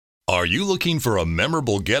Are you looking for a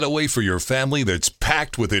memorable getaway for your family that's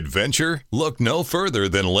packed with adventure? Look no further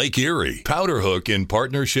than Lake Erie. Powder Hook, in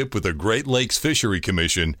partnership with the Great Lakes Fishery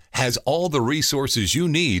Commission, has all the resources you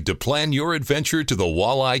need to plan your adventure to the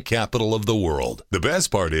walleye capital of the world. The best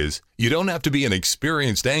part is, you don't have to be an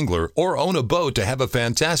experienced angler or own a boat to have a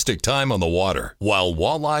fantastic time on the water. While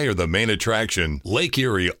walleye are the main attraction, Lake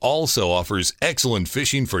Erie also offers excellent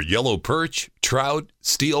fishing for yellow perch, trout,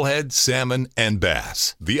 steelhead, salmon, and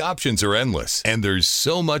bass. The options are endless, and there's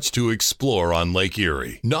so much to explore on Lake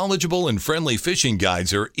Erie. Knowledgeable and friendly fishing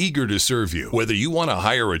guides are eager to serve you. Whether you want to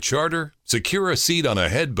hire a charter, secure a seat on a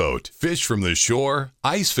headboat, fish from the shore,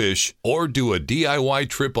 ice fish, or do a DIY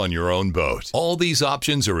trip on your own boat, all these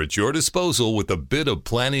options are at your disposal with a bit of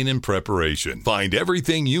planning and preparation. Find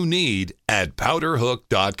everything you need at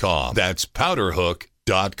powderhook.com. That's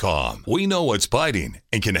powderhook.com. We know what's biting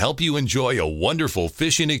and can help you enjoy a wonderful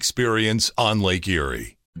fishing experience on Lake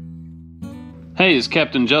Erie. Hey, it's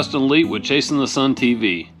Captain Justin Leet with Chasing the Sun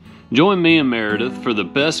TV. Join me and Meredith for the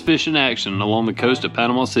best fishing action along the coast of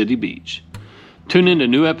Panama City Beach. Tune in to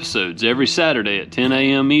new episodes every Saturday at 10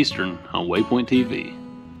 a.m. Eastern on Waypoint TV.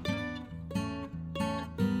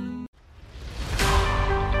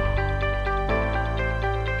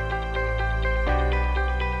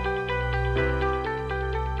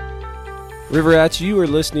 Riverats, you are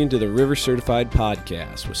listening to the River Certified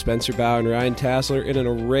Podcast with Spencer Bow and Ryan Tassler and an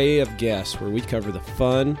array of guests where we cover the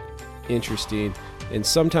fun, interesting, and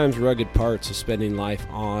sometimes rugged parts of spending life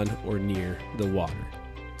on or near the water.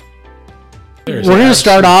 We're going to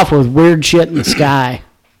start off with weird shit in the sky.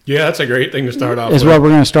 Yeah, that's a great thing to start off with. Is what we're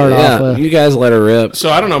going to start off with. You guys let her rip. So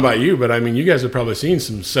I don't know about you, but I mean, you guys have probably seen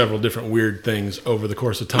several different weird things over the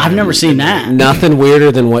course of time. I've never seen that. Nothing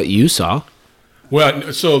weirder than what you saw.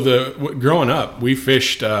 Well, so growing up, we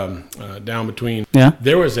fished down between. Yeah.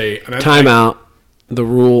 There was a time out.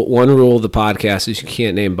 One rule of the podcast is you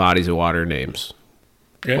can't name bodies of water names.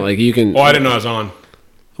 Okay. Like you can. Oh, I didn't know I was on.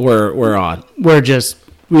 We're on. We're just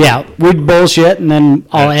we'd bullshit and then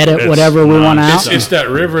I'll edit whatever we want out. It's that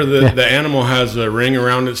river that the animal has a ring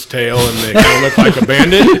around its tail and they kind of look like a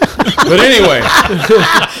bandit. But anyway,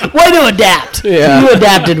 way to adapt. Yeah. You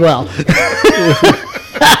adapted well.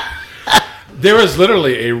 There was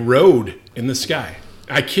literally a road in the sky.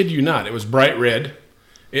 I kid you not. It was bright red.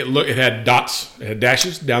 It had dots. It had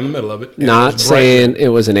dashes down the middle of it. Not saying it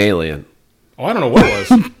was an alien. Oh, I don't know what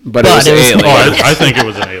it was. but it was an alien. Oh, I think it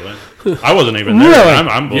was an alien. I wasn't even there.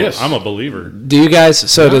 Really? I'm a believer. Do you guys?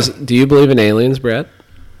 Do you believe in aliens, Brett?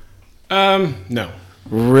 No.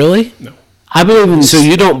 Really? No. I believe in. So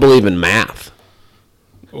you don't believe in math?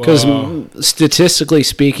 Because Well, statistically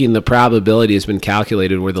speaking, the probability has been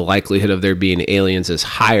calculated where the likelihood of there being aliens is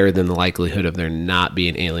higher than the likelihood of there not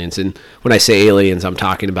being aliens. And when I say aliens, I'm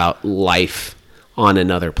talking about life on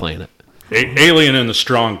another planet. Alien in the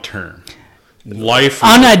strong term. Life.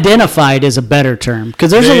 Unidentified is a better term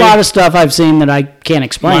because there's a lot of stuff I've seen that I can't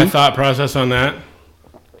explain. my thought process on that,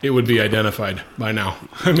 it would be identified by now.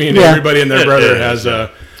 I mean, everybody and their brother has.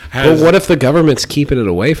 But what if the government's keeping it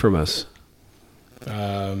away from us?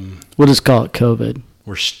 We'll just call it COVID.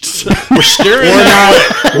 We're steering.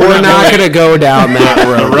 We're not going to go down that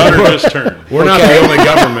road. The rudder just turned. We're not the only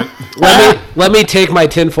government. Let me take my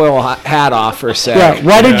tinfoil hat off for a second. Yeah.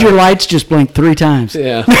 Why did your lights just blink 3 times?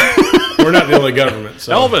 Yeah. We're not the only government.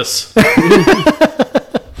 So. Elvis.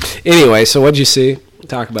 Anyway, so what'd you see?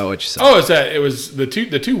 Talk about what you saw. Oh, it was the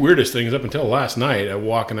two weirdest things up until last night.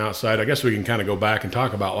 Walking outside. I guess we can kind of go back and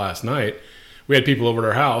talk about last night. We had people over at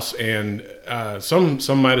our house, and some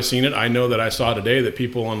might have seen it. I know that I saw today that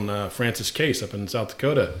people on Francis Case up in South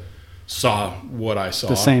Dakota saw what I saw.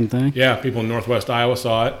 The same thing? Yeah, people in Northwest Iowa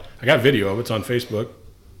saw it. I got video of it. It's on Facebook.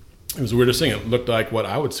 It was the weirdest thing. It looked like what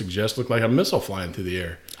I would suggest looked like a missile flying through the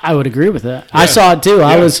air. I would agree with that. Yeah. I saw it too. Yeah.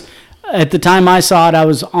 I was at the time I saw it. I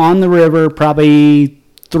was on the river, probably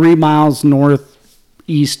 3 miles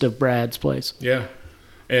northeast of Brad's place. Yeah,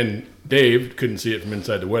 and Dave couldn't see it from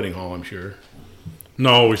inside the wedding hall, I'm sure.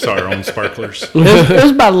 No, we saw our own sparklers. It was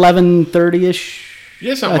about 11:30ish.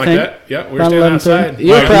 Yeah, something I like think. that. Yeah, we were About standing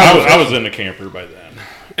 11:30. outside. I was in the camper by then.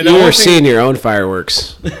 And You were seeing your own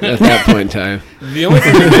fireworks at that point in time. The only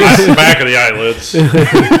thing that Back of the eyelids.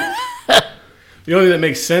 The only thing that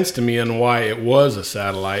makes sense to me on why it was a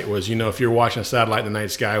satellite was, if you're watching a satellite in the night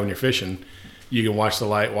sky when you're fishing, you can watch the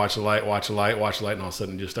light, watch the light, watch the light, watch the light, and all of a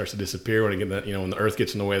sudden it just starts to disappear when when the Earth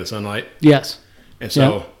gets in the way of the sunlight. Yes. And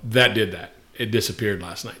so that did that. It disappeared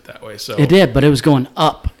last night that way. So It did, but it was going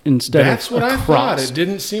up instead that's of what I across. thought. It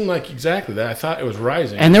didn't seem like exactly that. I thought it was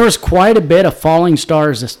rising. And there was quite a bit of falling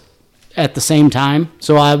stars at the same time.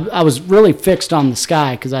 So I was really fixed on the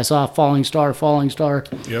sky because I saw falling star.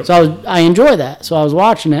 Yep. So I enjoy that. So I was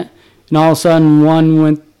watching it, and all of a sudden one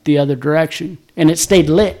went the other direction, and it stayed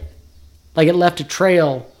lit. Like it left a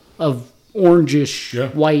trail of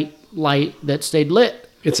orangish white light that stayed lit.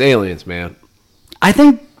 It's aliens, man. I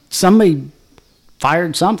think somebody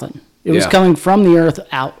fired something. It was coming from the Earth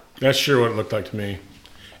out. That's sure what it looked like to me.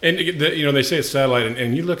 And they say it's satellite,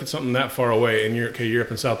 and you look at something that far away, and you're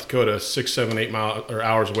up in South Dakota, 6, 7, 8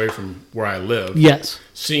 hours away from where I live. Yes.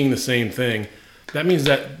 Seeing the same thing, that means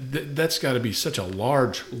that's got to be such a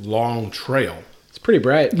large, long trail. It's pretty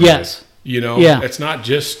bright. Yes. It's not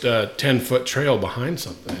just a 10-foot trail behind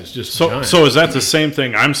something. It's just giant. So is that the same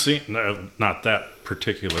thing I'm seeing? No, not that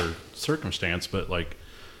particular circumstance, but like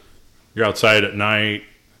you're outside at night,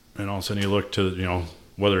 and all of a sudden you look to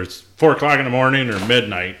whether it's 4 o'clock in the morning or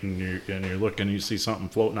midnight, and you're looking, you see something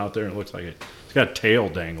floating out there, and it looks like it's got a tail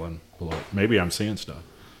dangling below it. Maybe I'm seeing stuff.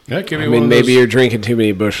 That could be maybe you're drinking too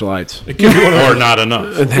many Busch Lights. It could be or not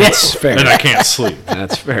enough. That's fair. And I can't sleep.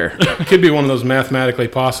 That's fair. It could be one of those mathematically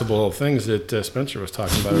possible things that Spencer was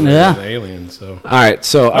talking about earlier, the aliens. So all right,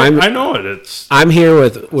 so I know it. I'm here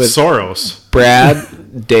with Soros,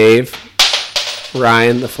 Brad, Dave,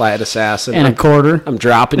 Ryan, the flight assassin, and a quarter. I'm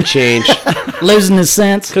dropping change, losing his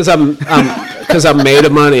sense because I'm made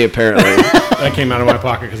of money apparently. That came out of my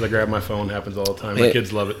pocket because I grabbed my phone. Happens all the time. My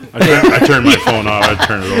kids love it. I turn my phone off. I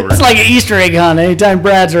turn it over. It's like an Easter egg hunt anytime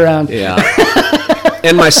Brad's around. Yeah.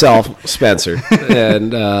 And myself, Spencer.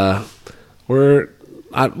 And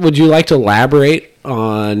would you like to elaborate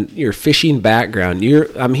on your fishing background?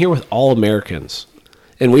 I'm here with all Americans.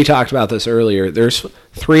 And we talked about this earlier. There's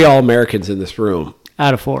 3 all Americans in this room.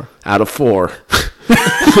 Out of 4. Out of 4.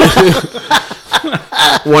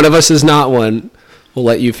 One of us is not one. We'll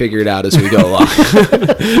let you figure it out as we go along.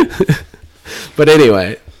 But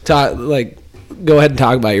anyway, go ahead and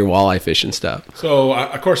talk about your walleye fishing stuff. So,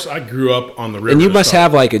 of course, I grew up on the river. And you must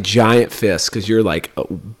have like a giant fist because you're like a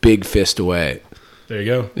big fist away. There you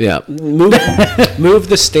go. Yeah, move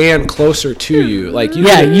the stand closer to you. Like you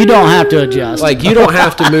don't have to adjust. Like you don't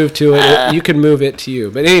have to move to it. You can move it to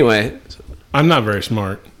you. But anyway, I'm not very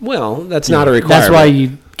smart. Well, that's not a requirement. That's why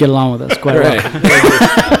you get along with us quite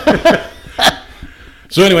well.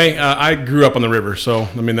 So anyway, I grew up on the river, so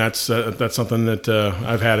I mean that's something that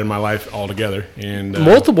I've had in my life altogether. And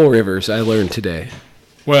multiple rivers, I learned today.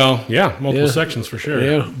 Well, yeah, multiple sections for sure.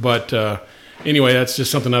 Yeah. But anyway, that's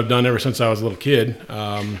just something I've done ever since I was a little kid.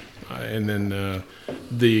 And then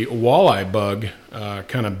the walleye bug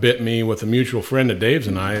kind of bit me with a mutual friend of Dave's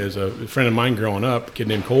and I, as a friend of mine growing up, a kid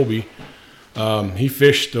named Colby. He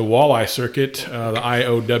fished the walleye circuit, the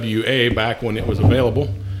IOWA, back when it was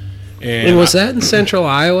available. And was that in central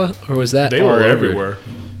Iowa, or was that they all were over? everywhere?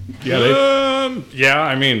 Yeah,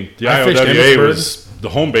 I mean, the IOWA was the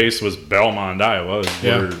home base was Belmont, Iowa,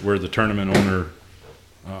 where the tournament owner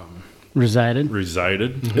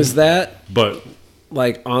resided. Is that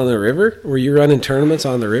like on the river? Were you running tournaments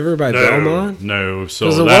on the river by Belmont? No.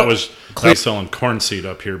 So that was selling corn seed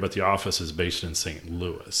up here, but the office is based in St.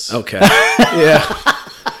 Louis. Okay. Yeah.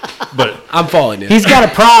 But I'm following you. He's got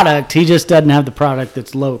a product. He just doesn't have the product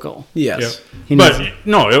that's local. Yes. Yep.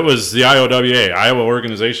 No, it was the IOWA, Iowa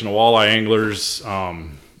Organization of Walleye Anglers. A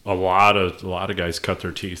lot of guys cut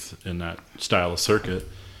their teeth in that style of circuit.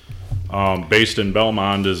 Based in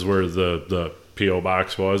Belmont is where the P.O.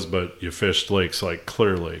 box was, but you fished lakes like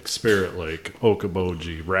Clear Lake, Spirit Lake,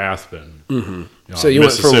 Okoboji, Rathbun. Mm-hmm. So you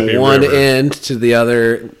went from one end to the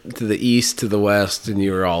other, to the east, to the west, and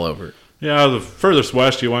you were all over. Yeah, the furthest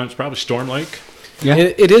west you went is probably Storm Lake. Yeah,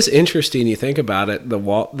 it is interesting. You think about it. The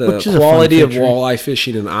quality of walleye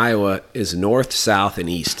fishing in Iowa is north, south, and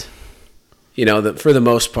east. For the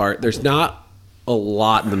most part, there's not a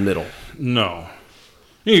lot in the middle. No,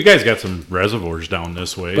 you guys got some reservoirs down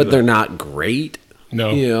this way, but they're not great.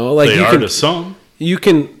 No, they are to some. You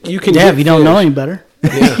can. Yeah, if you don't know any better.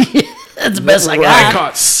 Yeah. That's the best I got. I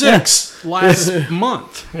caught 6 last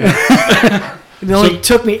month. It only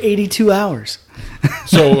took me 82 hours.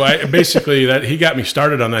 So basically, that he got me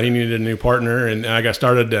started on that. He needed a new partner, and I got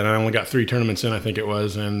started, and I only got 3 tournaments in, I think it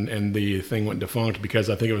was, and the thing went defunct because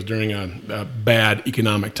I think it was during a bad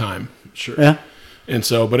economic time. Sure. Yeah. And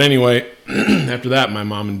so, but anyway, after that, my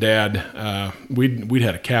mom and dad, we'd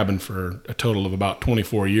had a cabin for a total of about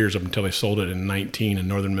 24 years up until they sold it in 19 in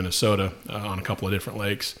northern Minnesota on a couple of different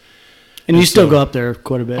lakes. And you still go up there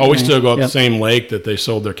quite a bit. Oh, we still go up the same lake that they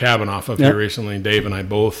sold their cabin off of here recently. Dave and I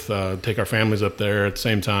both take our families up there at the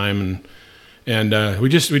same time, and we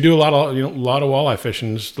do a lot of walleye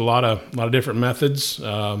fishing, just a lot of different methods.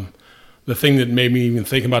 A the thing that made me even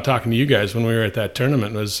think about talking to you guys when we were at that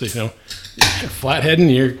tournament was, flatheading,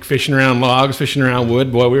 you're fishing around logs, fishing around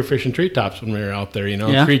wood. Boy, we were fishing treetops when we were out there,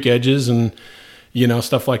 creek edges and,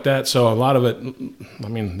 stuff like that. So a lot of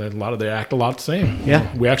it, they act a lot the same.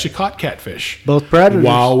 Yeah. We actually caught catfish. Both predators.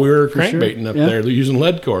 While we were crankbaiting up there using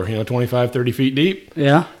lead core, 25, 30 feet deep.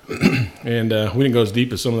 Yeah. And we didn't go as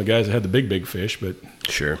deep as some of the guys that had the big fish, but.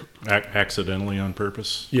 Sure. Accidentally on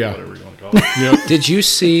purpose. Yeah. Whatever you want to call it. Yep. Did you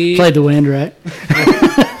see? Played the wind, right?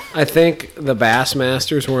 I think the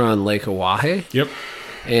Bassmasters were on Lake Oahe. Yep.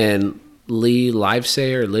 And Lee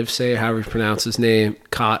Livesay, however you pronounce his name,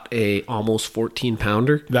 caught a almost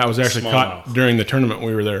 14-pounder. That was actually caught Smallmouth. during the tournament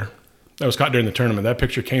we were there. That was caught during the tournament. That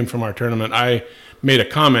picture came from our tournament. I made a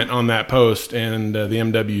comment on that post, and the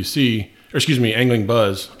Angling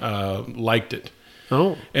Buzz, liked it.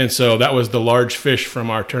 Oh. And so that was the large fish from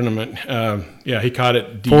our tournament. He caught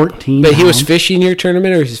it deep. 14. But he was pounds. fishing your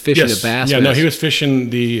tournament, or he was fishing Yes. a bass? Yeah, no, mast? he was fishing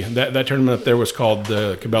that tournament up there was called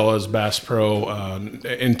the Cabela's Bass Pro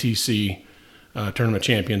NTC Tournament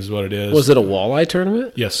Champions is what it is. Was it a walleye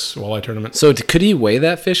tournament? Yes, walleye tournament. So could he weigh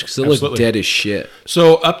that fish? Because it looked Absolutely. dead as shit.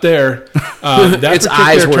 So up there, that Its particular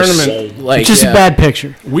eyes were tournament, like It's just a bad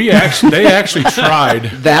picture. they actually tried.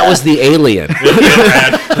 That was the alien.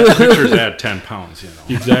 Pictures add 10 pounds,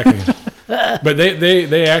 Exactly. But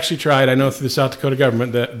they actually tried, I know through the South Dakota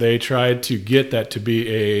government, that they tried to get that to be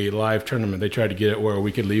a live tournament. They tried to get it where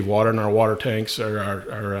we could leave water in our water tanks or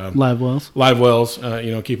our Live wells. live wells,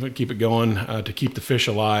 keep it going to keep the fish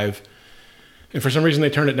alive. And for some reason, they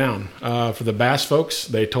turned it down. For the bass folks,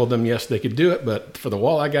 they told them yes, they could do it, but for the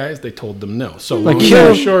walleye guys, they told them no. So long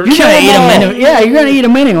story short, You're gonna eat them anyway. Yeah, you're gonna eat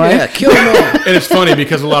them anyway. Yeah, kill them all. and it's funny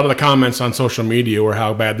because a lot of the comments on social media were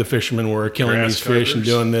how bad the fishermen were killing Grass these fish and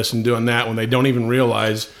cutters. doing this and doing that when they don't even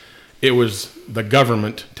realize it was the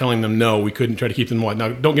government telling them no, we couldn't try to keep them alive. Now,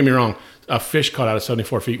 don't get me wrong, a fish caught out of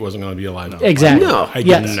 74 feet wasn't going to be alive. Exactly. No. I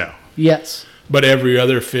Yes. didn't. No. Yes. But every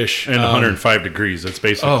other fish. And 105 degrees. That's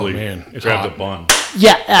basically it's grab hot. the bun.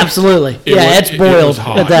 Yeah, absolutely. It's it boiled was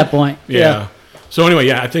hot. at that point. Yeah. So anyway,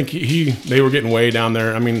 I think they were getting way down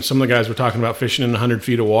there. I mean, some of the guys were talking about fishing in 100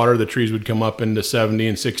 feet of water. The trees would come up into 70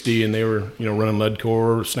 and 60, and they were, running lead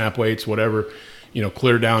core, snap weights, whatever,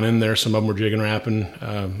 clear down in there. Some of them were jigging, wrapping.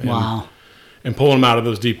 Wow. And pulling them out of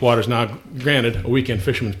those deep waters. Now, granted, a weekend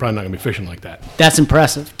fisherman's probably not going to be fishing like that. That's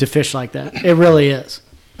impressive to fish like that. It really is.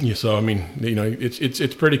 Yeah, so I mean,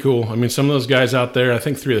 it's pretty cool. I mean, some of those guys out there, I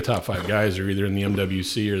think 3 of the top 5 guys are either in the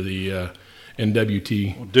MWC or the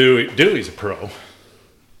NWT. Dewey's a pro.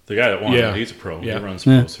 The guy that won, Yeah. he's a pro. Yeah. He runs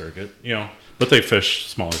pro circuit. But they fish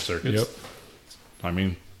smaller circuits. Yep. I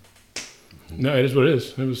mean, No, it is what it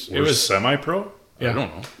is. It we're was. semi-pro. Yeah. I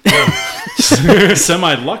don't know.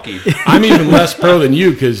 Semi-lucky. I'm even less pro than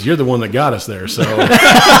you because you're the one that got us there. So,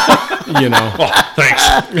 Oh,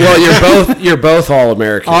 thanks. Well, you're both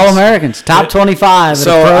All-Americans. All Americans, top 25 at a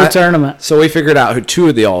pro tournament. So we figured out who 2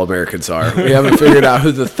 of the All-Americans are. We haven't figured out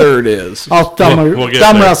who the 3rd is. I'll We'll get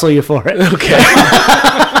thumb there. wrestle you for it. Okay.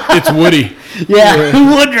 it's Woody.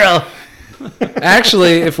 Yeah, Woodrow.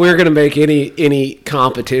 Actually, if we were going to make any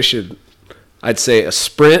competition, I'd say a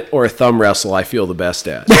sprint or a thumb wrestle I feel the best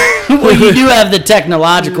at. Well, you do have the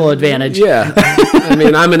technological advantage. Yeah. I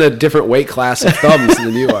mean, I'm in a different weight class of thumbs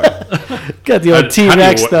than you are. Got the old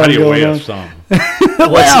T-Rex How thumb do you weigh going a on.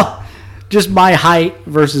 thumb? Well, just my height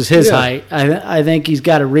versus his Yeah. height. I think he's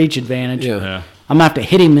got a reach advantage. Yeah. Yeah. I'm going to have to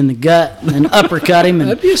hit him in the gut and then uppercut him. And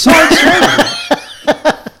That'd be a solid strategy.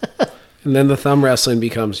 And then the thumb wrestling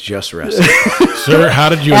becomes just wrestling. Sir, how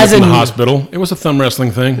did you end As up in the in- hospital? It was a thumb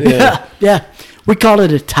wrestling thing. yeah. We called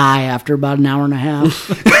it a tie after about an hour and a half.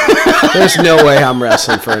 There's no way I'm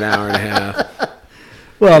wrestling for an hour and a half.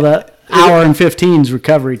 Well, the hour and 15 is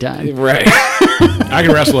recovery time. Right. I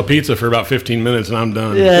can wrestle a pizza for about 15 minutes and I'm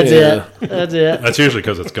done. Yeah, that's Yeah. it. That's it. That's usually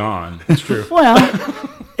because it's gone. It's true. Well,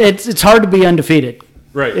 it's hard to be undefeated.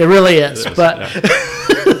 Right. It really is. But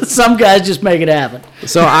some guys just make it happen.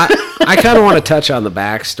 So I kind of want to touch on the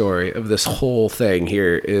backstory of this whole thing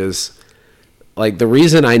here is, like, the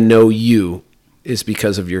reason I know you is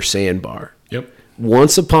because of your sandbar. Yep.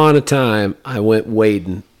 Once upon a time, I went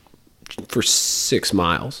wading for 6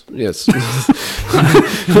 miles. Yes.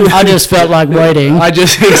 I just felt like waiting. I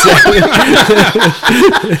just, exactly.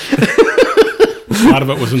 A lot of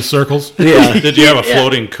it was in circles. Yeah. Did you have a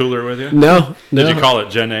floating cooler with you? No. Did you call it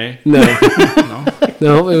Gen A? No.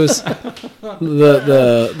 No, it was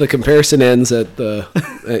the comparison ends at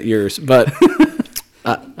yours. But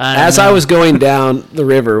as I was going down the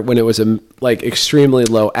river when it was like extremely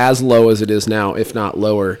low, as low as it is now, if not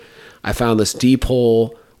lower, I found this deep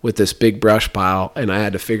hole with this big brush pile, and I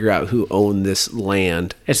had to figure out who owned this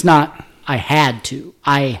land. It's not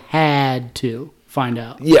I had to find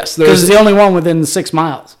out. Yes, because it's the only one within 6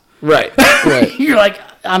 miles. Right. You're like,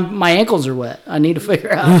 my ankles are wet. I need to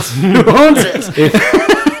figure out who owns it.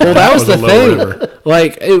 Well, that was the thing.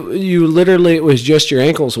 Like, it was just your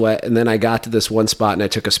ankles wet, and then I got to this one spot, and I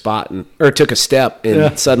took a step,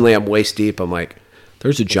 and suddenly I'm waist deep. I'm like,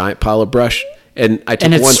 there's a giant pile of brush, and I took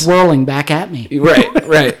and it's swirling back at me.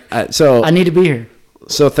 Right. So I need to be here.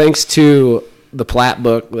 So thanks to the plat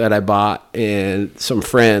book that I bought, and some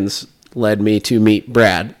friends led me to meet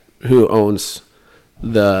Brad, who owns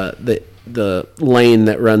the lane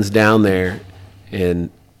that runs down there, and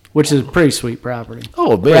which is a pretty sweet property.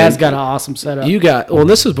 Oh, man. Brad's got an awesome setup.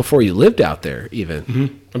 This was before you lived out there, even.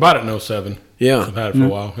 Mm-hmm. I bought it in 07. Yeah. I've had it for a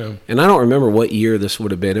while. Yeah. And I don't remember what year this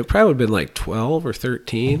would have been. It probably would have been like 12 or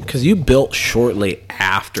 13, because you built shortly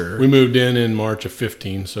after. We moved in March of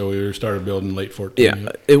 15, so we started building late 14.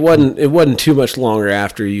 Yeah. It wasn't too much longer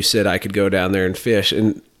after you said I could go down there and fish,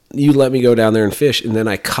 and you let me go down there and fish, and then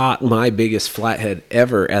I caught my biggest flathead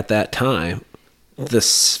ever at that time. The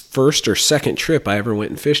first or second trip I ever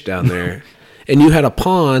went and fished down there. And you had a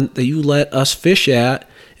pond that you let us fish at,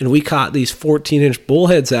 and we caught these 14-inch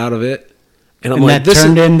bullheads out of it. And I'm like, that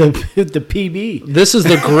turned into the PB. This is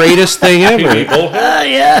the greatest thing ever.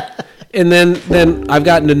 Yeah. And then I've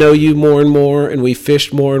gotten to know you more and more, and we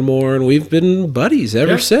fished more and more, and we've been buddies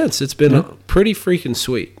ever since. It's been pretty freaking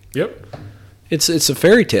sweet. Yep. It's a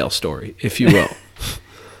fairy tale story, if you will.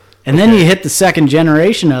 And then you hit the second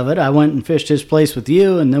generation of it. I went and fished his place with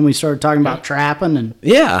you, and then we started talking about trapping and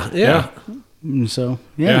And so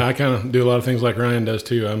I kind of do a lot of things like Ryan does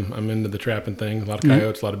too. I'm into the trapping thing. A lot of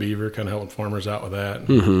coyotes, a lot of beaver, kind of helping farmers out with that.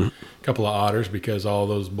 Mm-hmm. A couple of otters, because all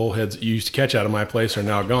those bullheads you used to catch out of my place are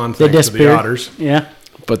now gone. They thanks to the otters. Yeah.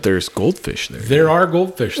 But there's goldfish there. There are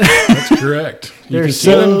goldfish there. That's correct. They're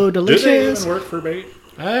so delicious. Do they even work for bait?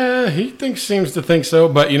 He seems to think so,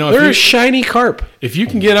 but they're a shiny carp. If you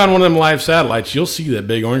can get on one of them live satellites, you'll see that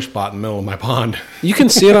big orange spot in the middle of my pond. You can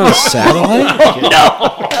see it on a satellite?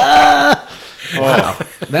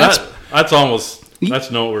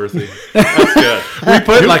 That's noteworthy. That's good. We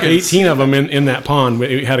put like 18 of them in that pond.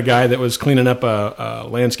 We had a guy that was cleaning up a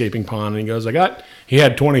landscaping pond, and he goes, he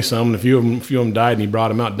had 20 some, and a few of them died, and he brought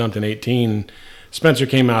them out, dumped in 18. Spencer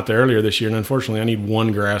came out there earlier this year, and unfortunately, I need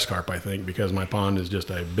one grass carp, I think, because my pond is just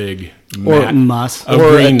a big mat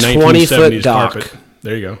or green a 20-foot dock. Carpet.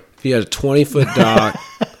 There you go. If you had a 20-foot dock.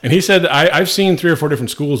 And he said, I've seen 3 or 4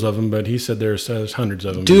 different schools of them, but he said there's hundreds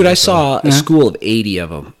of them. Dude, I saw a school of 80 of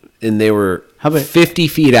them, and they were 50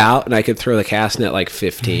 feet out, and I could throw the cast net like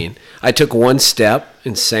 15. I took one step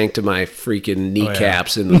and sank to my freaking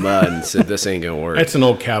kneecaps in the mud and said, this ain't going to work. It's an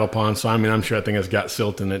old cattle pond, so I'm sure that thing has got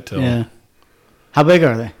silt in it. Yeah. How big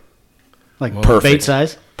are they? Like perfect. Bait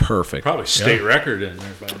size? Perfect. Probably state record in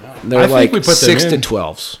there by now. They're like 6 to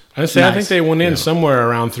 12s. I think they went in somewhere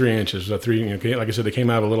around 3 inches. Like I said, they came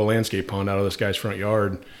out of a little landscape pond out of this guy's front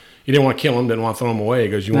yard. He didn't want to kill them, didn't want to throw them away. He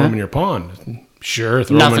goes, you want them in your pond? Sure,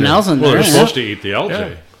 throw them in. Nothing else in there. Well, they're supposed to eat the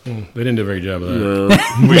LJ. Yeah. They didn't do a very good job of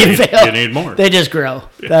that. You need more. They just grow.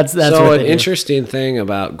 That's so what an interesting thing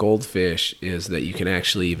about goldfish is that you can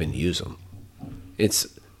actually even use them.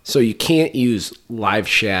 So you can't use live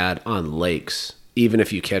shad on lakes, even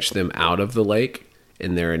if you catch them out of the lake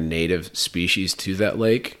and they're a native species to that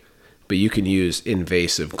lake. But you can use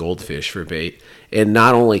invasive goldfish for bait, and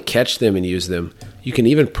not only catch them and use them, you can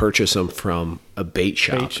even purchase them from a bait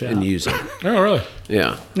shop and use them. Oh, really?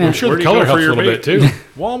 Yeah. I'm sure the color helps a little bit too.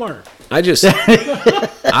 Walmart. I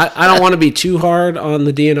don't want to be too hard on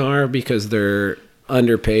the DNR because they're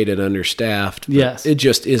underpaid and understaffed. Yes. It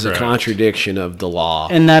just is a contradiction of the law.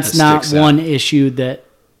 And that's not one issue that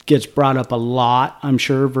gets brought up a lot, I'm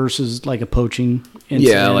sure, versus like a poaching incident.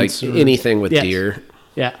 Yeah, like anything with deer.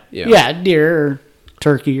 Yeah, deer or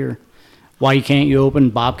turkey, or why can't you open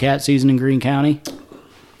bobcat season in Greene County?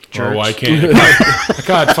 Or why can't I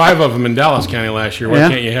caught 5 of them in Dallas County last year. Why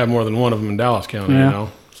can't you have more than 1 of them in Dallas County? Yeah.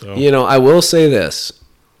 I will say this.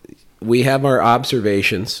 We have our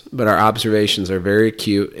observations, but our observations are very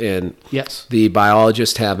acute, and the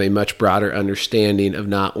biologists have a much broader understanding of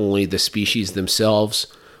not only the species themselves,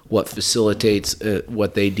 what facilitates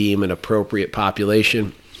what they deem an appropriate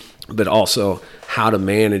population, but also how to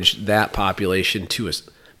manage that population to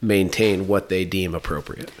maintain what they deem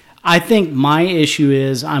appropriate. I think my issue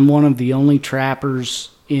is I'm one of the only trappers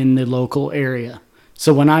in the local area.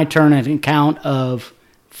 So when I turn an account of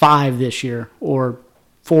 5 this year or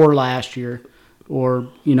 4 last year, or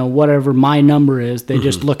whatever my number is, they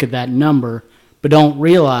just look at that number but don't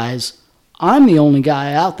realize I'm the only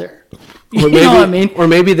guy out there. You know what I mean? Or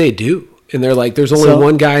maybe they do, and they're like, there's only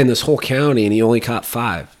one guy in this whole county and he only caught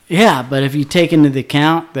 5. Yeah, but if you take into the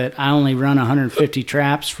account that I only run 150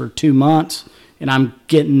 traps for 2 months and I'm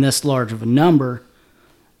getting this large of a number,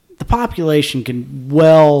 the population can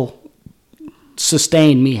well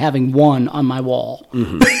sustain me having one on my wall.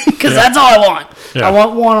 Because that's all I want. Yeah. I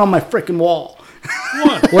want one on my freaking wall.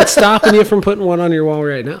 What's stopping you from putting one on your wall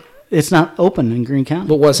right now? It's not open in Greene County.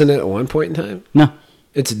 But wasn't it at one point in time? No.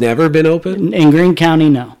 It's never been open? In Greene County,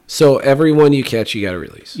 no. So every one you catch, you got to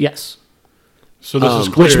release. Yes. So this is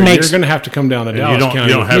clear. Which makes- You're going to have to come down to Dallas don't- County.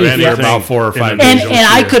 you don't have for anything about 4 or 5 in days. And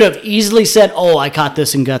I could have easily said, "Oh, I caught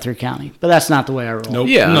this in Guthrie County," but that's not the way I roll. Nope.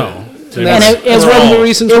 Yeah. No. And it That's one of the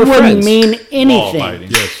reasons it we're wouldn't friends. mean Law anything abiding.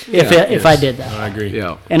 Yes. if I did that. I agree.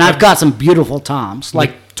 Yeah. And I've got some beautiful toms,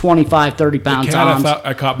 like 25, 30-pound The cat I toms. thought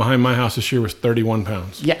I caught behind my house this year was 31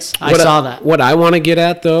 pounds. Yes, I saw that. What I want to get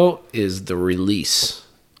at, though, is the release.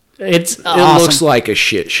 It's It awesome. looks like a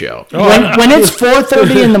shit show. When it's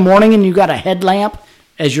 4:30 in the morning and you got a headlamp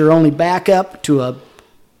as your only backup to a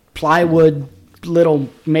plywood little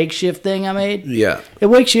makeshift thing I made, Yeah. it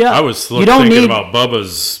wakes you up. I was you don't thinking need about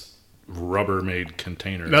Bubba's Rubbermaid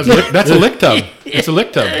container. That's a lick tub. It's a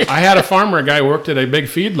lick tub. I had a farmer, a guy who worked at a big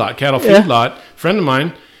feedlot, cattle feedlot, friend of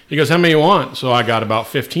mine. He goes, "How many you want?" So I got about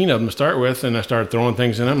 15 of them to start with, and I started throwing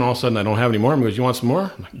things in them, and all of a sudden I don't have any more. He goes, "You want some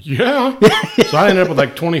more?" I'm like, "Yeah." So I ended up with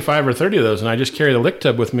like 25 or 30 of those, and I just carry the lick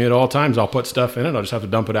tub with me at all times. I'll put stuff in it. I'll just have to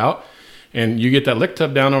dump it out. And you get that lick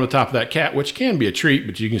tub down over the top of that cat, which can be a treat,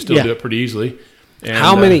 but you can still Yeah. do it pretty easily. And,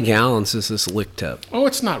 How many gallons is this lick tub? Oh,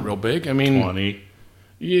 it's not real big. I mean, 20.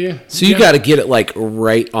 yeah. So you got to get it like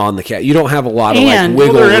right on the cat. You don't have a lot of And- like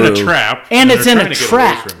wiggle Well, they're in a room. trap. And they're it's in trying a to get away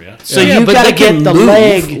trap. from you. So Yeah, you but got to they can get the move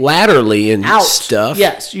leg laterally and out. stuff.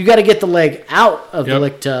 Yes, you got to get the leg out of the Yep.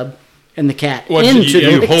 lick tub and the cat Well, into you-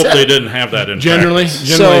 the You lick hope tub. they didn't have that in Generally,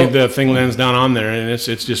 practice. the thing lands down on there, and it's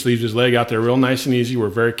just leaves his leg out there real nice and easy. We're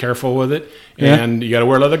very careful with it, Yeah. and you got to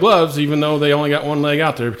wear leather gloves, even though they only got one leg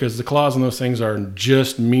out there, because the claws on those things are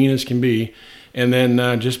just mean as can be. And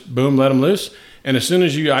then just boom, let them loose. And as soon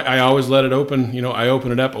as I always let it open. You know, I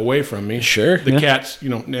open it up away from me. Sure. The cats, you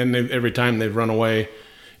know, and every time they've run away,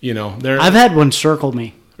 you know, they're I've had one circle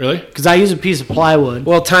me really. because I use a piece of plywood.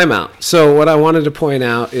 Well, time out. So what I wanted to point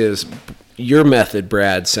out is your method,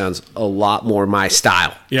 Brad, sounds a lot more my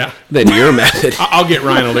style Yeah, than your method. I'll get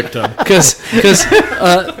Ryan a lick tub.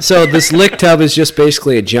 So this lick tub is just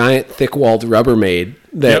basically a giant thick-walled Rubbermaid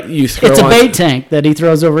that Yep. you throw It's a on. bait tank that he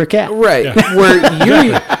throws over a cat. Right,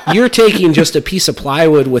 where you're taking just a piece of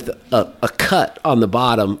plywood with a cut on the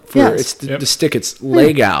bottom for Yes. to stick its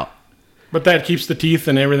leg out. But that keeps the teeth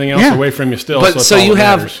and everything else Yeah. away from you still. But it's so all you that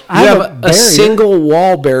have matters. I have a a barrier. single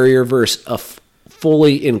wall barrier versus a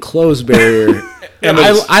fully enclosed barrier. And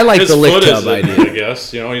his- I like his the lick foot tub is in idea. it, I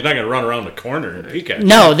guess. You know, he's not going to run around the corner and peek at you.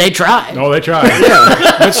 No, they tried. Oh, they try.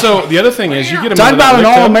 But so the other thing is, you get them Talk out of that about an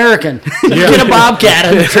lick tub. all-American. Get a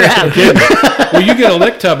bobcat in the trap. Well, you get a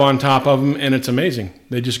lick tub on top of them, and it's amazing.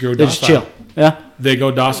 They just go They docile. just chill. Yeah. They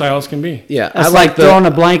go docile as can be. Yeah, That's I like like the throwing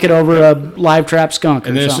a blanket over a live trap skunk.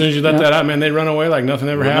 And then as soon as you let that out, man, they run away like nothing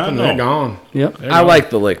ever happened. no. They're gone. Yep. They're I gone. like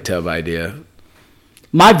the lick tub idea.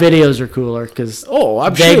 My videos are cooler because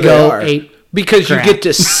I'm they sure go they are. ape Because crap. you get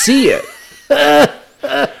to see it.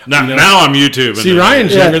 Now I'm YouTube. See,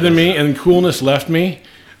 Ryan's younger than me, and coolness left me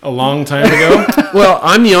a long time ago. Well,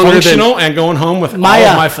 I'm younger than Functional and going home with My, all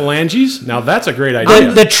of my phalanges. Now that's a great The,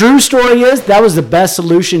 idea. the true story is that was the best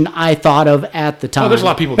solution I thought of at the time. Oh, there's a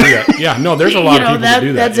lot of people do that. Yeah, no, there's a lot of people that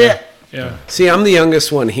do that. That's yeah. it. Yeah. See, I'm the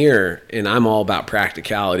youngest one here, and I'm all about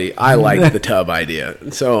practicality. I like the tub idea.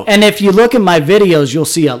 So And if you look at my videos, you'll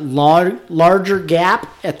see a larger gap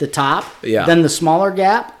at the top Yeah. than the smaller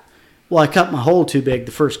gap. Well, I cut my hole too big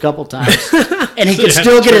the first couple times, and he could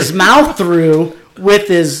still get his mouth through with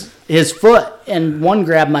his foot, and one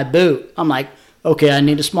grabbed my boot. I'm like, okay, I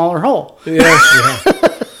need a smaller hole. yeah,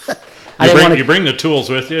 I didn't want You to. bring the tools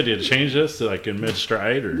with you? Do you change this to like in mid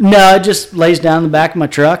stride or? No, it just lays down in the back of my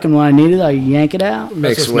truck, and when I need it, I yank it out. That's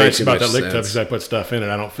makes what's way nice too about much that lick tub sense. is I put stuff in it.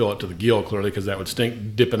 I don't fill it to the gill clearly because that would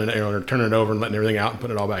stink. Dipping it or turning it over and letting everything out and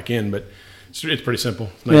putting it all back in. But it's pretty simple.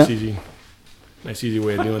 It's nice, Yeah. easy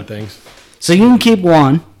way of doing things. So you can keep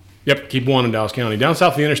one. Yep, keep one in Dallas County. Down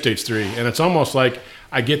south, the interstate's 3, and it's almost like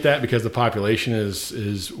I get that because the population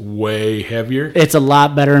is way heavier. It's a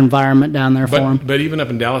lot better environment down there for them. But even up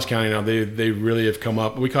in Dallas County now, they really have come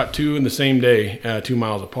up. We caught 2 in the same day, 2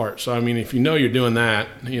 miles apart. So I mean, if you know you're doing that,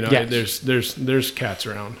 you know, Yes. there's cats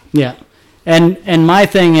around. Yeah, and my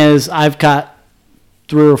thing is I've got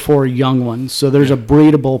 3 or 4 young ones, so there's a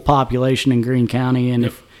breedable population in Greene County, and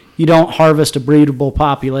if you don't harvest a breedable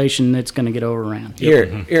population, it's going to. Get overran.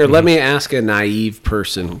 Here, let me ask a naive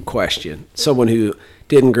person question. Someone who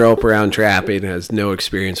didn't grow up around trapping, has no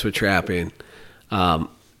experience with trapping.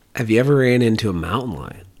 Have you ever ran into a mountain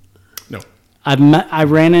lion? No. I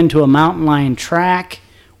ran into a mountain lion track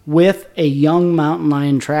with a young mountain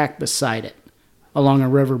lion track beside it along a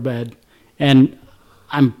riverbed. And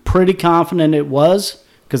I'm pretty confident it was,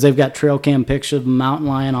 because they've got trail cam pictures of a mountain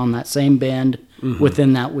lion on that same bend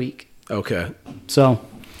within that week. Okay. So,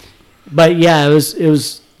 but yeah, it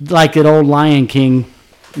was like that old Lion King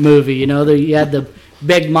movie. You know, you had the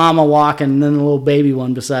big mama walking and then the little baby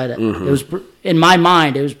one beside it. It was, in my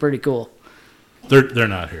mind, it was pretty cool. They're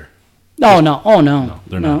not here. No, no. Oh, no. No,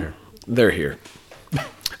 they're not here. They're here.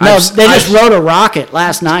 No, they just rode a rocket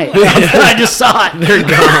last night. I just saw it. They're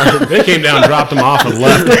gone. They came down, dropped them off, and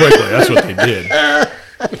left quickly. That's what they did.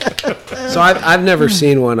 So I've never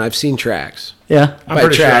seen one. I've seen tracks. Yeah. I'm By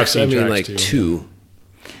pretty sure I've tracks, seen I mean tracks, like too. 2.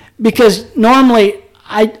 Because normally,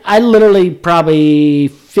 I literally probably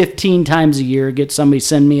 15 times a year get somebody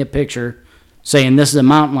send me a picture saying this is a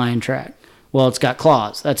mountain lion track. Well, it's got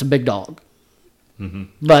claws. That's a big dog.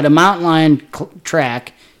 But a mountain lion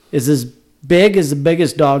track is as big as the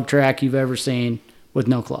biggest dog track you've ever seen with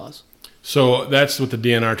no claws. So that's what the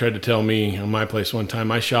DNR tried to tell me on my place one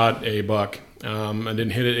time. I shot a buck. I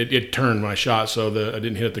didn't hit it. It turned when I shot, so I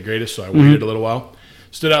didn't hit it the greatest, so I waited a little while.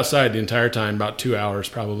 Stood outside the entire time, about 2 hours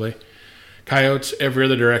probably. Coyotes every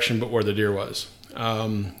other direction but where the deer was.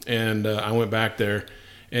 I went back there,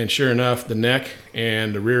 and sure enough, the neck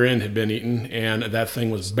and the rear end had been eaten, and that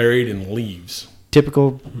thing was buried in leaves.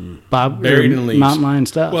 Typical Buried in leaves. mountain lion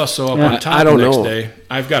stuff. Well, so up Yeah. on top I don't the next know. day,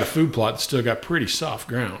 I've got a food plot that's still got pretty soft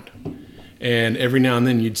ground. And every now and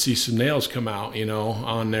then you'd see some nails come out,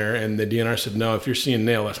 on there. And the DNR said, no, if you're seeing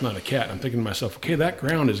nail, that's not a cat. I'm thinking to myself, okay, that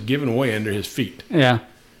ground is giving way under his feet. Yeah.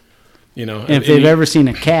 And If they've ever seen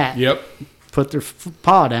a cat Yep. put their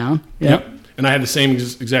paw down. Yep. And I had the same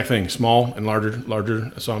exact thing, small and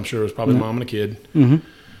larger. So I'm sure it was probably mom and a kid.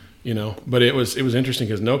 Mm-hmm. But it was interesting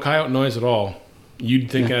because no coyote noise at all.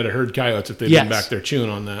 You'd think I'd have heard coyotes if they'd been back there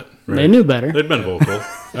chewing on that. They knew better. They've been vocal.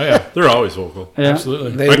 Oh, yeah. They're always vocal. Yeah.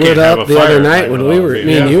 Absolutely. They I can't lit have up a the other fire night night when without me and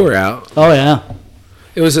yeah. you were out. Oh, yeah.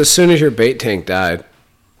 It was as soon as your bait tank died.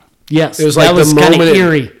 Yes. It was that like was the kind of moment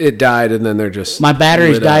eerie. it died, and then they're just My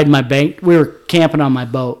batteries lit up. died in my bank. We were camping on my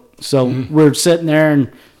boat. So we were sitting there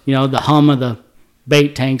and, the hum of the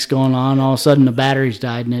bait tanks going on. All of a sudden the batteries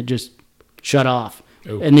died and it just shut off.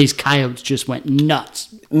 Oh. And these coyotes just went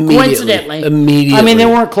nuts. Immediately. Coincidentally. I mean, they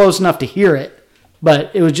weren't close enough to hear it, but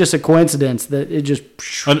it was just a coincidence that it just...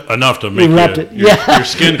 Enough to make Erupted. your Yeah.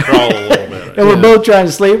 skin crawl a little bit. And we're both trying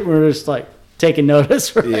to sleep. We're just like taking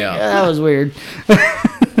notice. We're like, Yeah. that was weird.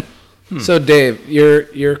 So Dave,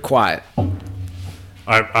 you're quiet.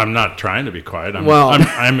 I'm not trying to be quiet. Well-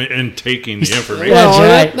 I'm intaking the information. Yeah. That's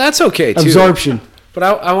right. That's okay too. Absorption. But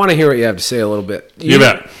I want to hear what you have to say a little bit. You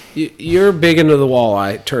bet. You're big into the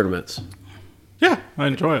walleye tournaments. Yeah, I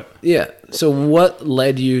enjoy it. Yeah. So what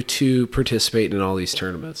led you to participate in all these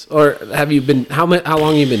tournaments, or have you been? How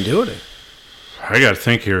long you been doing it? I got to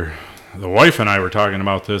think here. The wife and I were talking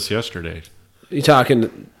about this yesterday. You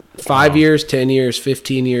talking 5 years, 10 years,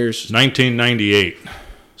 15 years? 1998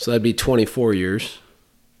 So that'd be 24 years.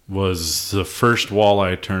 was the first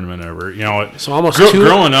walleye tournament ever. So almost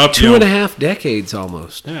growing up, two and a half decades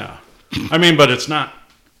almost. Yeah, I mean, but it's not.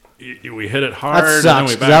 We hit it hard. That and then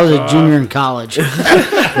sucks. we 'Cause I was backed a off. junior in college.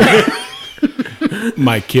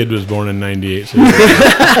 My kid was born in 98. So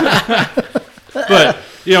But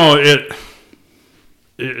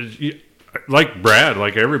it like Brad,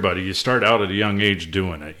 like everybody, you start out at a young age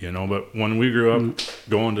doing it, But when we grew up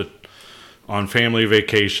going on family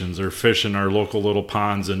vacations or fishing our local little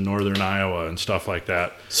ponds in northern Iowa and stuff like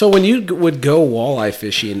that. So when you would go walleye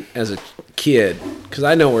fishing as a kid, because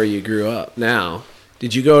I know where you grew up now,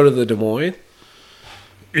 did you go to the Des Moines?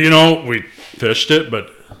 We fished it, but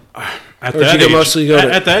at Or did that you age, mostly go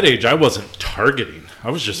to- at that age, I wasn't targeting. I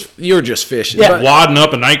was just You were just fishing. Yeah. wadding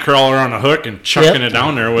up a night crawler on a hook and chucking Yep. it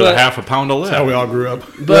down there with But- a half a pound of lead. that's how we all grew up.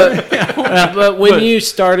 But when you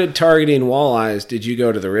started targeting walleyes, did you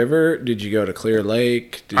go to the river? Did you go to Clear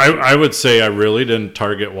Lake? I would say I really didn't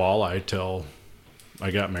target walleye till I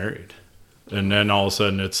got married. And then all of a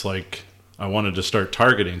sudden it's like I wanted to start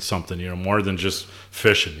targeting something, more than just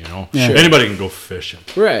fishing, Yeah. Sure. Anybody can go fishing.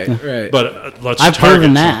 Right, right. But let's I've target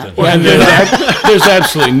proven that. something. And there's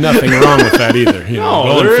absolutely nothing wrong with that either. No,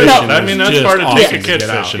 going there is. fishing I mean, that's just part of awesome taking to kid get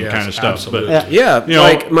out. fishing Yes, kind of stuff. absolutely. But yeah, you know-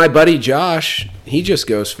 like my buddy Josh, he just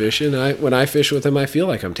goes fishing. When I fish with him, I feel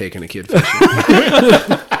like I'm taking a kid fishing.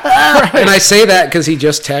 And I say that because he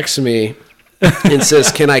just texts me and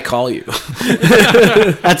says, "Can I call you?"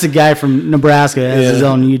 That's a guy from Nebraska that has his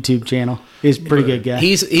own YouTube channel. He's a pretty good guy.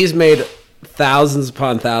 He's made thousands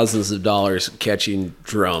upon thousands of dollars catching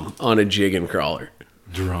drum on a jig and crawler.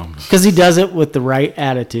 Drums. Because he does it with the right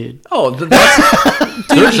attitude. Oh, that's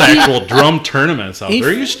There's actual drum tournaments out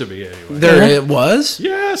there. Used to be anyway. there. It was.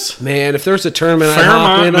 Yes. Man, if there was a tournament, I'd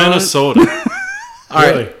hop Fairmont, in on. Minnesota. All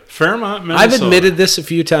right. Fairmont, Minnesota. I've admitted this a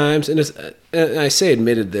few times, and I say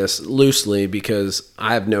admitted this loosely because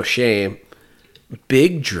I have no shame.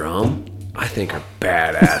 Big drum, I think, are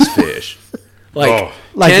badass fish. Like,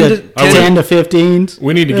 Like 10 the to, 10 to 15s.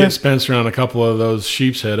 We need to get Spencer on a couple of those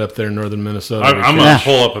sheep's head up there in northern Minnesota. I'm going to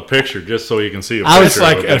pull up a picture just so you can see a I was It's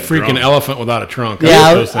picture like of a big freaking drum. elephant without a trunk.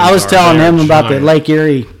 Yeah, Those I things was are. telling They're him about the giant. Lake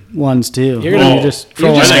Erie ones too. You're Where gonna- you just you're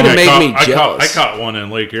throw just it. gonna make me I jealous. caught one in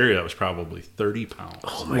Lake Erie that was probably 30 pounds.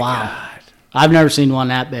 oh my Wow. God. I've never seen one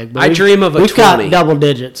that big. But I dream of a we've 20. got double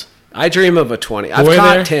digits. I dream of a 20. I've Boy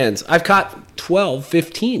caught there. 10s. I've caught 12,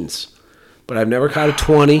 15s, but I've never caught a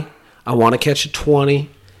 20. I want to catch a 20,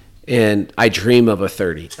 and I dream of a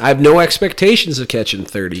 30. I have no expectations of catching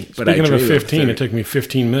 30, but I Speaking dream of a 15, 30. it took me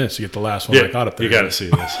 15 minutes to get the last one I caught up there. You got to see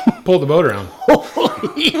this. Pulled the boat around.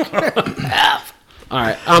 All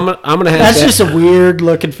right, I'm gonna have That's to, just a weird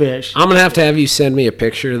looking fish. I'm gonna have to have you send me a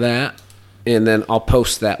picture of that, and then I'll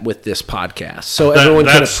post that with this podcast so That- everyone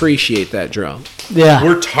can that's- appreciate that drum. Yeah.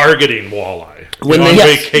 We're targeting walleye. When We're on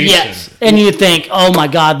they- vacation. Yes. And you think, oh my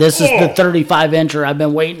God, this is the Oh. 35 incher I've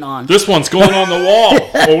been waiting on. This one's going on the wall.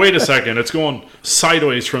 Oh, wait a second. It's going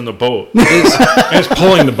sideways from the boat. And it's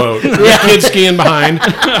pulling the boat. The kid skiing behind.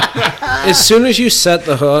 As soon as you set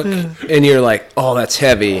the hook and you're like, oh, that's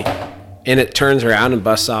heavy, and it turns around and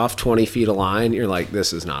busts off 20 feet of line, you're like,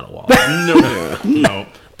 this is not a wall. No.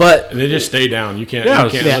 But And they just stay down. You can't, Yeah, you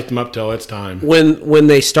can't yeah. lift them up till it's time. when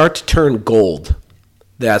they start to turn gold,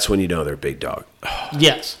 that's when you know they're big dog.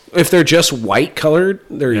 Yes. If they're just white colored,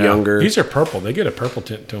 they're younger. These are purple. They get a purple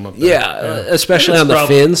tint to them up there. Yeah, especially on the prob-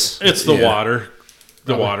 fins. It's the Yeah. water.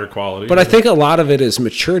 The water quality. But I think a lot of it is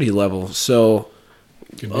maturity level. So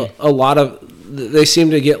Could be. a lot of they seem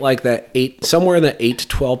to get like that somewhere in the 8 to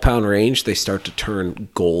 12 pound range. They start to turn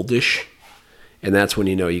goldish, and that's when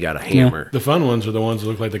you know you got a hammer. The fun ones are the ones that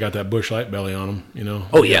look like they got that bush light belly on them. You know.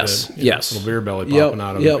 Oh, They got yes, that, yes. Little beer belly Yep, popping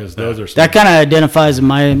out of yep. them because those are. That kind of identifies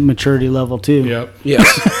my maturity level too. Yep.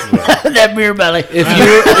 Yes, That beer belly. if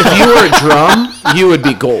you were a drum, you would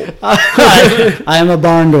be gold. I am a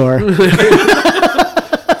barn door.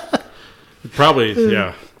 Probably,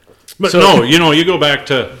 yeah. But no, you go back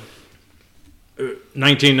to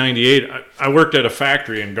 1998. I worked at a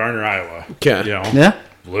factory in Garner, Iowa. Okay. Yeah.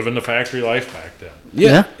 Living the factory life back then.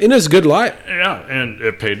 Yeah, and it's a good life. Yeah, and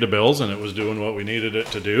it paid the bills, and it was doing what we needed it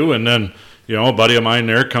to do. And then, a buddy of mine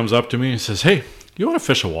there comes up to me and says, "Hey, you want to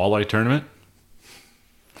fish a walleye tournament?"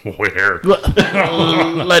 Where?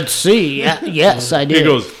 Let's see. Yes, I did. He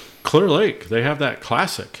goes, "Clear Lake. They have that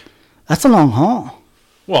classic." That's a long haul.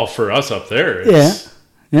 Well, for us up there, Yeah. it's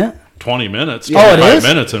Yeah. 20 minutes, Oh, it 25 is?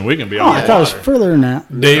 minutes, and we can be Oh, on I the thought it was water. further than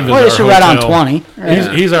that. Dave is Well, it's our right on hotel. 20.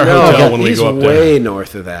 He's our No, hotel when we he's go up way there.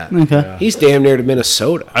 north of that. Okay. He's damn near to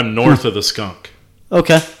Minnesota. I'm north of the skunk.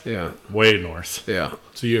 Okay. Yeah, Way north. yeah.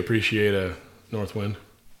 So you appreciate a north wind.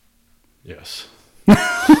 Yes.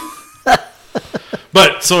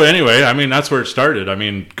 But so anyway, I mean, that's where it started. I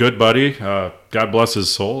mean, good buddy. God bless his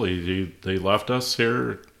soul. They left us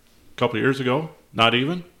here a couple of years ago. Not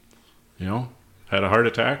even, had a heart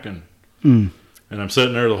attack, and I'm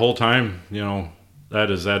sitting there the whole time.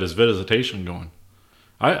 That is visitation going.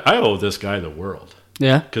 I owe this guy the world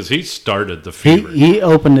Yeah. because he started the He fever. he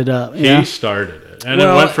opened it up. He Yeah. started it, and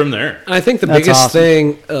Well, it went from there. I think the That's biggest awesome.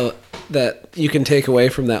 thing that you can take away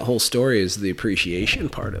from that whole story is the appreciation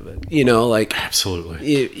part of it.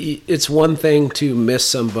 Absolutely. It's one thing to miss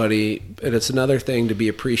somebody, and it's another thing to be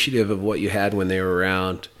appreciative of what you had when they were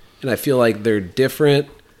around. And I feel like they're different,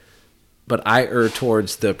 but I err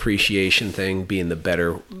towards the appreciation thing being the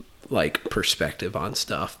better, perspective on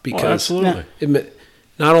stuff because absolutely.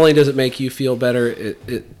 not only does it make you feel better,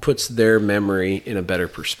 it puts their memory in a better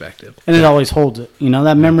perspective. And it always holds it.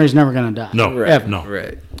 That memory's never going to die. No, Right. no.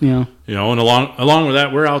 Right. And along with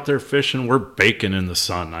that, we're out there fishing. We're baking in the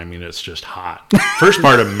sun. I mean, it's just hot. First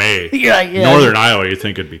part of May. Yeah. Northern Iowa, you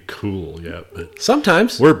think it'd be cool, but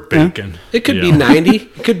Sometimes we're baking. it could be 90,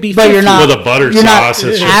 it could be But 50. you're not. With a butter you're sauce, not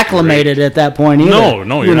it's just acclimated at that point either.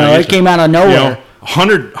 No, you're not it used to came out of nowhere.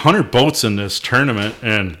 100 boats in this tournament,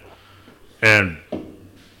 and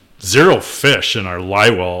 0 fish in our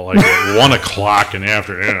live well at 1 o'clock in the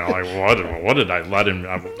afternoon. I'm like, what did I let him?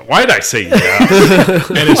 Why did I say yes?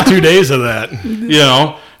 And it's 2 days of that. And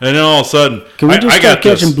then all of a sudden, Can we just I start got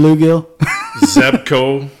this catching bluegill?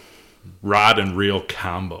 Zebco rod and reel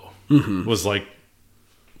combo. Was like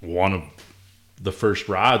one of the first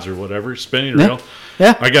rods or whatever, spinning reel.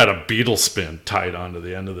 Yeah. I got a beetle spin tied onto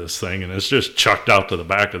the end of this thing, and it's just chucked out to the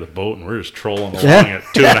back of the boat, and we're just trolling along at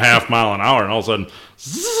 2.5 mile an hour, and all of a sudden,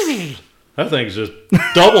 zzz, that thing's just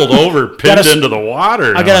doubled over, pinned into the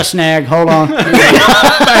water. I got a snag. Hold on.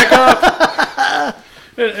 Back up.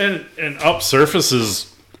 And up surfaces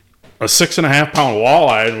a 6.5 pound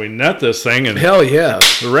walleye, and we net this thing, and Hell yeah.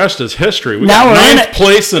 the rest is history. We Now got we're in ninth it.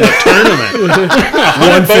 place in a tournament.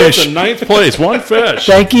 One fish. In ninth place, one fish.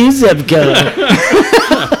 Thank you, Zipco.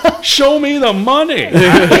 Show me the money.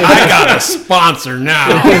 I got a sponsor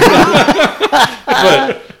now.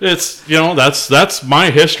 But it's, that's my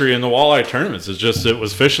history in the walleye tournaments. It's just, it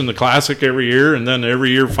was fishing the classic every year, and then every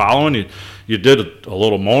year following, you did a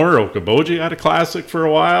little more. Okoboji had a classic for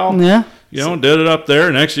a while. Yeah. Did it up there.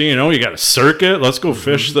 Next thing you know, you got a circuit. Let's go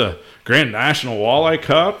fish the Grand National Walleye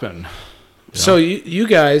Cup. And So you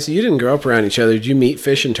guys, you didn't grow up around each other. Did you meet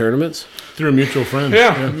fishing tournaments? Through a mutual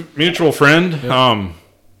friend. mutual friend. Yeah.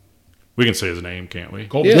 We can say his name, can't we?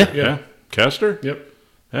 Colton. Yeah. Kester? Yep.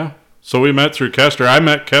 Yeah. So we met through Kester. I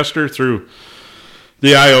met Kester through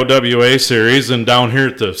the IOWA series, and down here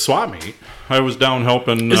at the swap meet, I was down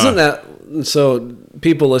helping. Isn't that so?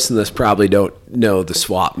 People listening to this probably don't know the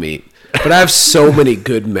swap meet, but I have so many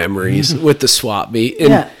good memories with the swap meet.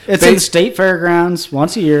 And it's in the state fairgrounds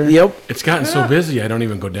once a year. Yep. It's gotten so busy, I don't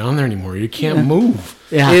even go down there anymore. You can't move.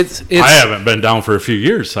 Yeah. It's I haven't been down for a few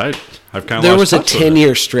years. I've kind of there lost was a touch with it.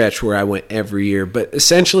 10-year stretch where I went every year, but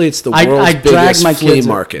essentially it's the I world's drag biggest my flea kids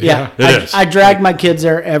market. Yeah, It is. I drag my kids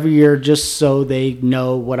there every year just so they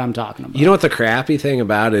know what I'm talking about. You know what the crappy thing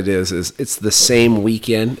about it is it's the same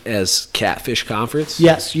weekend as Catfish Conference.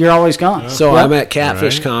 Yes, you're always gone. So Yep. I'm at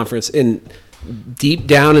Catfish Conference, and deep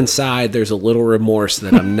down inside, there's a little remorse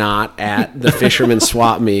that I'm not at the Fisherman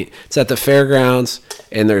Swap Meet. It's at the fairgrounds,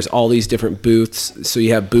 and there's all these different booths. So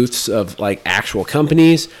you have booths of like actual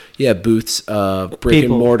companies, you have booths of brick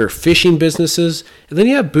People. and mortar fishing businesses, and then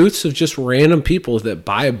you have booths of just random people that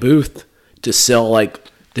buy a booth to sell like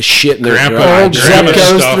the shit in their garage. Zep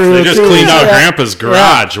goes stuff. through They just too. cleaned out Yeah. Grandpa's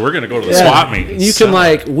garage. We're going to go to the swap meet. and You sell can it.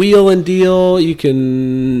 like wheel and deal. You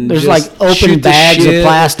can. There's just like open shoot the bags shit of with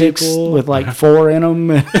plastics people. with like 4 in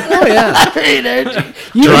them. Oh yeah.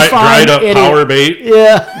 You can dried find up idiot- power bait.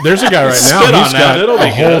 Yeah. There's a guy right now. Spit on He's that, got it'll a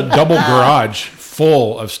be whole good. double garage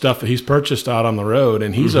full of stuff that he's purchased out on the road,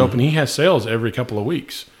 and he's open. He has sales every couple of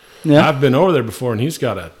weeks. Yeah. I've been over there before, and he's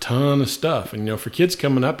got a ton of stuff. And for kids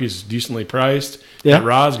coming up, he's decently priced. Yeah. Got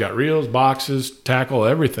rods, got reels, boxes, tackle,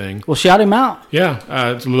 everything. Well, shout him out. Yeah,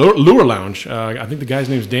 it's Lure Lounge. I think the guy's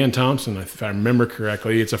name's Dan Thompson, if I remember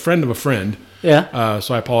correctly. It's a friend of a friend. Yeah.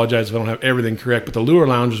 So I apologize if I don't have everything correct, but the Lure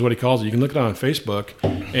Lounge is what he calls it. You can look it up on Facebook,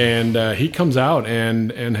 and he comes out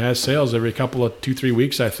and has sales every couple of 2-3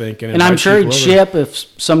 weeks, I think. And I'm invites sure he'd people over. ship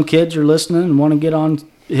if some kids are listening and want to get on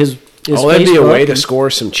his Oh, that'd be a way to Facebook score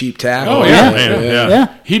some cheap tackle. Oh, yeah. Man, yeah.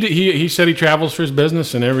 Yeah. He said he travels for his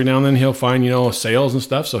business, and every now and then he'll find sales and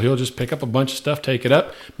stuff. So he'll just pick up a bunch of stuff, take it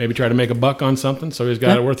up, maybe try to make a buck on something. So he's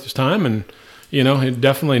got it worth his time, and he's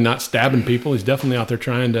definitely not stabbing people. He's definitely out there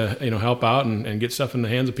trying to help out and get stuff in the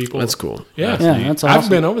hands of people. That's cool. Yeah, Yeah, that's awesome. I've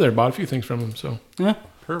been over there, bought a few things from him. So Yeah.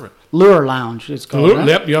 Perfect. Lure Lounge, it's called. right?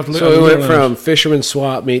 yep, you have to. So we went from Fisherman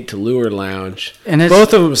Swap Meet to Lure Lounge. And it's-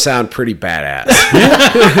 both of them sound pretty badass.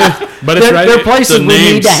 but it's right. They're places the we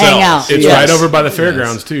name need to hang sells. out. It's Yes. right over by the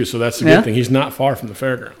fairgrounds too, so that's a good Yeah. thing. He's not far from the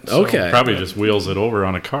fairgrounds. So Okay. Probably just wheels it over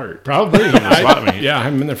on a cart. probably. swap meet. Yeah, I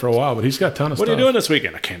haven't been there for a while, but he's got a ton of What stuff. are you doing this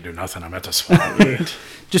weekend? I can't do nothing. I'm at the swap meet.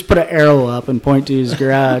 Just put an arrow up and point to his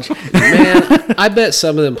garage. Man, I bet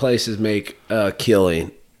some of them places make a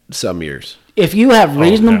killing some years. If you have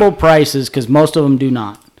reasonable yeah. prices, because most of them do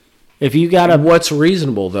not. If you got a What's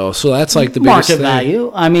reasonable though? So that's like the biggest market thing.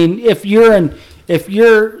 value, I mean, if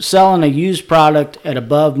you're selling a used product at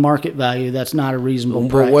above market value, that's not a reasonable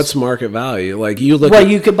price. But what's market value? Like you look well, at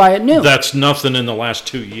you could buy it new. That's nothing in the last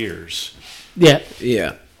 2 years. Yeah,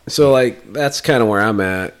 yeah. So like that's kind of where I'm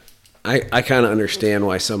at. I kind of understand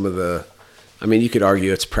why some of the, I mean, you could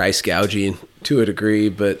argue it's price gouging to a degree,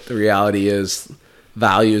 but the reality is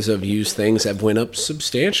values of used things have went up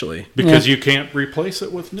substantially. Because you can't replace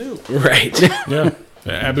it with new. Right. Yeah.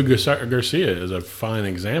 Abu Garcia is a fine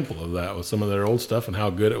example of that with some of their old stuff and how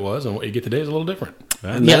good it was, and what you get today is a little different.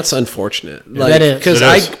 And Yes. that's unfortunate. That is. Because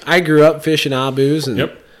It is. I grew up fishing Abus, and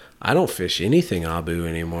Yep. I don't fish anything Abu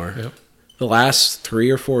anymore. Yep. The last 3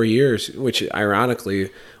 or 4 years, which ironically,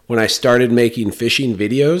 when I started making fishing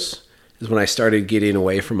videos, is when I started getting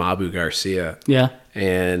away from Abu Garcia. yeah.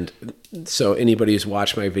 And so anybody who's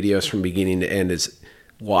watched my videos from beginning to end has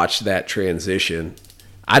watched that transition.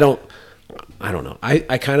 I don't know.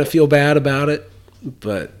 I kind of feel bad about it,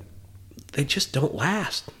 but they just don't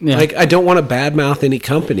last. Yeah. Like, I don't want to badmouth any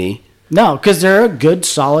company. No, because they're a good,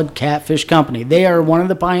 solid catfish company. They are one of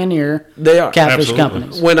the pioneer catfish Absolutely.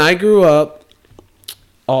 companies. When I grew up,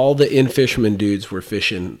 all the in-fisherman dudes were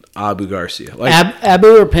fishing Abu Garcia. Like,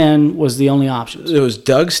 Abu or Penn was the only option. it was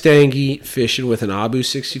Doug Stange fishing with an Abu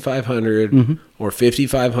 6500 or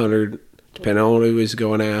 5500, depending on what he was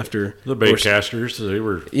going after. The bait Or- casters, they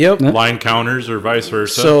were Yep. line counters or vice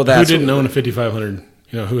versa. So Who that's didn't own a 5500?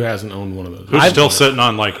 You know, who hasn't owned one of those? who's still sitting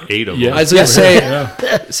on like 8 of them. Yeah. I was gonna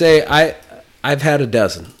say I've had a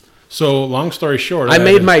dozen. So long story short, I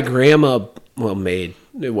made my grandma. Well, made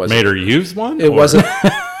it wasn't. Made her use one? It Or- wasn't.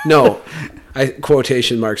 No, I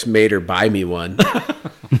quotation marks made her buy me one.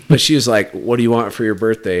 But she was like, "What do you want for your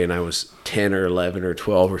birthday?" And I was 10 or 11 or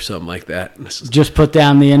 12 or something like that. And this is, Just put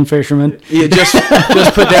down the in fisherman. you just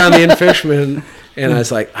put down the in-fisherman, and I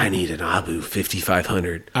was like, "I need an Abu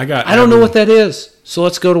 5500." I got I don't know Abu. what that is, so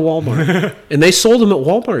let's go to Walmart. And they sold them at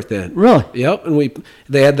Walmart then. Really? Yep, and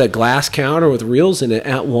they had the glass counter with reels in it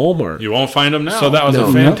at Walmart. You won't find them now. So that was No.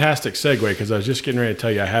 a fantastic segue because I was just getting ready to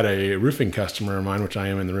tell you I had a roofing customer of mine, which I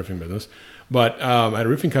am in the roofing business. But I had a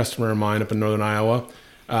roofing customer of mine up in northern Iowa.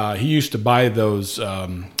 He used to buy those.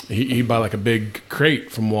 He'd buy like a big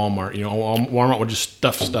crate from Walmart. You know, Walmart would just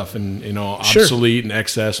stuff stuff and Sure. obsolete and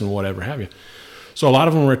excess and whatever have you. So a lot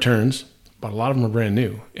of them were returns, but a lot of them were brand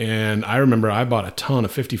new. And I remember I bought a ton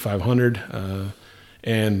of 5500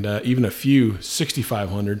 and even a few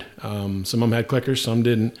 6500. Some of them had clickers, some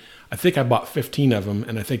didn't. I think I bought 15 of them,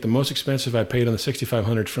 and I think the most expensive I paid on the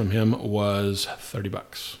 6500 from him was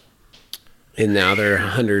 $30. And now they're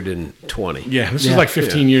 120. Yeah, this is like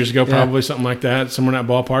 15 years ago, Yeah. probably something like that, somewhere in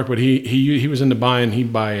that ballpark. But he was into buying.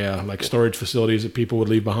 He'd buy like storage facilities that people would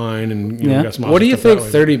leave behind, and Yeah. got some What do awesome you stuff that think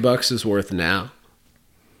way. 30 bucks is worth now?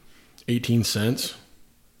 18 cents.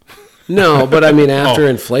 No, but I mean after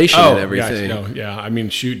inflation and gosh, everything. no, yeah. I mean,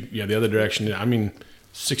 shoot, yeah, the other direction. I mean,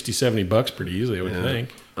 60, 70 bucks pretty easily, I would think.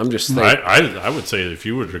 I'm just thinking. I would say if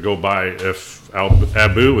you were to go buy, if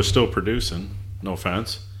Abu was still producing, no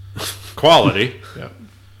offense, quality. Yeah.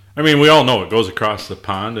 I mean, we all know it goes across the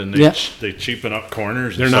pond, and they Yeah. they cheapen up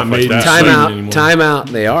corners. They're and not stuff made like in that. Sweden Time anymore. out. Time out.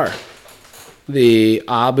 They are. The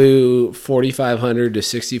Abu 4500 to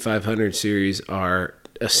 6500 series are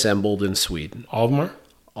assembled in Sweden. All of them are?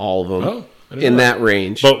 All of them Oh, I didn't in know that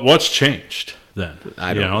range. But what's changed then?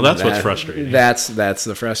 I don't know. That's what's frustrating. That's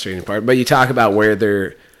the frustrating part. But you talk about where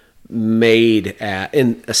they're made at,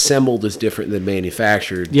 and assembled is different than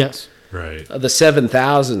manufactured. Yes. Right. The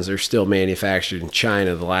 7000s are still manufactured in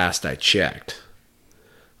China. The last I checked,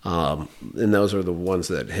 and those are the ones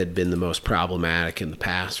that had been the most problematic in the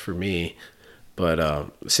past for me. But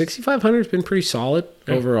 6500 has been pretty solid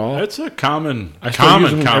overall. It's a common still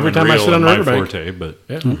use them every time I reel sit on in the my riverbank. forte, but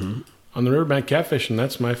Yeah. On the riverbank catfishing,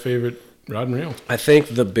 that's my favorite rod and reel. I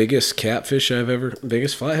think the biggest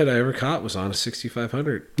biggest flathead I ever caught was on a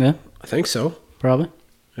 6500. Yeah. I think so. Probably.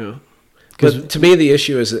 Yeah. But to me, the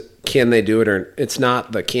issue is that can they do it, or it's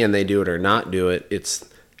not the can they do it or not do it. It's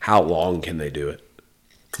how long can they do it.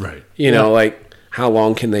 right. You know, like how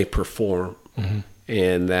long can they perform,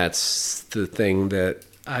 and that's the thing that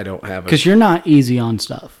I don't have. Because you're not easy on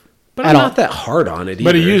stuff. but at I'm all. not that hard on it either.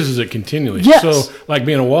 But he uses it continually. Yes. So, like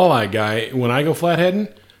being a walleye guy, when I go flatheading,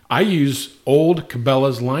 I use old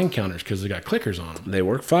Cabela's line counters because they got clickers on them. They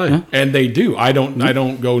work fine. And they do. I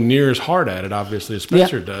don't go near as hard at it, obviously, as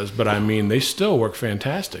Spencer does. But I mean, they still work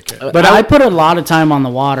fantastic. But I put a lot of time on the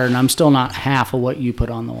water, and I'm still not half of what you put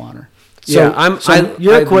on the water. So, Yeah,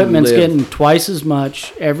 your I equipment's live- getting twice as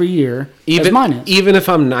much every year as mine is. Even if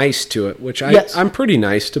I'm nice to it, which Yes. I'm pretty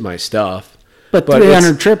nice to my stuff. But but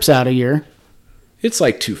 300 trips out a year. It's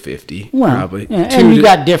like 250, Well, probably. yeah, Two and you to-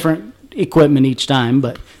 got different equipment each time.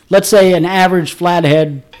 But let's say an average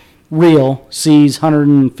flathead reel sees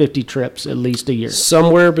 150 trips at least a year.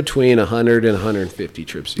 somewhere between 100 and 150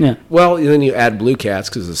 trips a year. Yeah. Well, then you add Blue Cats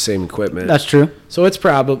because it's the same equipment. That's true. So it's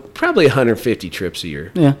probably 150 trips a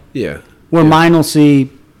year. Yeah. Yeah, Where mine will see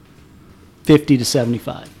 50 to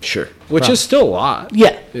 75. sure. Which is still a lot.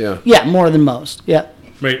 Yeah. Yeah. Yeah, more than most. Yeah.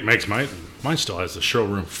 Makes mine still has the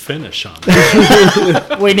showroom finish on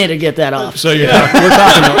it. We need to get that off. So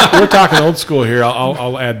we're talking old school here.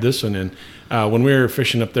 I'll add this one in. When we were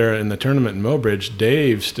fishing up there in the tournament in Mobridge,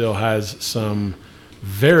 Dave still has some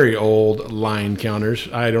very old line counters.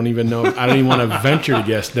 I don't even want to venture to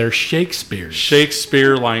guess. They're Shakespeare's.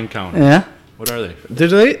 Shakespeare line counter. Yeah. What are they? Did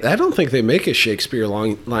they? I don't think they make a Shakespeare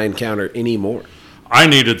line counter anymore. I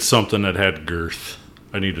needed something that had girth.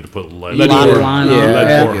 I needed to put lead. Lot of core. line Yeah, on it. I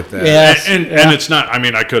Yeah. get that. Yes. And it's not. I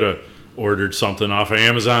mean, I could have ordered something off of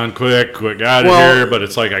Amazon quick out of here, but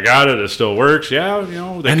it's like, I got it still works. Yeah,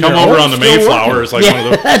 they come over on the Mayflower. It's like one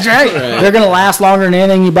of those. That's right. They're going to last longer than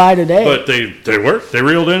anything you buy today. But they work. They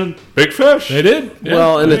reeled in big fish. They did. Yeah.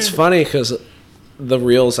 Well, and it's funny because the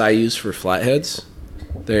reels I use for flatheads,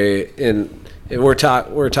 we're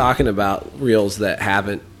talking about reels that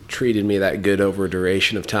haven't treated me that good over a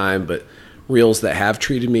duration of time, but reels that have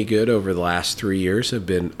treated me good over the last 3 years have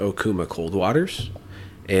been Okuma Cold Waters,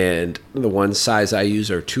 and the one size I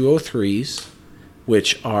use are 203s,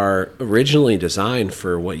 which are originally designed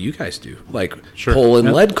for what you guys do, like pull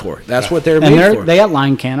and lead core. That's what they're made for. They got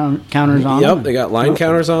line counters on them. Yep, they got line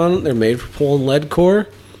counters on them. They're made for pull and lead core,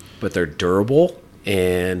 but they're durable.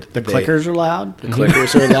 And the clickers are loud. The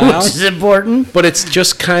clickers are loud. Which is important. But it's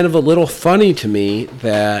just kind of a little funny to me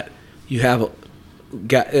that you have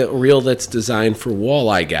got a reel that's designed for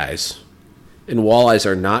walleye guys, and walleyes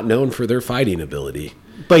are not known for their fighting ability.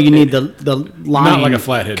 But you need the line not like a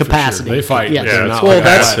flathead capacity. For sure. They fight. Yeah, not well,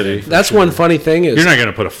 like that's one funny thing is you're not going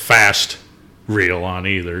to put a fast reel on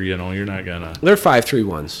either. You're not going to. They're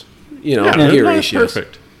 5-3-1s. Gear gear ratios.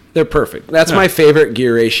 Perfect. They're perfect. That's my favorite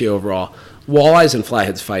gear ratio overall. Walleyes and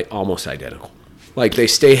flatheads fight almost identical. Like, they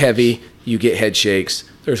stay heavy, you get head shakes,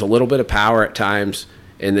 there's a little bit of power at times,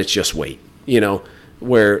 and it's just weight,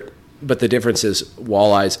 but the difference is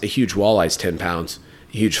a huge walleye's 10 pounds,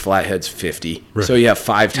 a huge flathead's 50. Right. So you have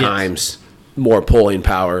 5 times more pulling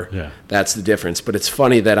power. Yeah. That's the difference. But it's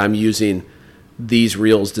funny that I'm using these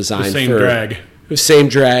reels designed the same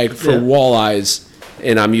drag for walleyes,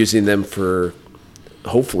 and I'm using them for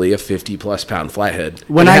hopefully a 50-plus pound flathead.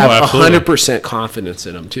 When I have 100% confidence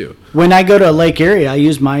in them too. When I go to Lake Erie, I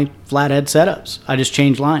use my flathead setups. I just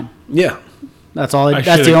change line. Yeah. That's all.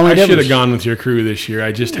 That's the only difference. I should have gone with your crew this year.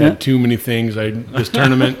 I just had too many things. This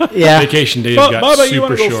tournament vacation days got Bubba, super you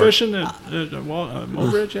want to go short. Fishing at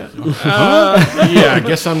Mobridge yet? Yeah, I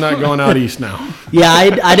guess I'm not going out east now. Yeah,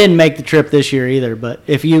 I didn't make the trip this year either. But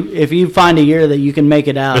if you find a year that you can make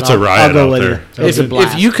it out, it's a riot I'll go out with there. you.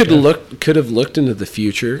 If you could have looked into the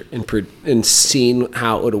future and seen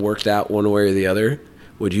how it would have worked out one way or the other,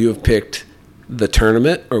 would you have picked the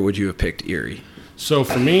tournament or would you have picked Erie? So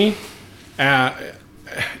for me, so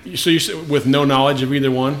you said with no knowledge of either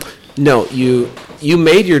one? No, you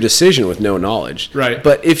made your decision with no knowledge. Right.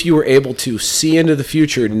 But if you were able to see into the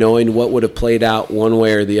future knowing what would have played out one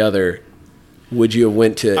way or the other, would you have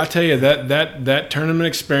went to... I'll tell you, that tournament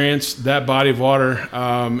experience, that body of water,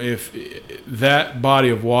 if that body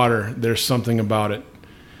of water, there's something about it.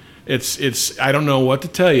 It's I don't know what to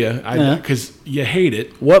tell you because you hate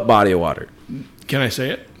it. What body of water? Can I say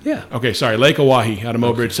it? Yeah. Okay, sorry. Lake Oahe out of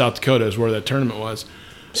Mobridge, South Dakota is where that tournament was.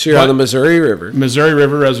 So you're on the Missouri River. Missouri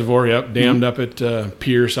River Reservoir, yep. Dammed up at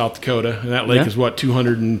Pierre, South Dakota. And that lake is,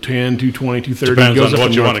 210, 220, 230. Depends goes on up what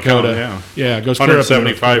in you North want to count, Dakota. Yeah, it goes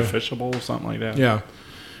 175 fishable, something like that. Yeah.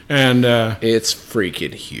 And it's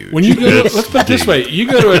freaking huge. When you go, let's put it this way: you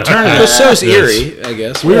go to a tournament. Well, so's Erie, I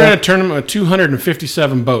guess. We were in a tournament with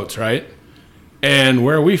 257 boats, right? And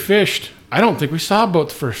where we fished, I don't think we saw a boat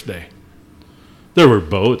the first day. There were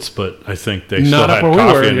boats, but I think they still had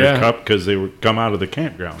coffee in their cup because they would come out of the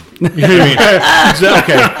campground. Okay, you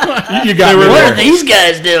got me. What are these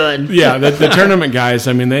guys doing? Yeah, the tournament guys.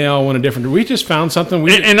 I mean, they all went a different. We just found something.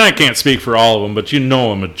 And I can't speak for all of them, but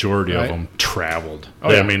a majority of them traveled.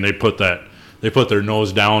 I mean, they put their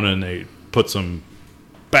nose down and they put some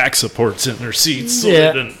back supports in their seats. So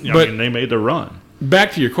they made the run.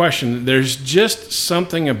 Back to your question, there's just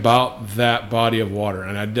something about that body of water.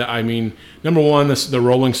 And I mean, number one, the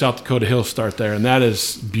rolling South Dakota hills start there, and that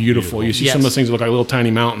is beautiful. You see some of those things that look like little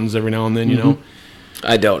tiny mountains every now and then, you know.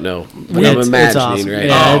 I don't know. I'm imagining awesome. Right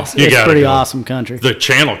now. It's pretty awesome country. The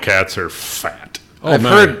channel cats are fat. I've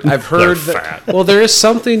heard They're that. Fat. Well, there is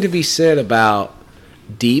something to be said about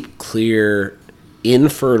deep, clear,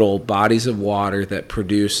 infertile bodies of water that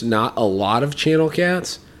produce not a lot of channel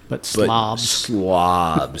cats, but slobs.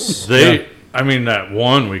 I mean, that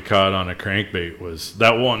one we caught on a crankbait was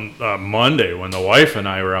that one Monday when the wife and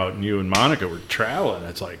I were out and you and Monica were traveling.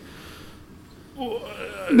 It's like,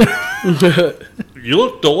 you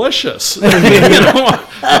look delicious, but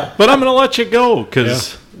I'm going to let you go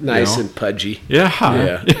because nice and pudgy.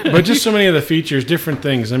 Yeah. But just so many of the features, different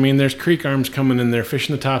things. I mean, there's creek arms coming in there,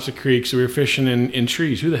 fishing the tops of creeks. So we were fishing in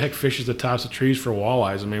trees. Who the heck fishes the tops of trees for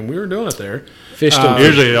walleyes? I mean, we were doing it there. Fished them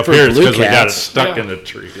usually up here it's because we got it stuck in the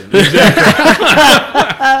tree.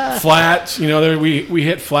 Flats, we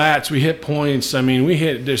hit flats, we hit points. I mean,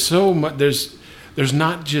 there's so much. There's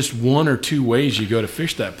not just one or two ways you go to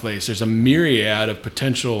fish that place. There's a myriad of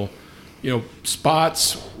potential,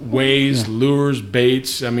 spots, ways, lures,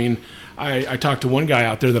 baits. I mean, I talked to one guy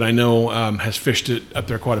out there that I know has fished it up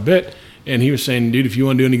there quite a bit, and he was saying, dude, if you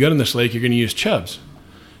want to do any good in this lake, you're going to use chubs.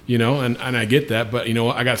 And I get that, but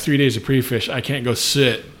I got 3 days of pre-fish. I can't go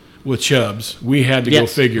sit with chubs. We had to go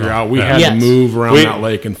figure out. We had to move around that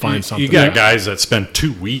lake and find something. You got guys that spend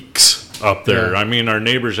 2 weeks up there. I mean, our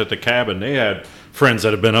neighbors at the cabin, they had friends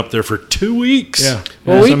that have been up there for 2 weeks. Yeah.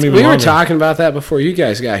 Well, we were talking about that before you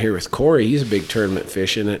guys got here with Corey. He's a big tournament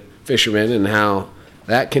fisherman, and how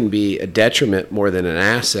that can be a detriment more than an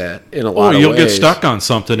asset in a lot of ways. You'll get stuck on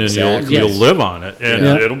something and you'll live on it, and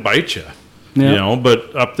it'll bite you. Yeah.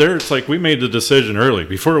 But up there, it's like we made the decision early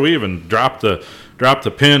before we even dropped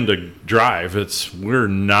the pin to drive. We're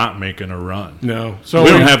not making a run. No. So we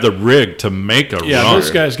don't have the rig to make a run. Yeah,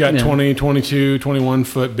 those guys got 20, 22, 21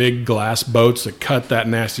 foot big glass boats that cut that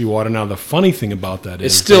nasty water. Now, the funny thing about that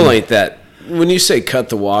is... It still ain't that... When you say cut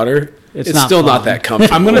the water, it's still not that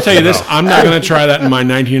comfortable. I'm going to tell you this. I'm not going to try that in my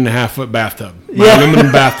 19.5 foot bathtub. My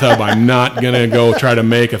aluminum bathtub, I'm not going to go try to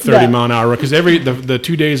make a 30 mile an hour run. Because the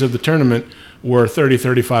 2 days of the tournament were 30,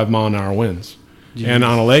 35 mile an hour winds. And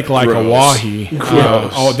on a lake like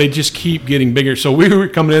Oahe, they just keep getting bigger. So we were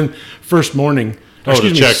coming in first morning.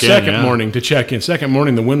 Second morning to check in. Second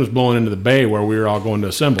morning, the wind was blowing into the bay where we were all going to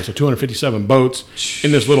assemble. So 257 boats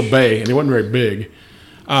in this little bay, and it wasn't very big.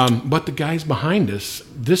 But the guys behind us,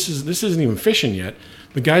 this isn't even fishing yet.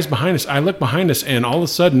 The guys behind us, I look behind us, and all of a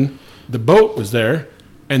sudden, the boat was there,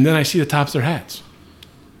 and then I see the tops of their hats.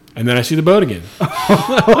 And then I see the boat again.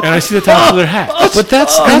 And I see the tops of their hats. But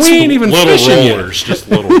that's we ain't even little fishing rollers, just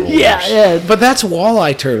little rollers. Yeah. But that's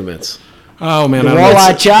walleye tournaments. Oh man,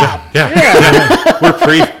 walleye chop.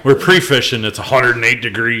 We're pre-fishing. It's 108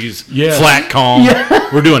 degrees, Yeah. flat calm.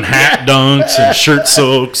 We're doing hat dunks and shirt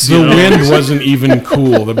soaks. The wind wasn't even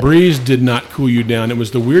cool. The breeze did not cool you down. It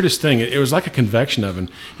was the weirdest thing. It was like a convection oven.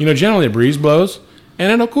 Generally a breeze blows,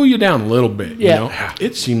 and it'll cool you down a little bit.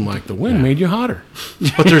 It seemed like the wind made you hotter.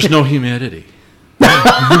 But there's no humidity.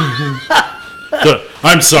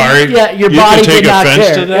 I'm sorry. Yeah, your you body can take did not offense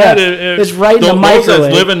care. to that. It's right in the Those microwave.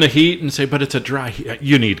 that live in the heat and say, but it's a dry heat.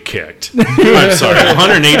 You need kicked. I'm sorry.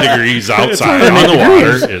 108 degrees outside on the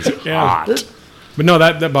water is hot. But no,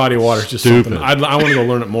 that body of water is just something. I want to go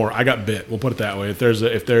learn it more. I got bit. We'll put it that way. If there's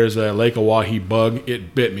a Lake Oahe bug,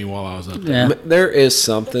 it bit me while I was up there. Yeah. There is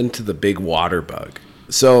something to the big water bug.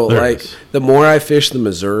 So, the more I fish the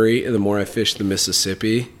Missouri and the more I fish the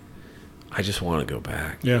Mississippi, I just want to go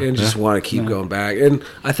back. And just want to keep going back. And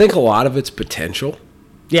I think a lot of it's potential.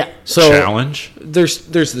 Yeah. So challenge. There's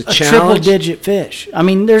the A challenge. triple-digit fish. I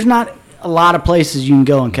mean, there's not a lot of places you can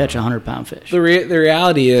go and catch a 100-pound fish. The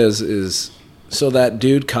reality is so that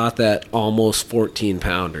dude caught that almost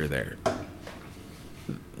 14-pounder there.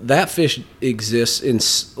 That fish exists in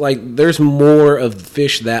there's more of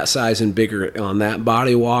fish that size and bigger on that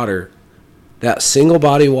body of water, that single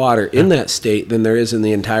body of water in that state than there is in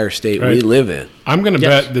the entire state we live in. I'm going to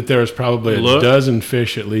bet that there's probably a dozen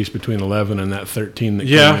fish at least between 11 and that 13 that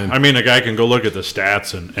came in. I mean, a guy can go look at the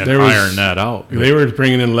stats and iron that out. They were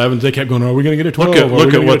bringing in 11s. They kept going, are we going to get a 12?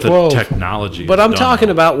 Look at what the technology But I'm talking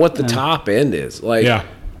now. about what the top end is.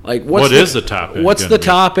 What is the top end? What's the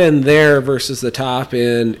top end there versus the top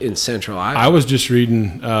end in Central Iowa? I was just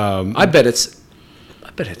reading. I bet it's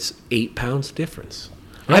 8 pounds difference.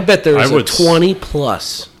 I bet there's a 20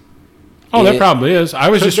 plus. Oh, that probably is. I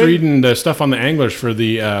was just reading the stuff on the anglers for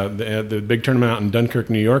the big tournament out in Dunkirk,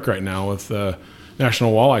 New York, right now with the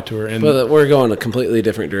National Walleye Tour. And but we're going a completely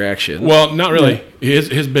different direction. Well, not really.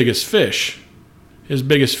 His biggest fish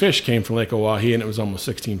came from Lake Oahe, and it was almost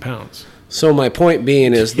 16 pounds. So my point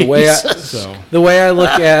being is the way I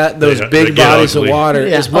look at those big bodies of water,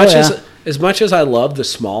 as much as I love the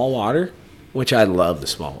small water, which I love the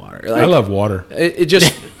small water. I love water. It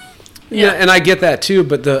just and I get that too.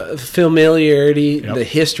 But the familiarity, the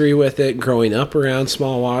history with it, growing up around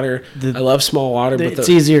small water, I love small water. But it's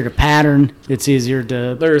easier to pattern. It's easier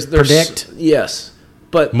to predict. Yes,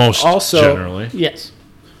 but most also generally, yes.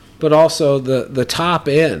 But also the top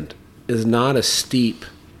end is not as steep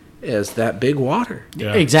as that big water.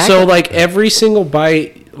 Yeah. Exactly. So every single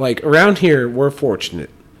bite, around here, we're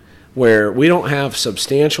fortunate where we don't have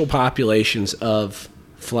substantial populations of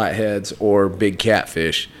flatheads or big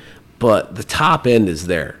catfish, but the top end is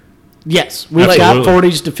there. Yes, we've got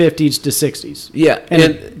 40s to 50s to 60s. Yeah,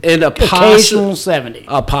 and occasional 70.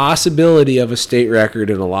 A possibility of a state record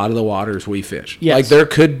in a lot of the waters we fish. Yes. There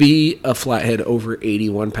could be a flathead over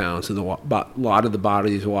 81 pounds in a lot of the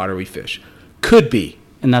bodies of water we fish. Could be.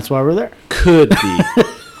 And that's why we're there. Could be.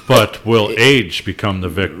 But will age become the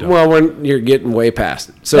victim? Well, you're getting way past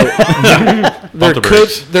it. So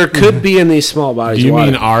there could be in these small bodies. Do you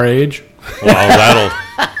mean our age? Well,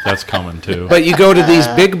 That's coming too. But you go to these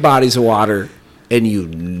big bodies of water, and you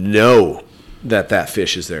know that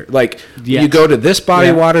fish is there. Like, Yes. you go to this body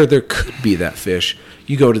of Yeah. water, there could be that fish.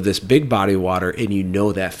 You go to this big body of water, and you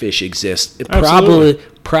know that fish exists. Absolutely.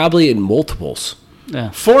 Probably in multiples.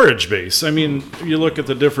 Yeah. Forage base. I mean, you look at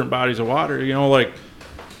the different bodies of water, like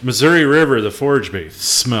Missouri River, the forage base,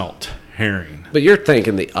 smelt, herring. But you're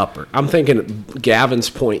thinking the upper. I'm thinking Gavin's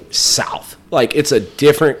Point south. Like, it's a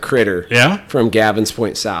different critter from Gavin's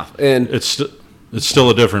Point south. And It's still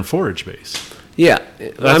a different forage base. yeah,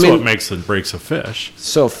 That's what makes and breaks a fish.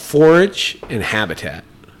 So forage and habitat.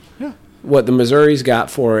 Yeah. What the Missouri's got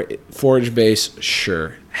for forage base,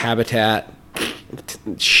 sure. Habitat,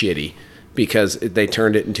 shitty, because they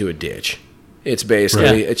turned it into a ditch. It's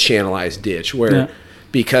basically a channelized ditch where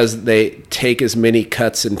because they take as many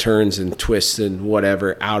cuts and turns and twists and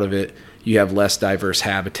whatever out of it, you have less diverse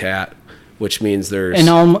habitat, which means there's... And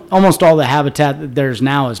almost all the habitat that there's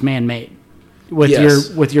now is man-made with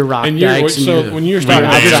your rock And dikes. when you're talking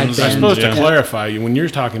about, outside I'm bends. supposed to Yeah. clarify, when you're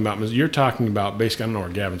talking about basically, I don't know where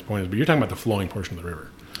Gavin's Point is, but you're talking about the flowing portion of the river.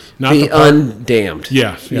 Not the part- undammed.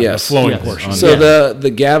 Yes. The flowing portion. So the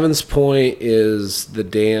Gavin's Point is the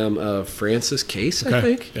dam of Francis Case, I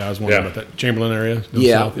think. Yeah, I was wondering about that. Chamberlain area.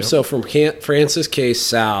 Yeah. South, yep. So from Francis Case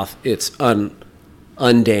south, it's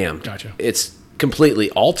undammed. Gotcha. It's completely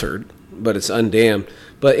altered, but it's undammed.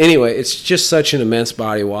 But anyway, it's just such an immense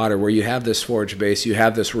body of water where you have this forage base, you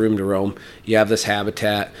have this room to roam, you have this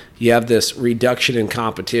habitat, you have this reduction in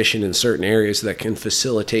competition in certain areas that can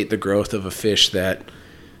facilitate the growth of a fish that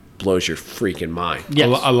blows your freaking mind. Yes.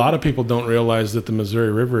 A lot of people don't realize that the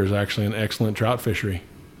Missouri River is actually an excellent trout fishery.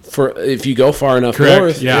 For if you go far enough Correct.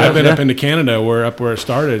 north, Yeah, I've been up into Canada, where it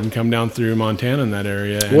started, and come down through Montana in that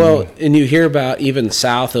area. And and you hear about even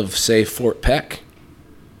south of, say, Fort Peck.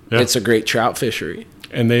 Yeah. It's a great trout fishery.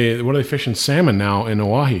 And what are they fishing? Salmon now in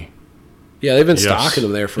Oahe. Yeah, they've been Yes. stocking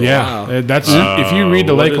them there for a while. That's if you read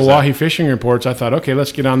the what Lake is Oahe fishing reports, I thought, okay,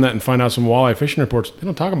 let's get on that and find out some walleye fishing reports. They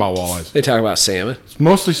don't talk about walleyes. They talk about salmon. It's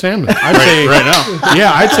mostly salmon. I'd say Right now.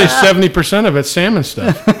 yeah, I'd say 70% of it's salmon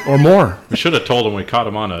stuff or more. We should have told him we caught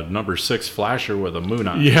him on a number 6 flasher with a moon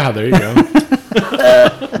eye. Yeah, there you go.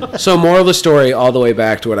 So moral of the story, all the way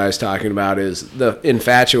back to what I was talking about, is the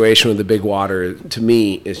infatuation with the big water, to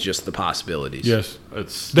me, is just the possibilities. Yes,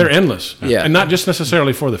 It's they're endless. Yeah. And not just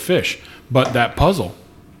necessarily for the fish, but that puzzle.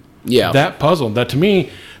 Yeah. That puzzle. That to me,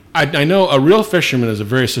 I know a real fisherman is a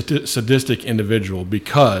very sadistic individual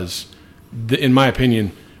because, in my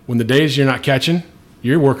opinion, when the days you're not catching,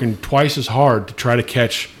 you're working twice as hard to try to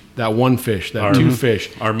catch that one fish, two fish.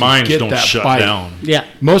 Our to minds get don't that shut bite. down. Yeah.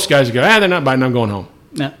 Most guys go, they're not biting, I'm going home.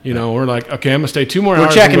 Yeah. You know, we're like, okay, I'm going to stay 2 more We're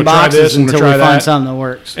hours. checking I'm gonna try boxes this, I'm gonna until we try find that. something that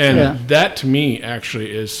works. And that, to me,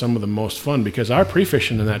 actually is some of the most fun because our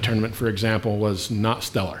pre-fishing in that tournament, for example, was not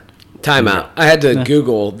stellar. Time out. I had to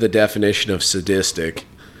Google the definition of sadistic.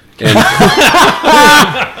 And,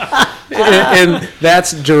 and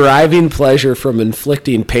that's deriving pleasure from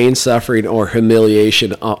inflicting pain, suffering, or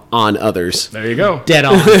humiliation on others. There you go. Dead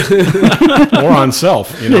on. Or on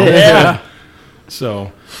self, you know. Yeah.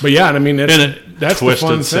 So, but yeah, I mean, that's the twisted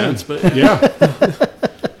fun sense, thing. but Yeah,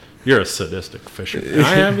 you're a sadistic fisherman.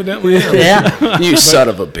 I evidently am. Yeah. You son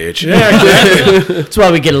of a bitch. Yeah, exactly. That's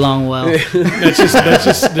why we get along well. There's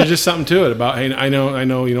just something to it about. Hey, I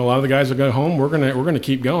know. You know, a lot of the guys will go home. We're gonna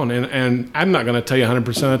keep going, and I'm not gonna tell you 100%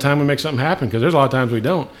 of the time we make something happen because there's a lot of times we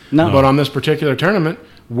don't. No. But on this particular tournament,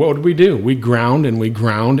 what did we do? We ground and we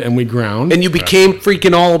ground and we ground. And you became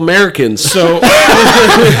freaking all Americans. So,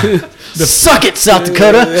 Suck it, South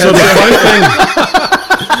Dakota. so the fun thing.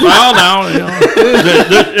 Well, now,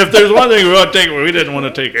 if there's one thing we want to take, we didn't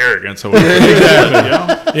want to take arrogance away.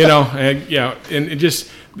 You know, and it just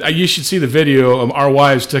you should see the video. Our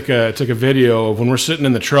wives took a video of when we're sitting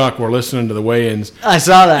in the truck, we're listening to the weigh-ins. I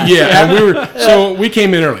saw that. Yeah, and we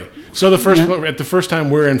came in early. So the first time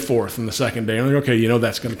we're in fourth, and the second day, we're like, okay, you know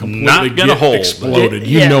that's going to completely Not gonna get hold. exploded.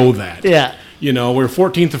 Yeah. You know that. Yeah. You know, we were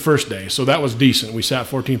 14th the first day, so that was decent. We sat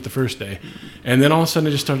 14th the first day. And then all of a sudden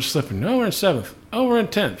it just started slipping. No, we're in 7th. Oh, we're in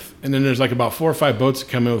 10th. And then there's like about 4 or 5 boats that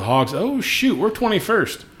come in with hogs. Oh, shoot, we're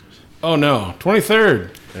 21st. Oh, no,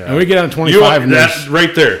 23rd. Yeah. And we get on 25. And That's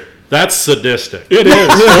right there. That's sadistic. it is.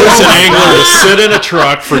 Force an angler to sit in a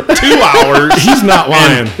truck for 2 hours. He's not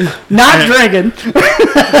lying. Not drinking. He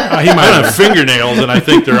might I have. have fingernails, and I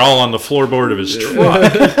think they're all on the floorboard of his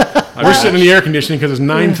truck. We're sitting in the air conditioning because it's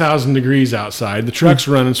 9,000 degrees outside. The truck's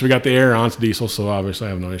running, so we got the air on. It's diesel, so obviously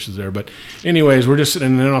I have no issues there. But anyways, we're just sitting,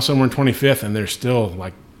 and then all of a sudden we're in 25th, and there's still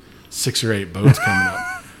like 6 or 8 boats coming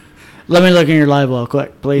up. Let me look in your live well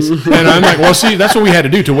quick, please. And I'm like, well, see, that's what we had to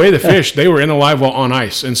do to weigh the fish. They were in the live well on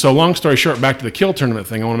ice. And so long story short, back to the kill tournament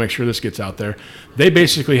thing, I want to make sure this gets out there. They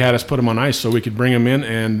basically had us put them on ice so we could bring them in,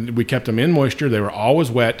 and we kept them in moisture. They were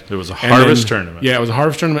always wet. It was a harvest tournament. Yeah, it was a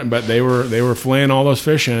harvest tournament, but they were filleting all those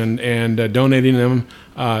fish and donating them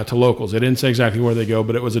to locals. They didn't say exactly where they go,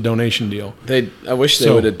 but it was a donation deal. I wish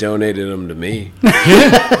they would have donated them to me.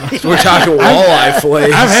 We're talking walleye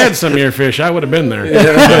fillets. I've had some of your fish. I would have been there.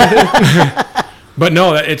 But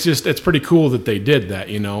no, it's pretty cool that they did that,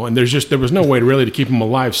 you know. And there was no way really to keep them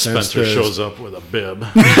alive. Spencer shows up with a bib.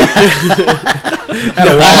 I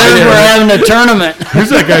heard we're having a tournament. Who's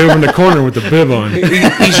that guy over in the corner with the bib on?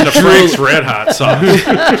 He's in a Frank's Red Hot sauce.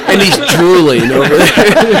 And he's drooling over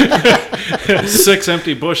there. 6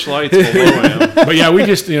 empty bush lights below him. But yeah, we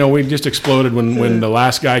just exploded when the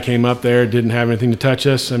last guy came up there. Didn't have anything to touch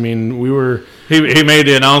us. I mean, we were. He made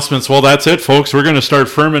the announcements. Well, that's it, folks. We're going to start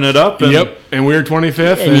firming it up. And yep, and we were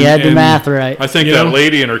 25th. And you had the math right. I think that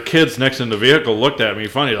lady and her kids next in the vehicle looked at me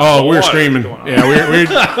funny. Like, oh, we were screaming. Yeah, we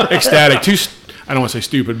were ecstatic. I don't want to say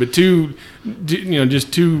stupid, but two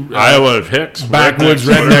Iowa Hicks, backwoods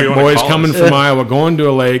redneck boys coming from Iowa, going to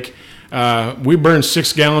a lake. We burned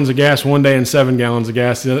 6 gallons of gas one day and 7 gallons of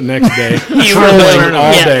gas the next day. Trolling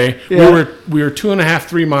all day. Yeah. We were 2.5,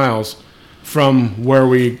 3 miles from where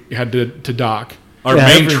we had to dock. Our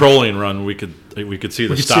main trolling run, we could see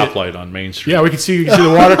the stoplight on Main Street. Yeah, we could see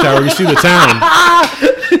the water tower. We could see the town.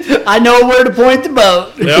 I know where to point the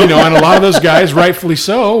boat. Yep. You know, and a lot of those guys, rightfully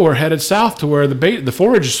so, were headed south to where the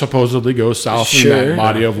forage supposedly goes south in that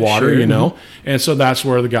body of water, you know. And so that's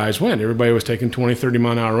where the guys went. Everybody was taking 20,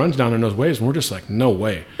 30-mile-an-hour runs down in those waves, and we're just like, no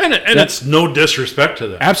way. And it's no disrespect to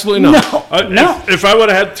them. Absolutely not. No. If I would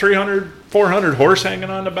have had 300, 400 horse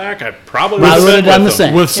hanging on the back, I probably would have done the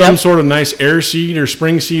same. With some sort of nice air seat or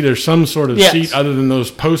spring seat or some sort of seat other than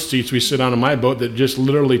those post seats we sit on in my boat that just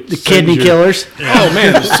literally the kidney killers. Oh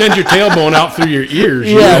man, send your tailbone out through your ears.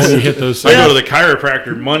 You know, when you hit those. I go to the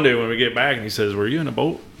chiropractor Monday when we get back, and he says, "Were you in a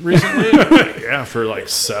boat recently?" Yeah, for like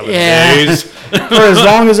 7 days. For as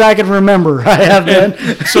long as I can remember, I have been.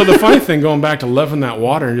 So the funny thing, going back to loving that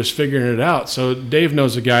water and just figuring it out. So Dave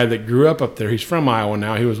knows a guy that grew up there. He's from Iowa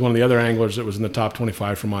now. He was one of the other anglers that was in the top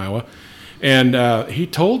 25 from Iowa. And he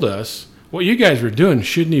told us, what you guys were doing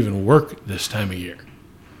shouldn't even work this time of year.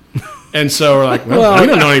 And so we're like, well, we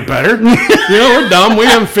don't know any better. You know, we're dumb. We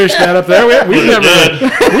haven't fished that up there. We've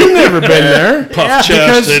never been there. Puff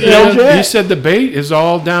chest. Because he said the bait is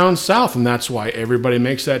all down south, and that's why everybody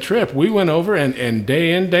makes that trip. We went over, and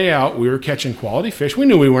day in, day out, we were catching quality fish. We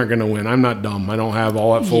knew we weren't going to win. I'm not dumb. I don't have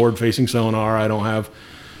all that forward-facing sonar. I don't have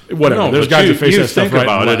whatever. No, there's guys that face that stuff think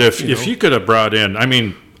about it. If you could have brought in, I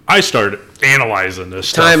mean, I started analyzing this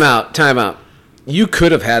stuff. Time out. You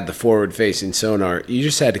could have had the forward-facing sonar. You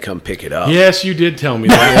just had to come pick it up. Yes, you did tell me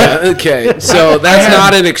that. Okay, so that's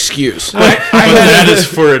not an excuse. But that is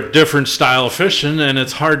for a different style of fishing, and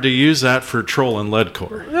it's hard to use that for trolling lead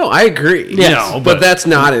core. No, I agree. Yes. No, but that's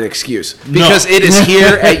not an excuse. Because it is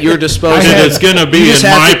here at your disposal. It's going to be in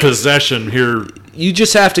my possession here. You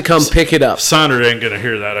just have to come pick it up. Sonder ain't going to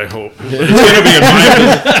hear that, I hope. It's going to be in my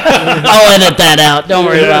possession. I'll edit that out. Don't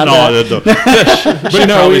worry about that. But you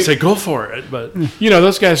know, we say, go for it. But you know,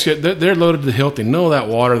 those guys, they're loaded to the hilt. They know that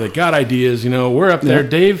water. They got ideas. You know, we're up there.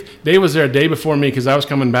 Dave was there a day before me because I was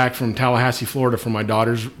coming back from Tallahassee, Florida for my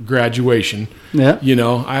daughter's graduation. Yeah. You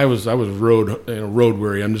know, I was road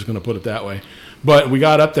weary. I'm just going to put it that way. But we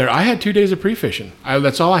got up there. I had 2 days of pre-fishing.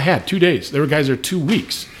 That's all I had, 2 days. There were guys there 2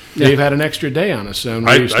 weeks. Dave had an extra day on us. And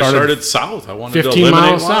I started south. I wanted 15 to eliminate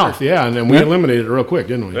miles south, and then we eliminated it real quick,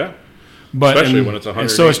 didn't we? Yeah. But, especially when it's 100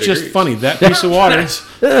 and so it's just funny. That piece of water.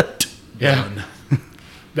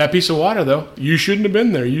 That piece of water, though, you shouldn't have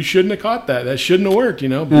been there. You shouldn't have caught that. That shouldn't have worked, you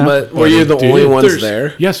know. Yeah. But were you the only ones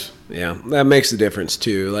there? Yes. Yeah, that makes a difference,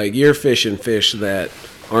 too. Like, you're fishing fish that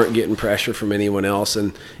aren't getting pressure from anyone else,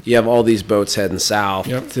 and you have all these boats heading south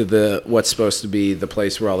to what's supposed to be the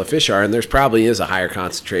place where all the fish are, and there's probably is a higher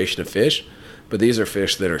concentration of fish, but these are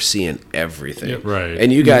fish that are seeing everything. Yep. Right.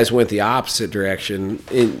 And you guys went the opposite direction.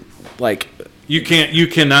 You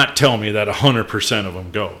cannot tell me that 100% of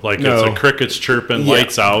them go. Like, it's a crickets chirping,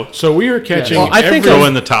 lights out. So we were catching throw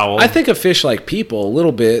in the towel. I think of fish like people a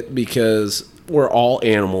little bit because we're all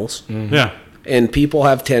animals. Mm-hmm. Yeah. And people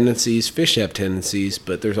have tendencies, fish have tendencies,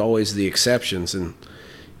 but there's always the exceptions. And,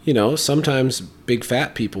 you know, sometimes big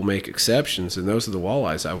fat people make exceptions, and those are the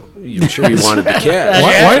walleyes I'm sure you wanted to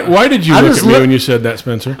catch. Why did you look at me when you said that,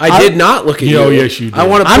 Spencer? I did not look at you. Oh, yes, you did. I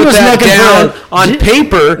want to put that down on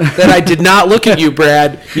paper that I did not look at you,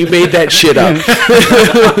 Brad. You made that shit up.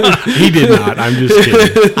 He did not. I'm just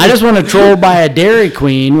kidding. I just want to troll by a Dairy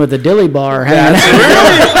Queen with a dilly bar hanging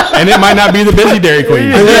out. And it might not be the busy Dairy Queen. You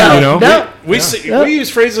know? No. We use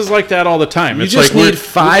phrases like that all the time. You it's just like need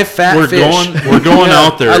 5 fat we're fish. We're going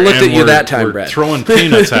out there. I looked and at you we're- that time, we're Brad. throwing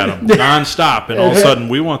peanuts at them nonstop, and all of a sudden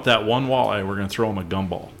we want that one walleye. We're going to throw him a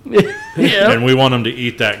gumball, and we want him to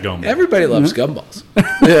eat that gumball. Everybody loves gumballs.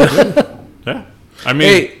 Yeah, I mean,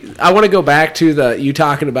 Hey, I want to go back to you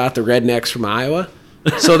talking about the rednecks from Iowa.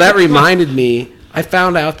 So that reminded me, I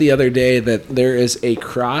found out the other day that there is a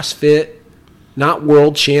CrossFit, not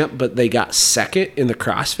world champ, but they got second in the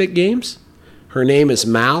CrossFit games. Her name is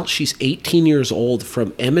Mal. She's 18 years old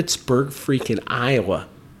from Emmitsburg, freaking Iowa.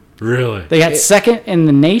 really. They got second in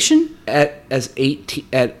the nation As an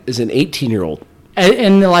 18-year-old.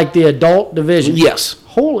 in like the adult division. Yes.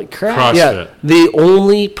 Holy crap! CrossFit. Yeah, the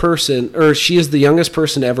only person, or she is the youngest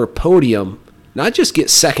person to ever podium, not just get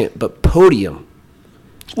second, but podium.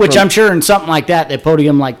 Which I'm sure in something like that they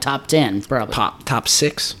podium like top 10 probably. Top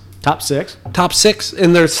 6. Top 6. Top 6,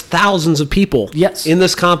 and there's thousands of people. Yes. In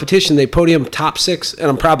this competition, they podium top 6, and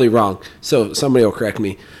I'm probably wrong, so somebody will correct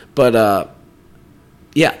me. But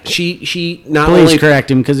yeah, she not Please only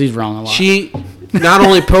correct him because he's wrong a lot. she not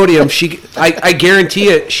only podium, I guarantee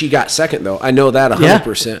it. She got second though. I know that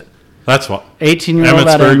 100%. That's what 18-year-old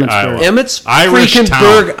out of Emmitsburg, Emmitsburg. Iowa. Emmett's Irish freaking town.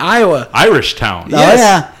 Berg, Iowa. Irish town. Oh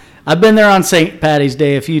yeah, I've been there on St. Patty's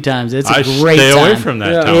Day a few times. It's a I great stay time. away from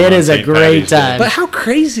that Yeah. town. It on is a St. great Patty's Day. time. But how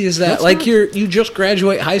crazy is that? Like you just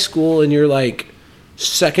graduate high school and you're like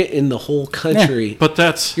second in the whole country. But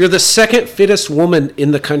that's You're the second fittest woman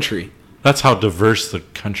in the country. how diverse the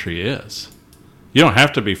country is. You don't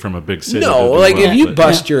have to be from a big city. No, to do like well, if you but-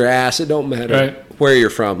 bust your ass, it don't matter Right. where you're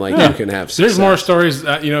from. Like you can have success. There's more stories.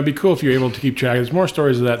 It'd be cool if you're able to keep track. There's more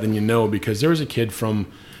stories of that than you know, because there was a kid from,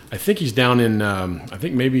 I think he's down in, I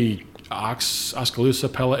think maybe Oskaloosa,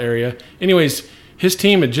 Pella area. Anyways, his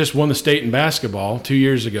team had just won the state in basketball 2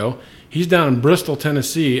 years ago. He's down in Bristol,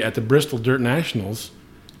 Tennessee at the Bristol Dirt Nationals.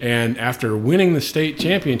 And after winning the state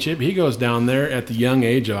championship, he goes down there at the young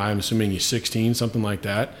age of, I'm assuming he's 16, something like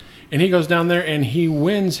that. And he goes down there and he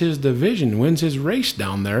wins his division, wins his race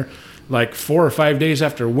down there, like 4 or 5 days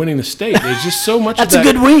after winning the state. There's just so much That's of that.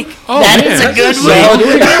 a good week. Oh, That man, is a that's good solid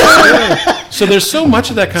week. Yeah. So there's so much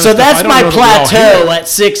of that kind So of stuff. that's I don't my know that we all plateau hear. at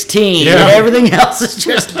 16. Yeah. And everything else is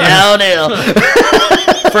just downhill.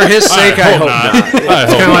 For his sake, I hope not. I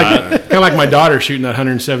hope not. Kind of like my daughter shooting that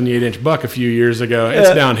 178-inch buck a few years ago.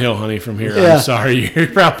 It's downhill, honey, from here. Yeah. I'm sorry. You're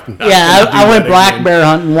probably not Yeah, gonna do I went that black again. bear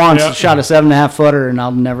hunting once, Yep. shot a 7.5 footer, and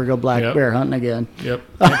I'll never go black Yep. bear hunting again. Yep.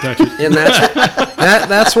 Can't touch it. And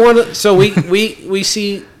that's one. So we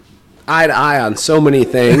see eye to eye on so many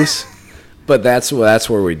things, but that's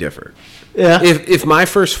where we differ. Yeah. If my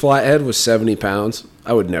first flathead was 70 pounds,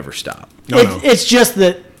 I would never stop. It's just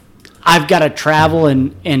that I've got to travel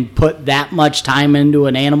and put that much time into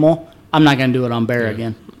an animal. I'm not going to do it on bear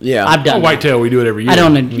again. Yeah. I've done Oh, whitetail, we do it every year. I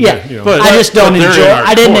don't. Yeah, You know. But- I just don't but they're enjoy. in our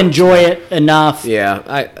I didn't sport. enjoy it enough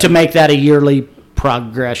Yeah, to make that a yearly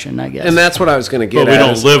progression. I guess. and that's what I was going to get But we at. don't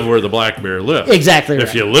is- live where the black bear lives. Exactly If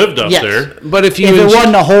right. you lived up Yes. there, But if you if it enjoy-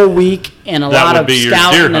 wasn't a whole week and a That lot would of be your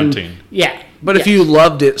scouting deer and- hunting. Yeah. but if you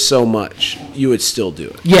loved it so much, you would still do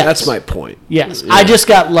it. Yes. That's my point. Yes, I just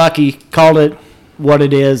got lucky, called it what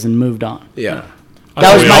it is, and moved on. Yeah.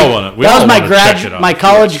 That was we all wanna- we all wanna check it out. my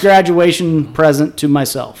college graduation present to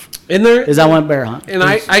myself. And there Is I went bear hunting. and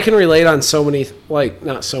I can relate on so many, like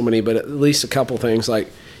not so many, but at least a couple things. Like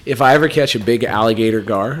if I ever catch a big alligator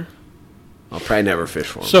gar, I'll probably never fish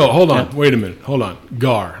for him. So hold on, wait a minute, hold on.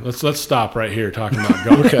 Gar. Let's stop right here talking about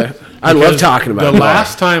gar. Okay. I love talking about the gar.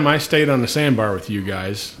 last time I stayed on the sandbar with you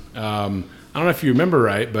guys. I don't know if you remember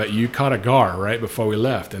right, but you caught a gar right before we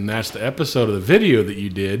left, and that's the episode of the video that you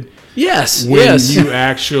did Yes, when yes. you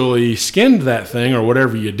actually skinned that thing or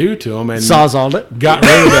whatever you do to them and Sawzalled it. got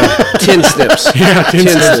rid of the tin snips. tin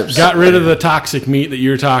snips. snips. Got rid of the toxic meat that you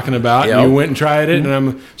were talking about. Yep. And you went and tried it,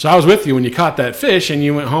 and so I was with you when you caught that fish, and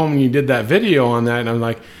you went home and you did that video on that, and I'm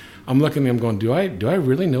like, I'm looking at him going, do I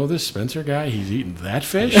really know this Spencer guy? He's eating that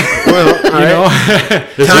fish? Well, all right.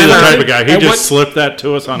 this is the out. type of guy. He And just what- slipped that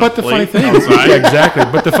to us on But a the funny plate thing, outside. yeah, exactly.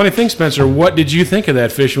 But the funny thing, Spencer, what did you think of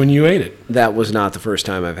that fish when you ate it? That was not the first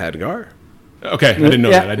time I've had gar. Okay, I didn't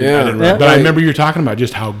know Yeah. that. I didn't Yeah. but I Right. remember you were talking about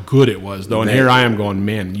just how good it was, though. And Man. here I am going,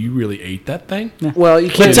 man, you really ate that thing? Well, you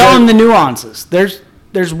But can't. tell them the nuances.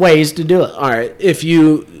 there's ways to do it. All right, if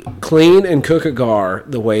you clean and cook a gar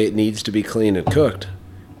the way it needs to be cleaned and cooked,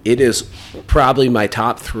 it is probably my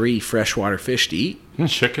top 3 freshwater fish to eat.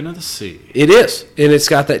 Chicken of the sea. It is, and it's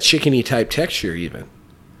got that chickeny type texture even.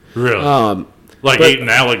 Really? Like but- eating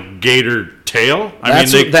alligator tail?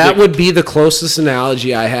 That would be the closest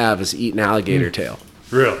analogy I have is eating alligator tail.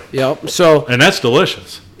 Really? Yep. So, And that's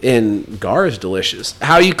delicious. and gar is delicious.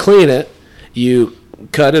 How you clean it, you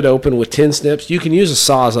cut it open with tin snips. You can use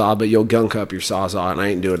a Sawzall, but you'll gunk up your Sawzall, and I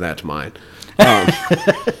ain't doing that to mine.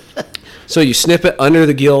 So you snip it under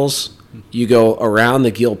the gills. You go around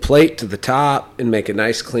the gill plate to the top and make a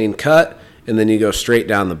nice clean cut, and then you go straight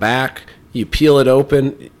down the back. You peel it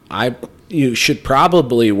open. You should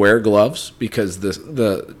probably wear gloves because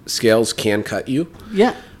the scales can cut you.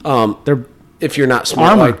 Yeah. They're If you're not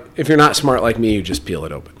smart like me, you just peel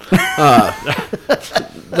it open.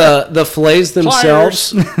 The fillets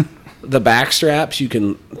themselves, the back straps, you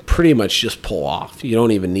can pretty much just pull off. You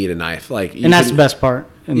don't even need a knife. And that's the best part.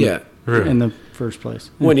 In the first place.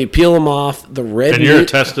 When you peel them off, the red And meat. you're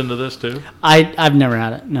attesting to this too? I've never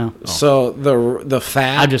had it. No. So the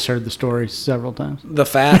fat. I've just heard the story several times. The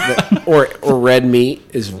fat or red meat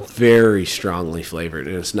is very strongly flavored,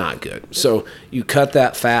 and it's not good. So you cut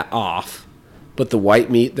that fat off, but the white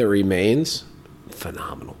meat that remains,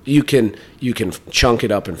 phenomenal. You can chunk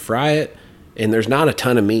it up and fry it, and there's not a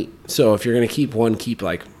ton of meat. So if you're going to keep one, keep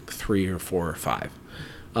like 3 or 4 or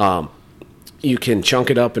 5. You can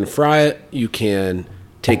chunk it up and fry it. You can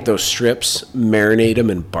take those strips, marinate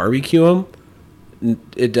them, and barbecue them.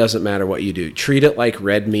 It doesn't matter what you do. Treat it like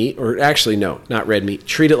red meat, or actually, no, not red meat.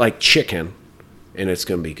 Treat it like chicken, and it's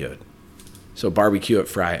going to be good. So barbecue it,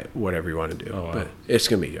 fry it, whatever you want to do. But it's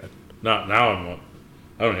going to be good. Now I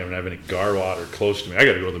don't even have any gar water close to me. I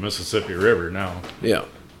got to go to the Mississippi River now. Yeah.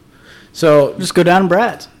 So Just go down to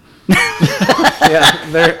Brad's. yeah,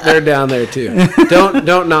 they're down there too.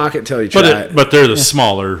 Don't knock it till you try it. But they're the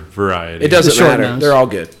smaller variety. It doesn't The short matter. nose. They're all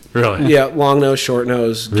good. Really? Yeah, long nose, short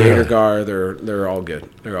nose, gator Really? gar. They're all good.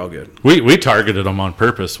 They're all good. We targeted them on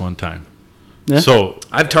purpose one time. Yeah. So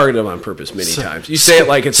I've targeted them on purpose many times. You say it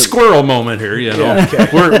like it's a squirrel moment here, you know. Yeah,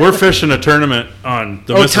 okay. We're fishing a tournament on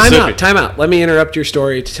the Mississippi. Time out. Let me interrupt your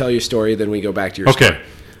story to tell you a story, then we go back to your story.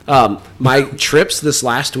 Okay. My trips this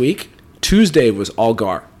last week, Tuesday was all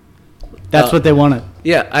gar. That's what they wanted.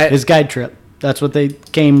 Yeah, His guide trip. That's what they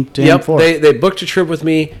came to him Yep, for. they booked a trip with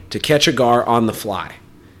me to catch a gar on the fly.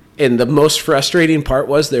 And the most frustrating part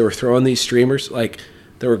was they were throwing these streamers, like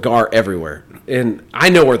there were gar everywhere. And I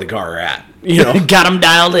know where the gar are at. You know, Got them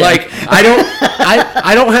dialed in. like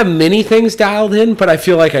I don't have many things dialed in, but I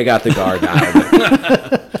feel like I got the gar dialed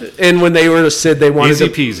in. And when they said they wanted Easy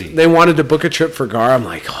to, peasy. they wanted to book a trip for gar, I'm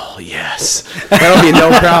like, oh yes, that'll be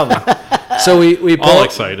no problem. So we pull All up-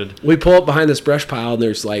 excited. We pull up behind this brush pile, and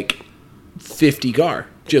there's like 50 gar.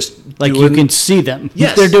 Just like doing, you can see them.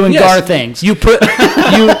 Yes, They're doing yes. gar things. You put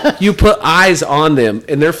you put eyes on them,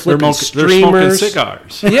 and they're flipping They're streamers. smoking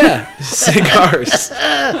cigars. Yeah, cigars.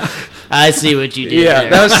 I see what you did Yeah, there.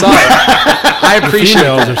 that was solid. I appreciate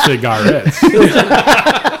Females that. are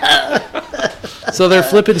cigarettes. So they're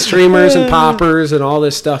flipping streamers and poppers and all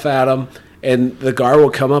this stuff at them, and the gar will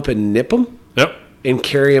come up and nip them Yep. and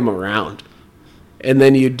carry them around. And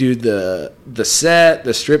then you do the set,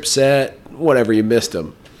 the strip set, whatever, you missed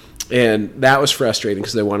them. And that was frustrating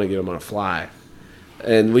because they want to get them on a fly.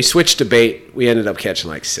 And we switched to bait. We ended up catching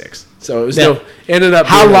like 6. So it was ended up.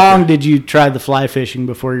 How being long okay. did you try the fly fishing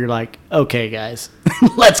before you're like, okay, guys,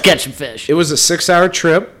 let's catch some fish? It was a 6-hour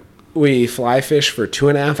trip. We fly fished for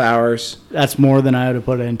 2.5 hours. That's more than I would have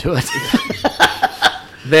put into it.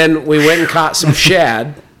 Then we went and caught some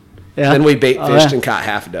shad. Yeah. Then we bait Oh, fished yeah. and caught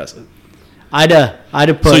half a dozen. I'd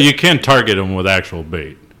have put. So you can target them with actual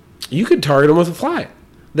bait. You could target them with a fly.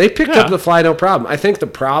 They picked Yeah. up the fly, no problem. I think the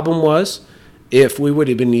problem was if we would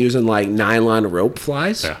have been using like nylon rope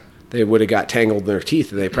flies, Yeah. they would have got tangled in their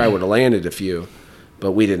teeth and they probably would have landed a few,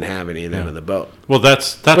 but we didn't have any of them in the boat. Well,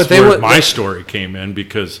 that's But they where would- my story came in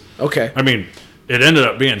because Okay. I mean, it ended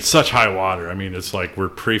up being such high water. I mean, it's like we're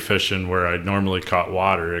pre-fishing where I normally caught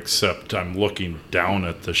water, except I'm looking down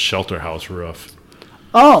at the shelter house roof.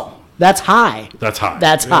 oh, that's high. That's high.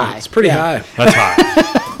 That's high. It's pretty high. That's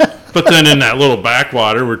high. But then in that little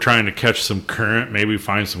backwater, we're trying to catch some current, maybe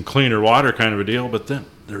find some cleaner water kind of a deal. But then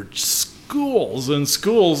there are schools and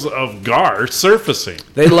schools of gar surfacing.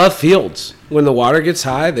 They love fields. When the water gets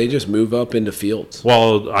high, they just move up into fields.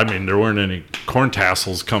 Well, I mean, there weren't any corn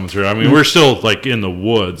tassels coming through. I mean, we're still like in the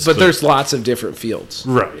woods. But there's lots of different fields.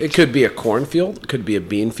 Right. It could be a corn field. It could be a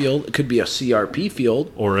bean field. It could be a CRP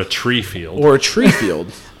field or a tree field. or a tree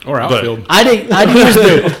field. Or outfield. I'd use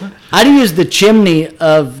the I'd use the chimney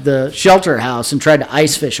of the shelter house and tried to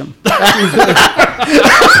ice fish them.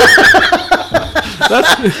 That's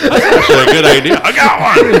actually a good idea. I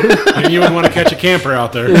got one. And you wouldn't want to catch a camper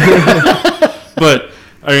out there. But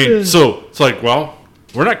I mean, so it's like, well,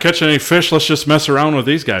 we're not catching any fish. Let's just mess around with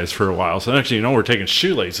these guys for a while. So next thing you know, we're taking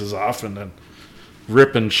shoelaces off and then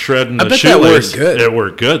ripping, shredding the shoelace. That worked good. It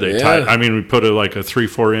worked good. They tied. I mean, we put like a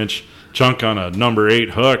 3-4 inch chunk on a number 8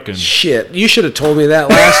 hook, and Shit, you should have told me that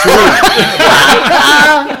last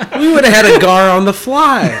week. We would have had a gar on the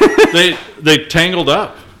fly. they tangled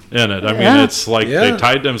up in it. I mean, it's like they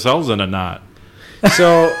tied themselves in a knot.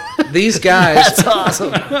 So these guys, That's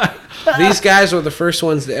awesome. these guys were the first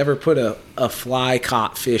ones to ever put a fly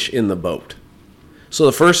caught fish in the boat.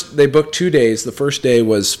 So they booked 2 days. The first day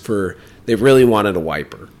was they really wanted a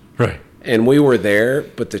wiper. Right. And we were there,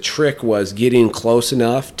 but the trick was getting close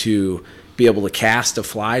enough to be able to cast a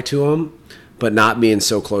fly to them, but not being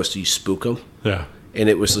so close to you spook them. Yeah. And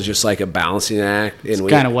it was just like a balancing act. And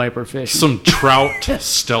Kind of wiper fish. Some trout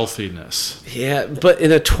stealthiness. Yeah, but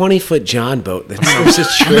in a 20-foot John boat, that's a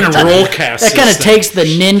trick. In a roll cast. That kind of system. takes the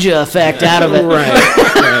ninja effect out of it.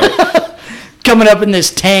 Right. Coming up in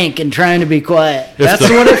this tank and trying to be quiet. That's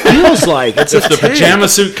what it feels like. It's If a the tank. pajama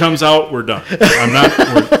suit comes out, we're done.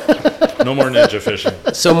 No more ninja fishing.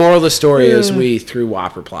 So moral of the story is we threw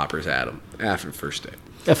whopper ploppers at them after the first day.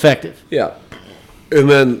 Effective. Yeah. And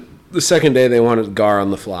then the second day they wanted gar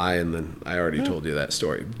on the fly, and then I already told you that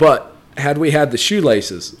story. But had we had the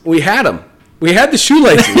shoelaces, we had them. We had the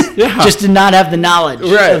shoelaces. Just did not have the knowledge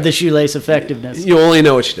Right. of the shoelace effectiveness. You only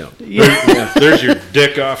know what you know. There's your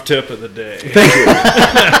dick off tip of the day. Thank you.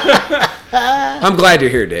 I'm glad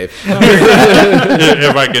you're here, Dave.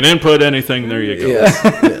 If I can input anything, there you go.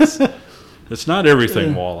 Yes. It's not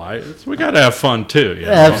everything walleye. We got to have fun too. You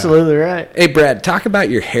know? Absolutely right. Hey, Brad, talk about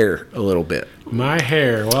your hair a little bit. My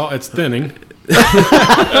hair, well, it's thinning. We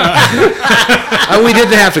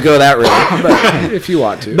didn't have to go that route, but if you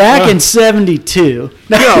want to. Back in 72.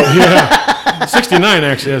 Yeah. 69,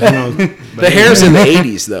 actually. As you know. The hair's in the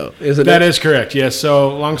 80s, though, isn't That it? is correct, yes.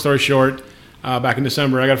 So, long story short, back in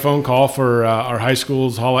December, I got a phone call for our high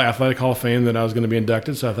school's Athletic Hall of Fame that I was going to be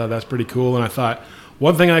inducted, so I thought that's pretty cool. And I thought,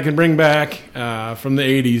 one thing I can bring back from the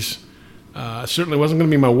 80s certainly wasn't going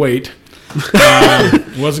to be my weight,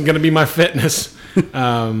 wasn't going to be my fitness,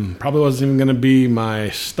 probably wasn't even going to be my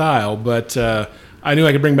style, but I knew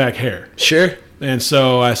I could bring back hair. Sure. And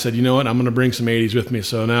so I said, you know what, I'm going to bring some 80s with me.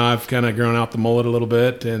 So now I've kind of grown out the mullet a little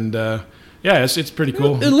bit, and yeah, it's pretty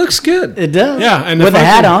cool. It looks good. It does. Yeah, and with a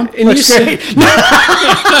hat on. And Looks you great.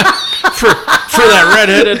 For that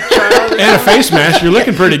redheaded child. And a face mask, you're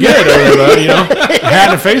looking pretty good over there, you know. A hat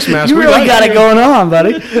and a face mask. You we really like got it going on,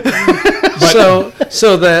 buddy. So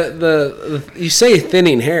the you say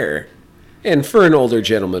thinning hair, and for an older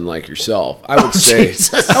gentleman like yourself, I would say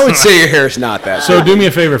your hair's not that. So do me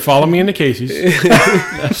a favor, follow me into Casey's.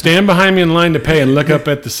 Stand behind me in line to pay and look up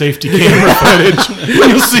at the safety camera footage.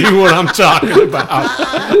 You'll see what I'm talking about.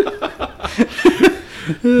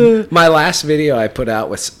 My last video I put out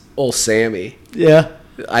was old Sammy. Yeah.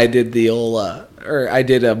 I did I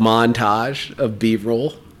did a montage of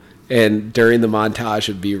B-roll, and during the montage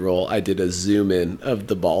of B-roll, I did a zoom in of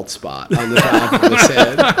the bald spot on the top of his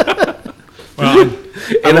head. Well,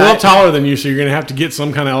 I'm a little taller than you, so you're going to have to get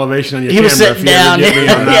some kind of elevation on your He camera. was sitting down. If you ever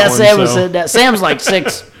get me on that Yeah, one, Sam was so. sitting down. Sam's like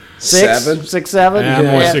 6'7". Yeah, I'm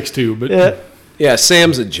more Yeah. 6'2", but Yeah. Yeah,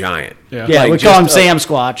 Sam's a giant. yeah. Yeah, Like we call him just Sam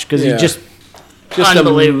Squatch because yeah. he's just Just a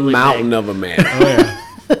unbelievably mountain big. of a man. Oh, yeah.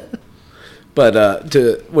 But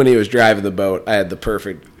when he was driving the boat, I had the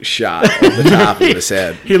perfect shot of the top of his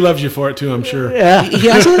head. He loves you for it, too, I'm sure. Yeah. He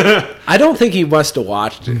hasn't. I don't think he must have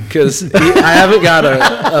watched it because I haven't got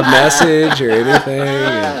a message or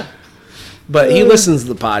anything. But he listens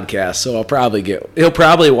to the podcast, so he'll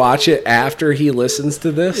probably watch it after he listens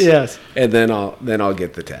to this. Yes. And then I'll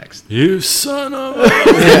get the text. You son of a...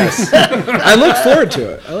 Yes. I look forward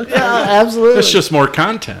to it. Absolutely. It's just more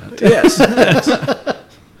content. Yes.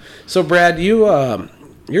 So Brad, you're a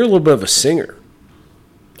little bit of a singer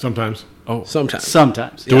Sometimes. sometimes.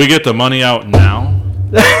 Sometimes. Do we get the money out now?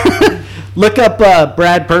 Look up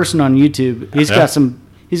Brad Person on YouTube. He's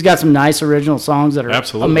got some nice original songs that are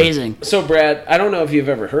Absolutely. amazing. So Brad, I don't know if you've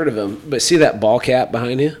ever heard of him, but see that ball cap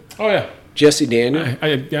behind you? Oh, yeah. Jesse Daniel?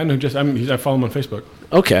 I know. I follow him on Facebook.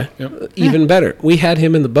 Okay. Yep. Even better. We had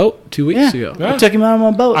him in the boat 2 weeks ago. Yeah. I took him out on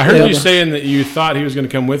my boat. I heard Yeah. you saying that you thought he was going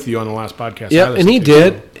to come with you on the last podcast. Yeah, I and he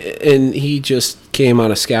listened to. did. And he just came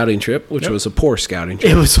on a scouting trip, which was a poor scouting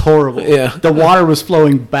trip. It was horrible. Yeah. The water was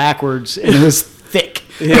flowing backwards and it was thick.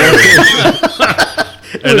 And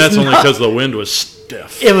that's only because the wind was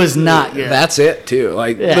stiff. It was not good. That's it too.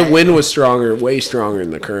 Like Yeah. the wind was stronger, way stronger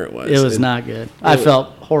than the current was. It was And- not good. I felt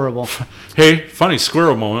horrible. Hey, funny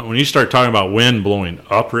squirrel moment. When you start talking about wind blowing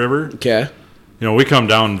upriver, Okay. you know, we come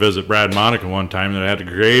down and visit Brad Monica one time that had a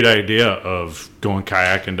great idea of going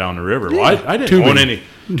kayaking down the river. Well, I didn't Tubing. own any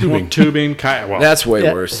tubing kayak. Well, That's way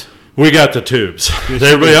Yeah. worse. we got the tubes.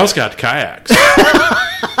 Everybody else got kayaks.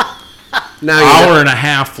 Now you Hour and a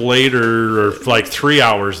half later, or like 3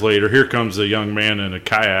 hours later, here comes a young man in a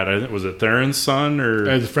kayak. I think was it Theron's son or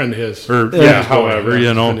As a friend of his. or Yeah, yeah, his boy. however, Yeah,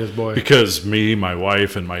 you know, and his boy. because me, my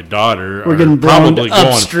wife, and my daughter We're are getting blown probably going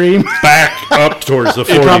upstream. back up towards the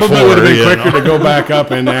 44. It probably would have been you quicker know. to go back up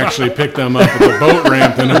and actually pick them up at the boat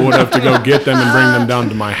ramp than it would have to go get them and bring them down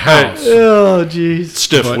to my house. Oh, jeez.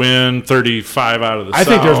 Stiff But- wind, 35 out of the I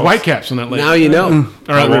think there's south. whitecaps on that lake. Now you know.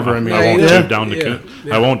 Or that river, I mean. I won't Yeah. tube down the.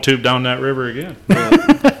 Yeah. I won't tube down that river again.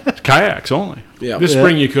 Kayaks only. Yeah. This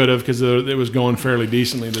spring you could have because it was going fairly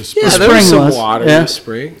decently this spring. Yeah, there was spring some was. water Yeah. this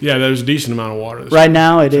spring. Yeah, there was a decent amount of water. This Right spring.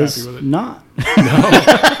 now, it I was is happy with it. not.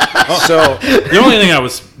 So The only thing I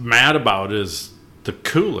was mad about is the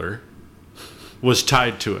cooler was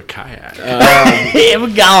tied to a kayak. It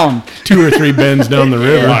was gone. 2 or 3 bends down the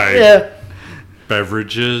river. My Yeah.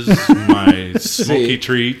 beverages, my smoky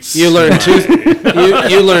treats. you learn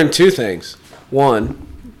you learn two things. One,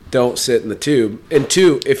 don't sit in the tube. And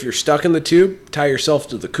two, if you're stuck in the tube, tie yourself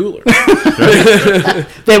to the cooler.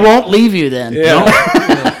 They won't leave you then. Yeah.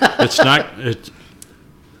 It's not. It's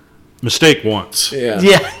mistake once. Yeah.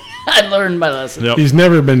 Yeah. I learned my lesson. Yep. He's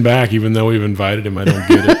never been back, even though we've invited him. I don't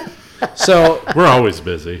get it. So, We're always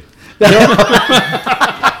busy.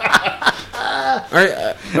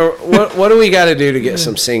 what do we got to do to get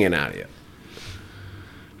some singing out of you?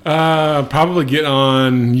 Probably get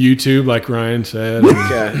on YouTube, like Ryan said.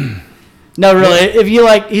 Okay. No, really. If you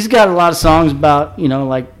like, he's got a lot of songs about,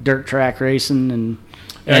 like dirt track racing and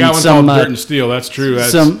I got one some called Dirt and Steel. That's true.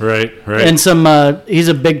 That's, some Right. and some. He's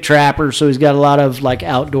a big trapper, so he's got a lot of like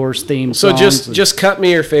outdoors themed So songs. just cut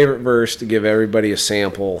me your favorite verse to give everybody a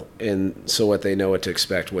sample, and so what they know what to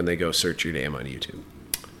expect when they go search your name on YouTube.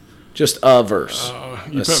 Just a verse, you a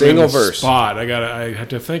put me single in the verse. Spot. I have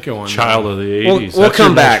to think of one. Child of the 80s. We'll That's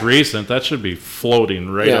come your back. Most recent. That should be floating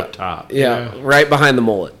right Yeah. up top. Yeah, right behind the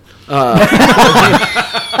mullet.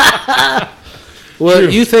 Well,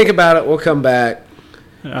 you think about it. We'll come back.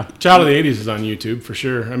 Child of the 80s is on YouTube for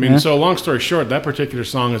sure. I mean, so long story short, that particular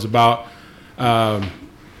song is about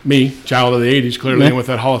me, child of the 80s, clearly. And with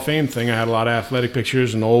that Hall of Fame thing, I had a lot of athletic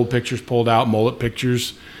pictures and old pictures pulled out, mullet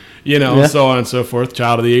pictures, so on and so forth,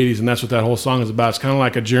 child of the 80s. And that's what that whole song is about. It's kind of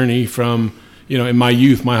like a journey from, in my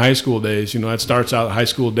youth, my high school days. It starts out high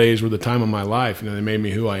school days were the time of my life. They made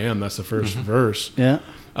me who I am. That's the first verse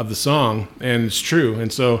of the song. And it's true.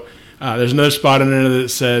 And so there's another spot in there that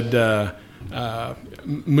said,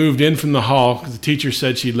 moved in from the hall because the teacher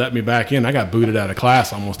said she'd let me back in. I got booted out of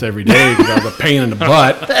class almost every day because I was a pain in the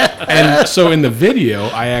butt. And so in the video,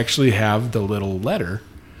 I actually have the little letter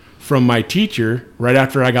from my teacher right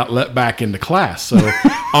after I got let back into class. So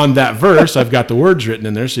on that verse, I've got the words written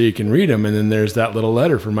in there so you can read them. And then there's that little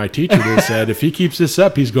letter from my teacher that said, if he keeps this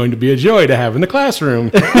up, he's going to be a joy to have in the classroom.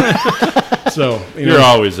 So You're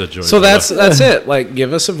always a joy. So that's it. Like,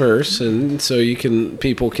 give us a verse, and so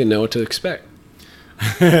people can know what to expect.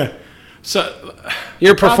 So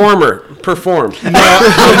You're a performer. Perform.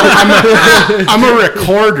 I'm a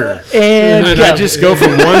recorder. and I just go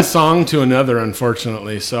from one song to another,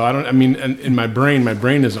 unfortunately. So in my brain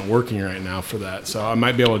isn't working right now for that. So I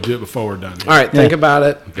might be able to do it before we're done. All right, think about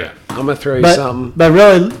it. Okay. I'm gonna throw you something. but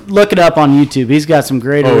really look it up on YouTube. He's got some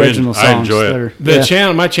great original songs. I enjoy it. that are- The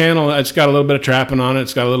channel, my channel, it's got a little bit of trapping on it.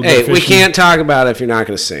 It's got a little bit Hey, of we fishing. can't talk about it if you're not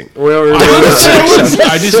gonna sing.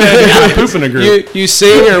 I just had to get a poop in a group. You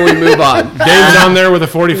sing or we move on. Dave's on there with a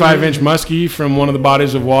 45-inch muskie from one of the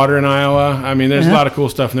bodies of water in Iowa. I mean, there's a lot of cool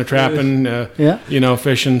stuff, and they're trapping,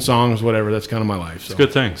 fishing, songs, whatever. That's kind of my life. So.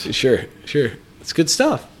 Good things. Sure. It's good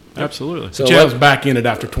stuff. Absolutely. So Channel's back in it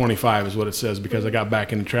after 25 is what it says because I got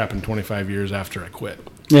back into trapping 25 years after I quit.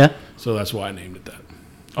 Yeah. So that's why I named it that.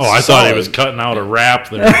 Oh, I thought he was cutting out a rap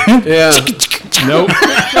there. yeah, Nope.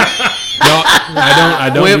 No,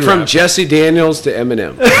 I don't. went do from rap. Jesse Daniels to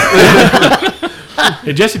Eminem.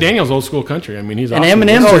 Hey, Jesse Daniels, old school country. I mean, he's And awesome.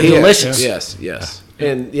 M&M's Oh, are he is. delicious. Yes,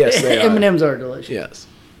 and yes, they are. M&M's are delicious. Yes.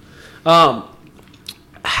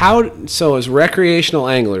 So as recreational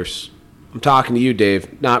anglers, I'm talking to you,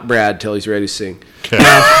 Dave, not Brad, till he's ready to sing.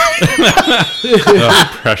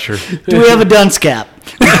 Pressure. Do we have a dunce cap?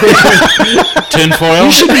 Tinfoil?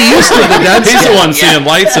 You should be used to the dunce He's the cap. one seeing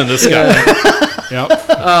lights in the sky. Yep.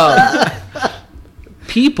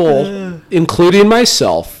 People, including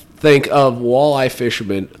myself, think of walleye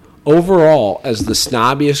fishermen overall as the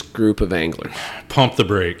snobbiest group of anglers? Pump the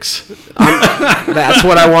brakes. That's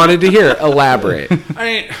what I wanted to hear. Elaborate.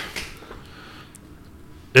 I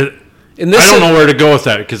don't know where to go with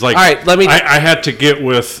that because, like, all right, let me. I had to get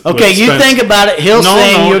with. Okay, with you think about it. He'll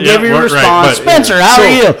sing. You'll give your response. Right, Spencer, how are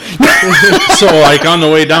you? So, like, on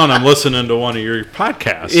the way down, I'm listening to one of your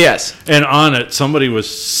podcasts. Yes. And on it, somebody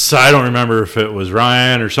was. I don't remember if it was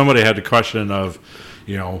Ryan or somebody had the question of,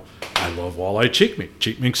 I love walleye cheek meat.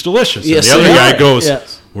 Cheek meat's delicious. Yes, and the other guy goes,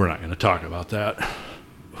 yes. We're not going to talk about that.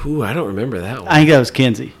 Ooh, I don't remember that one. I think that was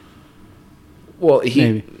Kinsey. Well,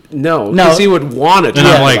 Maybe. No, because he would want to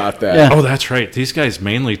talk about that. Yeah. Oh, that's right. These guys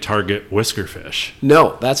mainly target whisker fish.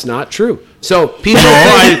 No, that's not true. So people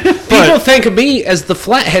think of me as the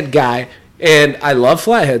flathead guy, and I love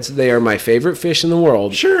flatheads. They are my favorite fish in the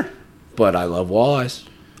world. Sure. But I love walleyes.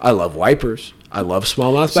 I love wipers. I love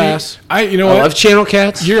smallmouth bass. I love channel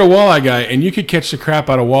cats. You're a walleye guy, and you could catch the crap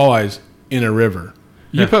out of walleyes in a river.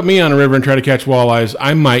 You put me on a river and try to catch walleyes,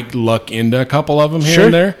 I might luck into a couple of them here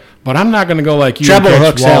and there, but I'm not going to go like you Treble and catch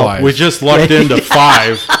hooks walleyes. out. We just lucked into 5,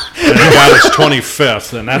 and it got us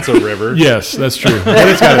 25th, and that's a river. Yes, that's true. But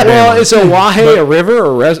it's got a Well, dam. is a wahe a river or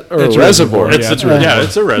a reservoir? It's it's a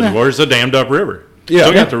reservoir. It's a dammed up river.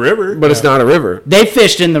 Still got the river. But it's not a river. They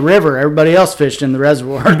fished in the river. Everybody else fished in the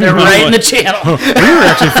reservoir. They're right in the channel. We were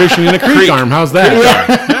actually fishing in a creek arm. How's that?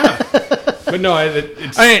 Yeah. But no,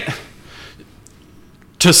 it's...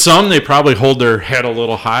 To some, they probably hold their head a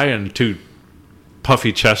little high and too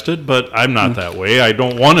puffy chested, but I'm not that way. I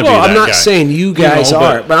don't want to be that guy. I'm not saying you guys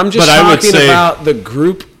are, but I'm just talking about the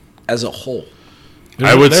group as a whole.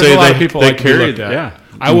 I would say a lot they, of people they like to be carried looked at. Yeah.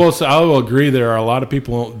 I will agree there are a lot of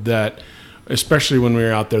people that, especially when we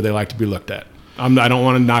were out there, they like to be looked at. I don't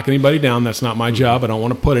want to knock anybody down. That's not my job. I don't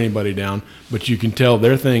want to put anybody down. But you can tell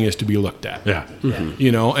their thing is to be looked at. Yeah.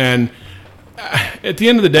 And at the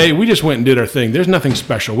end of the day, we just went and did our thing. There's nothing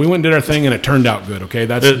special. We went and did our thing, and it turned out good. Okay,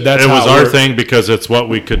 that's it how was our worked. thing because it's what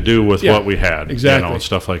we could do with what we had. Exactly,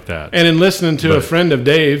 stuff like that. And in listening to a friend of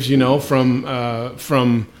Dave's, from up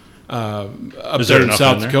there in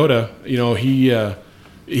South Dakota,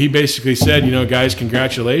 he basically said, guys,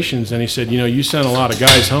 congratulations, and he said, you sent a lot of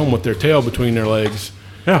guys home with their tail between their legs.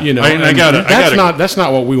 Yeah, that's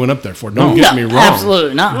not what we went up there for. Don't get me wrong.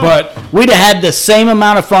 Absolutely not. But we'd have had the same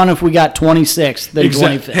amount of fun if we got 26th than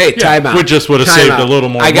 25th. Hey, time out. We just would have saved a little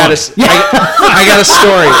more. I got a story.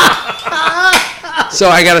 So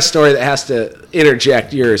I got a story that has to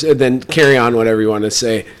interject yours and then carry on whatever you want to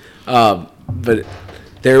say. But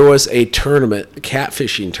there was a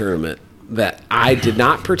catfishing tournament that I did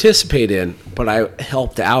not participate in, but I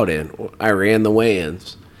helped out in. I ran the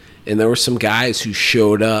weigh-ins. And there were some guys who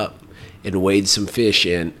showed up and weighed some fish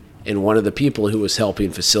in. And one of the people who was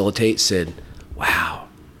helping facilitate said, wow,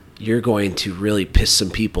 you're going to really piss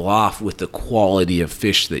some people off with the quality of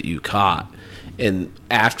fish that you caught. And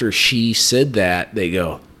after she said that, they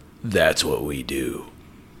go, that's what we do.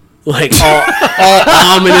 Like all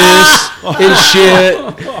ominous and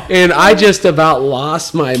shit. And I just about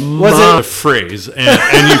lost my mind. Was it a phrase?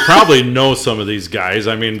 And you probably know some of these guys.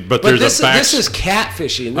 I mean, but there's this a fact. This is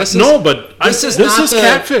catfishing. This is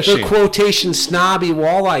catfishing. The quotation snobby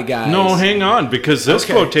walleye guys. No, hang on, because this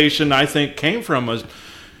quotation I think came from a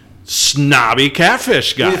snobby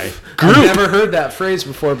catfish guy. I've never heard that phrase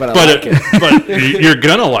before, but I like it. But you're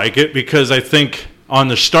gonna like it because I think on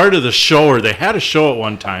the start of the show, or they had a show at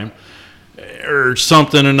one time, or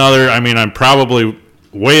something another. I mean, I'm probably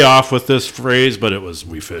way off with this phrase, but it was,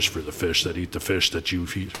 we fish for the fish that eat the fish that you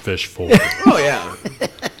fish for. Oh, yeah.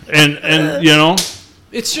 And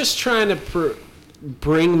it's just trying to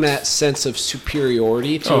bring that sense of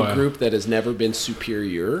superiority to a group that has never been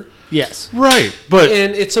superior. Yes. Right.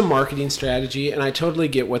 And it's a marketing strategy, and I totally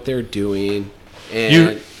get what they're doing.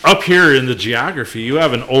 And up here in the geography, you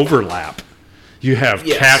have an overlap. You have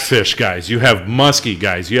catfish guys. You have muskie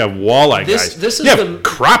guys. You have walleye guys. You have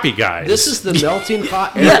crappie guys. This is the melting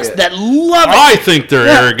pot area. Yes, that love it. I think their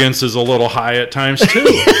arrogance is a little high at times, too.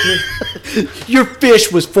 Your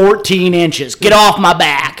fish was 14 inches. Get off my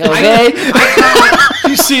back, okay?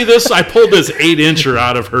 You see this? I pulled this 8-incher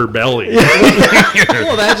out of her belly.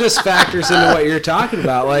 Well, that just factors into what you're talking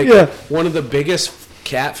about. Like, one of the biggest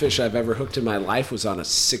catfish I've ever hooked in my life was on a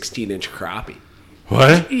 16-inch crappie.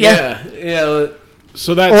 What? Yeah.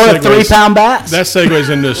 So that or a 3-pound bass. That segues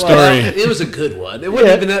into a story. Well, it was a good one. It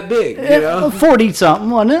wasn't even that big. 40-something,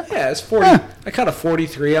 wasn't it? Yeah, it's 40. I caught a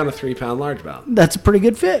 43 on a 3-pound largemouth. That's a pretty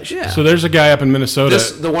good fish. Yeah. So there's a guy up in Minnesota.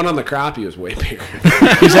 The one on the crappie was way bigger.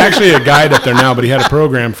 He's actually a guide up there now, but he had a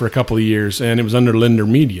program for a couple of years, and it was under Linder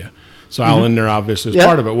Media. So Al Lindner obviously was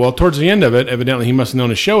part of it. Well, towards the end of it, evidently he must have known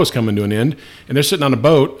his show was coming to an end, and they're sitting on a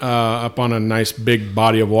boat up on a nice big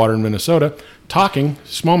body of water in Minnesota, talking,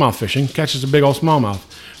 smallmouth fishing, catches a big old smallmouth,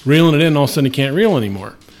 reeling it in, all of a sudden he can't reel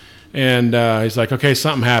anymore. And he's like, okay,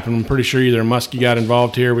 something happened. I'm pretty sure either a muskie got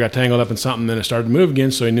involved here, we got tangled up in something, then it started to move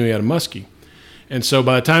again, so he knew he had a muskie. And so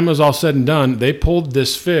by the time it was all said and done, they pulled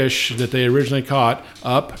this fish that they originally caught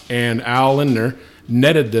up, and Al Lindner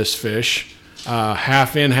netted this fish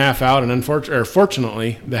half in, half out, and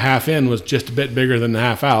fortunately, the half in was just a bit bigger than the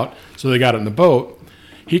half out, so they got it in the boat.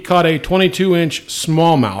 He caught a 22-inch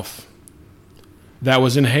smallmouth that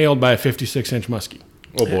was inhaled by a 56-inch muskie.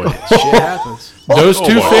 Oh, boy. Shit happens. Those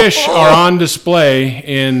two fish are on display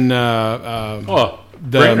in the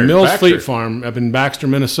Mills Baxter. Fleet Farm up in Baxter,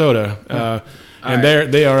 Minnesota. And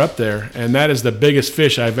they are up there, and that is the biggest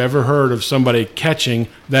fish I've ever heard of somebody catching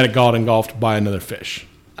that got engulfed by another fish.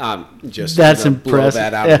 Just That's gonna blow impressive.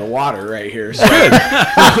 that out of the water right here. So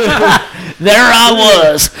There I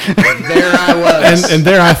was. there I was. And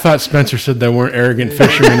there I thought Spencer said there weren't arrogant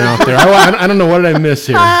fishermen out there. I don't know, what did I miss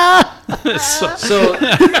here? So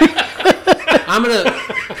I'm going to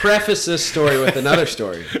preface this story with another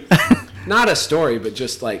story. Not a story, but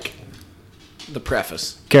just like the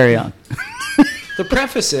preface. Carry on. The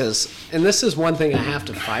preface is, and this is one thing I have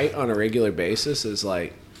to fight on a regular basis, is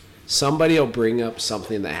like somebody will bring up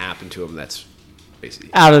something that happened to them that's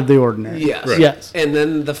basically Out of the ordinary. yes. Right. Yes. And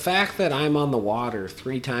then the fact that I'm on the water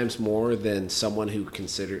 3 times more than someone who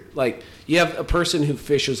considered, like, you have a person who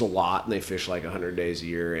fishes a lot and they fish like 100 days a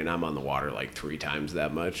year, and I'm on the water like 3 times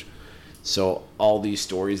that much. So all these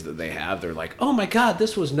stories that they have, they're like, oh my God,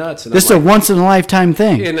 this was nuts. And This is I'm a like, once in a lifetime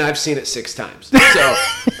thing. and I've seen it 6 times. So.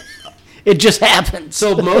 It just happens.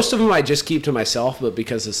 So most of them I just keep to myself, but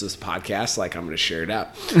because this is a podcast, like, I'm going to share it out.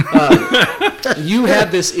 You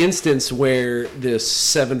had this instance where this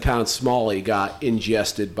 7-pound smallie got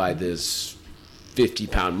ingested by this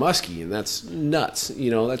 50-pound muskie, and that's nuts.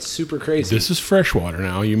 You know, that's super crazy. This is freshwater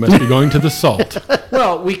now. You must be going to the salt.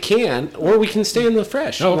 Well, we can, or we can stay in the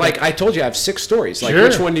fresh. Oh, okay. Like I told you, I have 6 stories. Like, Sure.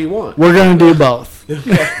 which one do you want? We're going to do both.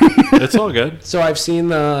 It's all good. So I've seen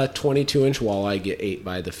the 22-inch walleye get ate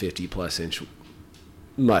by the 50-plus inch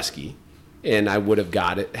muskie, and I would have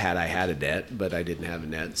got it had I had a net, but I didn't have a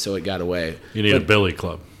net, so it got away. You need a billy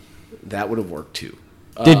club. That would have worked too.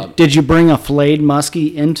 Did you bring a filleted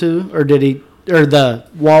muskie into, or the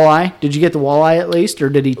walleye? Did you get the walleye at least, or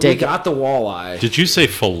did he We take it? got the walleye. Did you say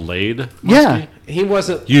filleted? Yeah, He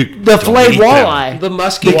wasn't. You the don't filleted eat them. walleye. The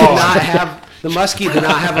muskie did not have. The muskie did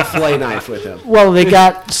not have a fillet knife with him. Well, they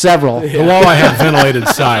got several. The walleye had ventilated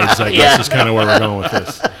sides, I guess, is kind of where we're going with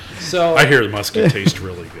this. So I hear the muskie tastes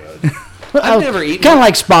really good. I've never eaten. Kind of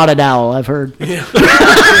like spotted owl, I've heard.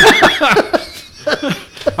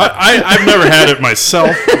 I've never had it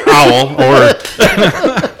myself, owl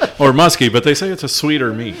or muskie, but they say it's a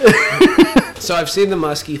sweeter meat. So I've seen the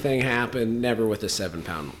muskie thing happen, never with a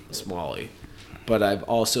 7-pound smallie, but I've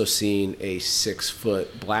also seen a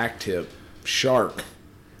 6-foot blacktip shark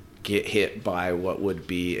get hit by what would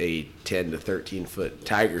be a 10 to 13-foot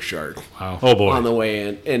tiger shark. Wow. Oh boy. On the way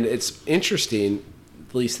in. And it's interesting,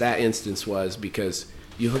 at least that instance was, because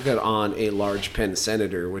you hook it on a large Penn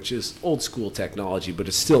Senator, which is old school technology, but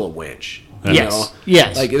it's still a winch. You Yes. know?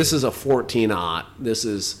 Yes. Like, this is a 14-aught. This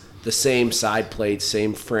is the same side plate,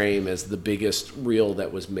 same frame as the biggest reel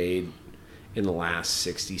that was made in the last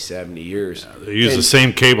 60, 70 years. They use the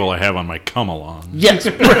same cable I have on my come along. Yes.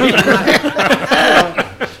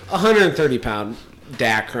 130-pound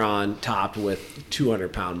Dacron topped with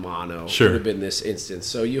 200-pound mono Sure. would have been this instance.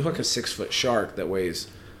 So you hook a 6-foot shark that weighs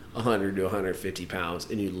 100 to 150 pounds,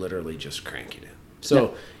 and you literally just crank it in.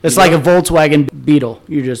 So It's you like a know- Volkswagen Beetle.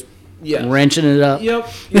 You're just Yes. wrenching it up. Yep.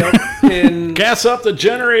 And Gas up the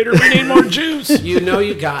generator. We need more juice. you know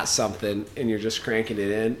you got something, and you're just cranking it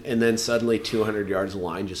in, and then suddenly 200 yards of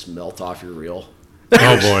line just melt off your reel.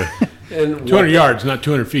 Oh boy. And 200 yards, not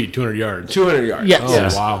 200 feet, 200 yards. 200 yards. Yes. Oh,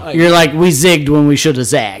 Yes. wow. You're like, we zigged when we should have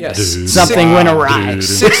zagged. Yes. Something went awry.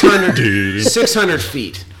 600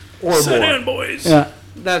 feet or Sit more. in, boys. Yeah,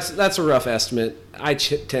 That's a rough estimate. I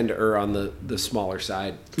tend to err on the smaller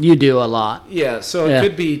side. you do a lot. Yeah, so Yeah. it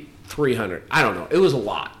could be 300. I don't know. It was a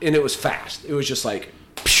lot, and it was fast. It was just like,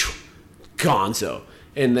 phew, gonzo.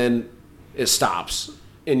 And then it stops,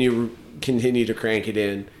 and you continue to crank it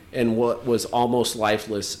in, and what was almost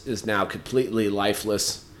lifeless is now completely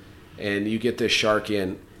lifeless, and you get this shark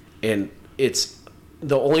in, and it's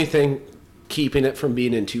the only thing keeping it from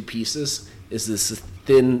being in 2 pieces is this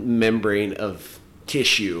thin membrane of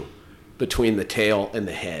tissue between the tail and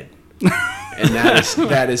the head. And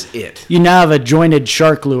that is it. You now have a jointed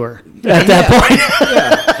shark lure. at that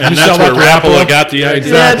point. And that's where Rapala got the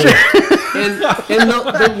idea. Exactly. And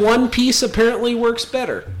the one piece apparently works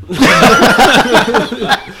better.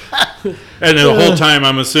 And the whole time,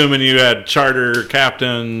 I'm assuming you had charter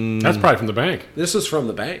captain. That's probably from the bank. This was from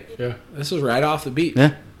the bank. Yeah. This was right off the beach.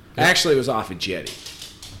 Yeah. Actually, it was off a jetty.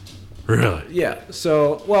 Really? Yeah.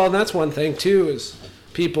 So, well, and that's one thing, too, is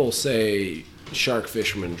people say shark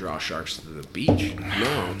fishermen draw sharks to the beach.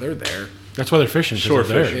 No, they're there. That's why they're fishing. 'cause Shore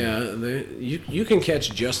they're fishing. there. Yeah, you can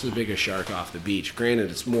catch just as big a shark off the beach. Granted,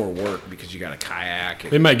 it's more work because you got a kayak.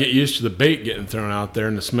 They might get used to the bait getting thrown out there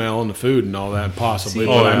and the smell and the food and all that, possibly.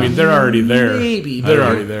 See, but I mean, they're already there. Maybe. They're but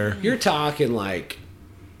already there. You're talking like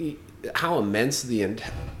how immense the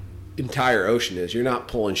entire ocean is. You're not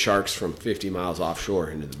pulling sharks from 50 miles offshore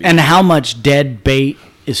into the beach. And how much dead bait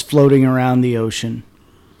is floating around the ocean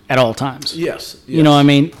at all times? Yes. You know what I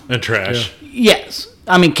mean? And trash. Yes.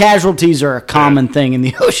 I mean, casualties are a common thing in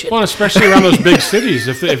the ocean. Well, especially around those big cities.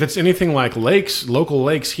 If it's anything like lakes, local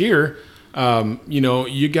lakes here,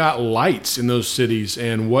 you got lights in those cities,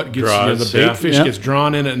 and what gets Draws, the bait yeah. fish gets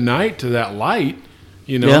drawn in at night to that light.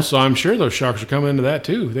 Yeah. So I'm sure those sharks are coming into that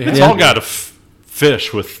too. They have It's all got to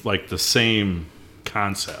fish with like the same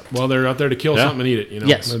concept. Well, they're out there to kill Yeah. something and eat it.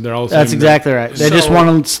 Yes. They're all the That's same. exactly right. They just So-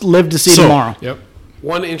 want to live to see tomorrow. Yep.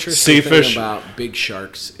 One interesting Sea thing fish. about big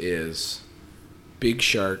sharks is big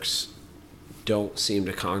sharks don't seem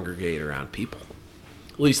to congregate around people.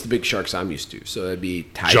 At least the big sharks I'm used to. So that'd be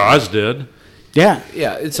tiger. Jaws did. Yeah.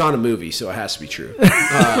 Yeah, it's on a movie, so it has to be true.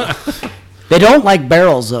 They don't like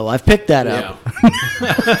barrels, though. I've picked that up.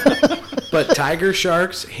 Yeah. But tiger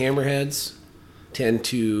sharks, hammerheads, tend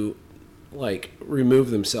to remove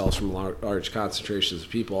themselves from large concentrations of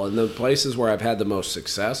people. And the places where I've had the most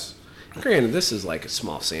success, granted, this is like a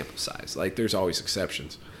small sample size. Like, there's always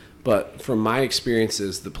exceptions. But from my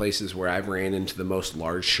experiences, the places where I've ran into the most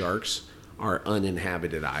large sharks are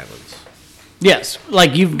uninhabited islands. Yes.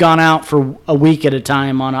 Like you've gone out for a week at a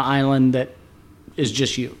time on an island that is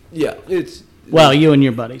just you. Yeah, it's... Well, you and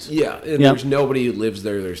your buddies. Yeah, and Yep. there's nobody who lives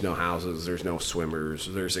there. There's no houses. There's no swimmers.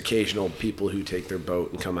 There's occasional people who take their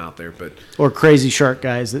boat and come out there, but Or crazy shark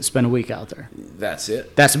guys that spend a week out there. that's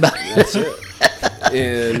it. That's about it. That's it.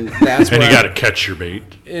 And that's And where you got to catch your bait.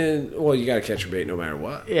 you got to catch your bait no matter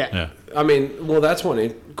what. Yeah. Yeah. I mean, well, that's one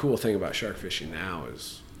cool thing about shark fishing now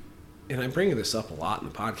is, and I'm bringing this up a lot in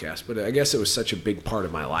the podcast, but I guess it was such a big part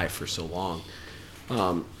of my life for so long.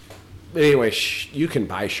 But anyway, you can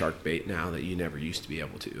buy shark bait now that you never used to be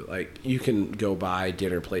able to. Like, you can go buy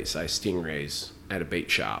dinner plate size stingrays at a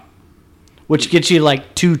bait shop. Which gets you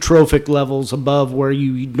like 2 trophic levels above where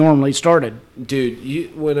you normally started.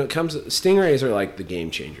 Dude, when it comes, stingrays are like the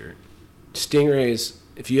game changer. Stingrays,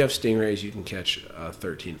 if you have stingrays, you can catch a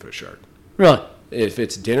 13-foot shark. Really? If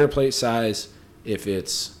it's dinner plate size, if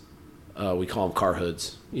it's, we call them car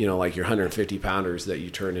hoods, like your 150 pounders that you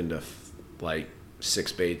turn into like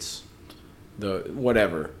 6 baits,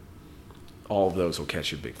 whatever, all of those will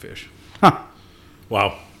catch you big fish. Huh.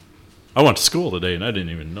 Wow. I went to school today and I didn't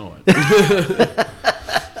even know it.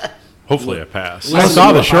 Hopefully I passed. I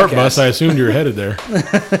saw the Podcast. short bus. I assumed you were headed there.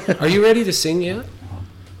 Are you ready to sing yet?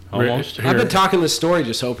 Almost. I've been talking this story,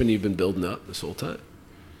 just hoping you've been building up this whole time.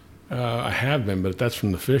 I have been, but that's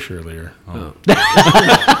from the fish earlier.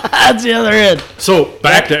 That's the other end. So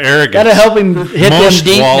back to arrogance. Gotta help him hit them Most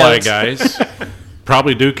deep walleye notes. guys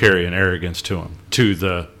probably do carry an arrogance to them, to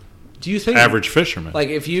the Do you think average fisherman. like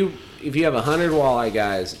if you have 100 walleye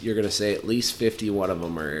guys, you're going to say at least 51 of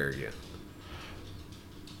them are arrogant?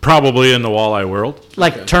 Probably in the walleye world.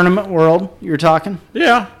 Like tournament world, you're talking?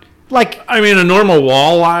 Yeah. Like, I mean, a normal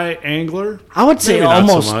walleye angler. I would say Maybe not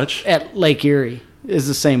so almost much. at Lake Erie is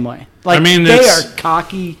the same way. Like, I mean, they it's- are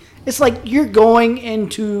cocky. It's like you're going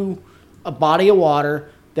into a body of water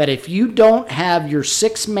that if you don't have your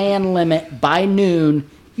 6-man limit by noon,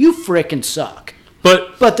 you frickin' suck.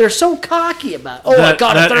 But But they're so cocky about it. Oh, I That-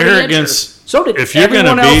 got a that 30 arrogance, incher. So did if you're everyone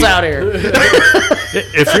gonna else be- out here.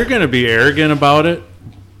 if you're going to be arrogant about it,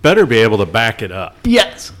 better be able to back it up.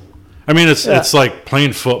 Yes. I mean, it's like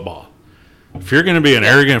playing football. If you're going to be an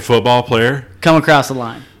arrogant football player, Come across the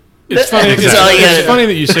line. It's funny. That's all you gotta It's do. funny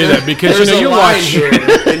that you say that because There's you a line watch here,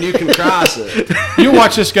 and you can cross it. you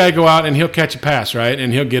watch this guy go out and he'll catch a pass, right?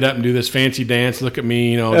 And he'll get up and do this fancy dance. Look at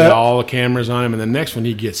me, get all the cameras on him, and the next one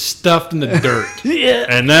he gets stuffed in the dirt. Yeah.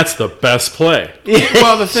 and that's the best play.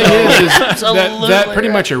 Well, the thing is that Absolutely pretty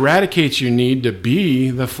right. much eradicates your need to be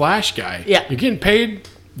the flash guy. Yeah. You're getting paid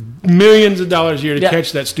millions of dollars a year to Yeah.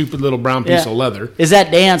 catch that stupid little brown piece Yeah. of leather. Is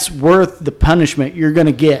that dance worth the punishment you're going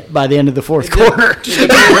to get by the end of the fourth quarter?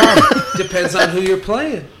 Depends on who you're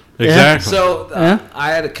playing. Exactly. So Yeah.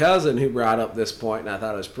 I had a cousin who brought up this point, and I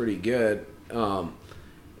thought it was pretty good.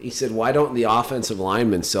 He said, "Why don't the offensive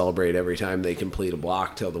linemen celebrate every time they complete a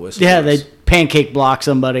block till the whistle?" Yeah, goes?" they pancake block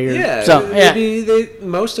somebody or Yeah, something. Yeah.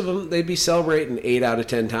 most of them they'd be celebrating 8 out of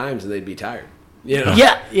 10 times, and they'd be tired. You know?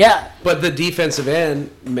 Yeah. But the defensive end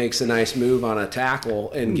makes a nice move on a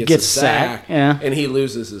tackle and gets a sack, yeah. and he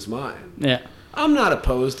loses his mind. Yeah. I'm not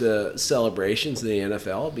opposed to celebrations in the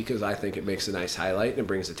NFL because I think it makes a nice highlight and it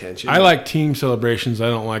brings attention. I like team celebrations. I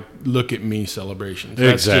don't like look at me celebrations.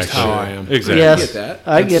 That's just how I am. Exactly. Yes. get that.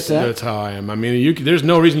 I get that. That's how I am. I mean, there's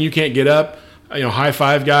no reason you can't get up, high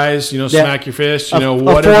five guys, Yeah. smack your fist, A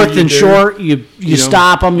whatever fourth you and do. short, you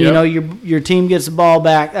stop them. Yep. Your team gets the ball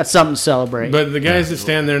back. That's something to celebrate. But the guys that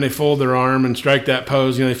stand there and they fold their arm and strike that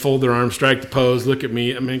pose, they fold their arm, strike the pose. Look at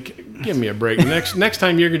me. I mean, give me a break. Next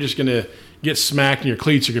time you're just gonna get smacked and your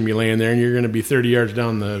cleats are gonna be laying there and you're gonna be 30 yards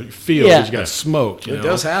down the field. Yeah. You got smoked. It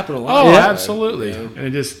does happen a lot. Oh, Yeah. absolutely. And it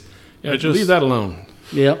just just- leave that alone.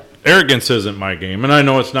 Yep. Arrogance isn't my game, and I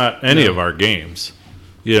know it's not any of our games.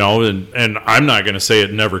 And I'm not going to say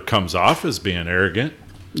it never comes off as being arrogant.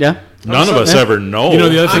 Yeah. None of us ever know. The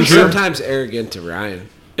other I'm thing too, sometimes arrogant to Ryan.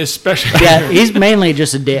 especially. Yeah. He's mainly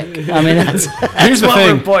just a dick. I mean, that's Here's the what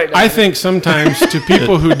we're thing. pointing I at. think sometimes to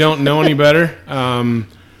people who don't know any better,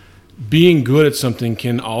 being good at something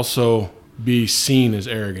can also be seen as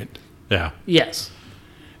arrogant. Yeah. Yes.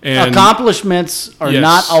 And Accomplishments are Yes.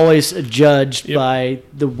 not always judged Yep. by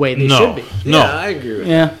the way they No. should be. No. Yeah, I agree with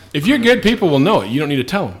Yeah. if you're good, people will know it. You don't need to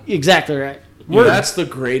tell them. Exactly right. you. That's the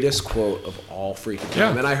greatest quote of all freaking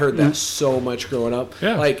time. Yeah. And I heard that so much growing up.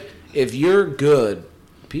 Yeah. Like, if you're good,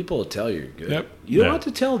 people will tell you're good. Yep. You don't Yeah. have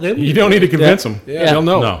to tell them. You don't need to convince them. Yeah. They'll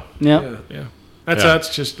know. No. Yeah. Yeah. Yeah.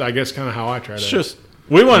 That's just, I guess, kind of how I try to. It's just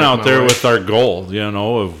we went out my there way. with our goal,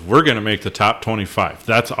 of we're going to make the top 25.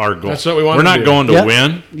 That's our goal. That's what we want We're to not do. going to Yep.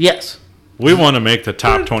 win. Yes. We want to make the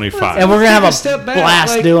top 25. And we're gonna have Take a step back,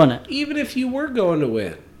 blast doing it. Even if you were going to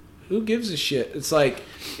win, who gives a shit? It's like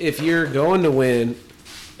if you're going to win,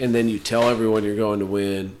 and then you tell everyone you're going to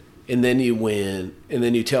win, and then you win, and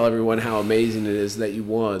then you tell everyone how amazing it is that you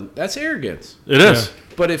won. That's arrogance. It is.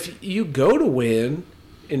 But if you go to win,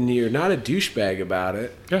 and you're not a douchebag about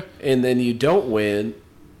it, Yeah. and then you don't win,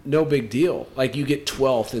 no big deal. Like you get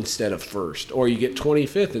 12th instead of first, or you get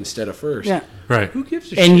 25th instead of first. Yeah. Right. Who gives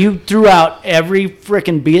a shit? And you threw out every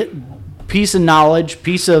freaking piece of knowledge,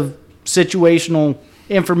 piece of situational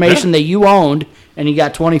information that you owned, and you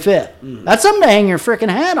got 25th. That's something to hang your freaking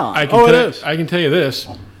hat on. I can tell you this.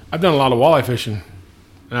 I've done a lot of walleye fishing,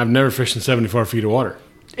 and I've never fished in 74 feet of water.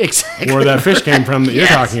 Exactly. Where that fish came from that you're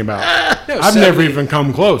talking about. I've never even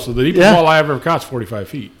come close. So the deepest Yeah. walleye I ever caught is 45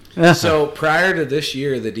 feet. So prior to this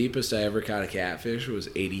year, the deepest I ever caught a catfish was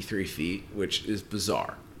 83 feet, which is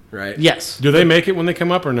bizarre, right? Yes. Do they make it when they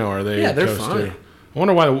come up or no? Are they? Yeah, they're coast fine. too? I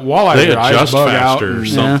wonder why the walleye They their eyes adjust bug out. faster or and-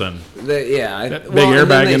 something. That big and then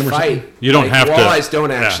airbag they in them or fight. something? You don't have to- Walleyes don't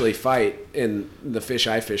yeah. actually fight, and the fish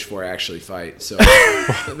I fish for actually fight. So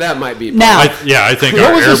that might be Now, I think What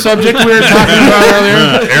our was the subject we were talking about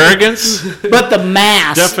earlier? arrogance but the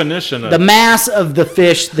mass, definition of the mass of the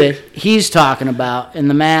fish that he's talking about and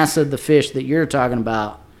the mass of the fish that you're talking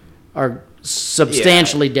about are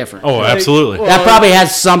substantially different. Oh, absolutely. Well, that probably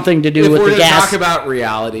has something to do if with we're the going to gas. talk about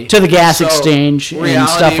reality, To the gas exchange and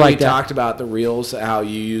reality, stuff like we that. talked about the reels, how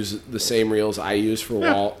you use the same reels I use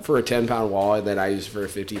for for a 10-pound walleye that I use for a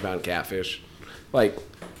 50-pound catfish. Like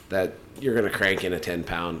that, you're going to crank in a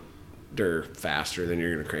 10-pounder faster than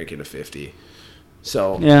you're going to crank in a 50.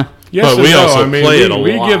 So Yeah. Yes But and we no. also I mean, play we, it a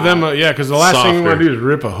we lot give them because the last thing we want softer. to do is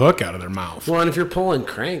rip a hook out of their mouth. well, and if you're pulling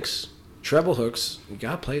cranks, treble hooks, you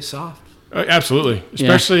got to play it soft. Absolutely,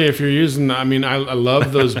 especially if you're using. I mean, I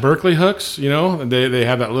love those Berkeley hooks. They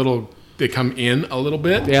have that little. They come in a little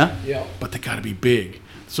bit. Yeah. Yeah. But they got to be big.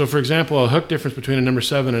 So, for example, a hook difference between a number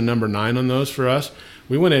 7 and number 9 on those for us,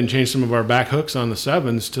 we went in and changed some of our back hooks on the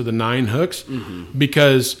 7s to the 9 hooks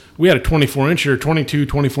because we had a 24-inch or 22,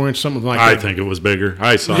 24-inch, something like I that. think it was bigger.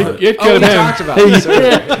 I saw it. It Oh, could we have talked been. about this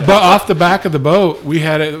earlier. But off the back of the boat, we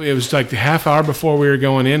had it was like the half hour before we were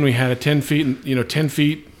going in, we had a 10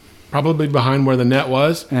 feet probably behind where the net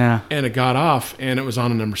was. Yeah. And it got off, and it was on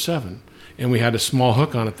a number 7. And we had a small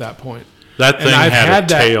hook on at that point. That And thing I've had had a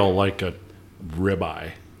that- tail like a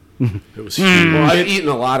ribeye. It was huge. Well, I've eaten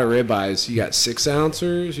a lot of ribeyes. You got 6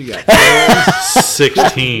 ouncers. You got 12.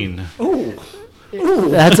 16.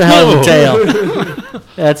 That's a hell of a tail.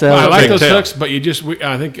 That's a hell I of a like big those tail. hooks, but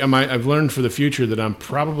I think I've learned for the future that I'm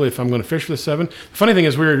probably, if I'm going to fish for the 7. The funny thing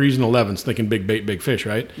is, we were using 11s, thinking big bait, big fish,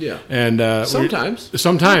 right? Yeah. And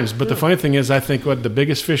sometimes, but the funny thing is, I think what the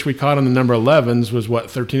biggest fish we caught on the number 11s was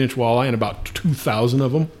 13-inch walleye, and about 2,000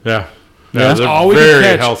 of them. Yeah. That's they're all we could very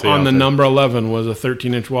catch healthy on out the there. number 11 was a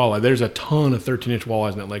 13-inch walleye. There's a ton of 13-inch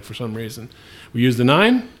walleyes in that lake for some reason. We used the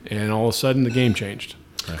 9, and all of a sudden the game changed.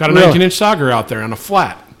 Got a 19-inch sauger out there on a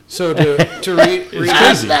flat. So to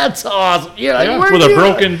That's awesome. You're like, Yeah, where'd With a you-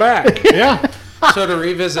 broken back. Yeah.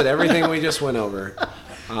 revisit everything we just went over,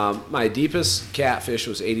 my deepest catfish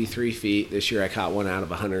was 83 feet. This year I caught one out of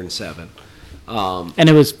 107. And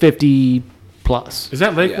it was 50 plus. Is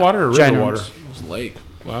that lake Yeah. water or river Ginormous. water? It was lake.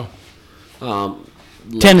 Wow.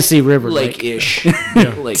 Tennessee River Lake. Lake-ish.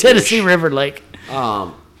 Lake-ish. Tennessee River Lake.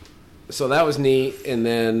 So that was neat. And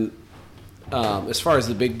then as far as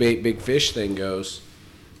the big bait, big fish thing goes,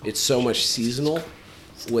 it's so much seasonal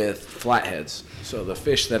with flatheads. So the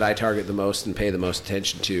fish that I target the most and pay the most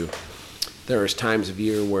attention to, there is times of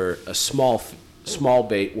year where a small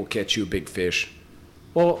bait will catch you a big fish.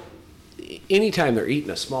 Well, anytime they're eating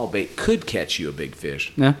a small bait could catch you a big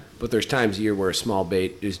fish. Yeah. But there's times a year where a small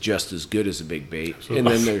bait is just as good as a big bait. And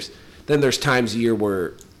then there's times a year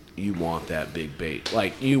where you want that big bait.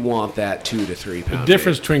 Like you want that 2 to 3 pound. The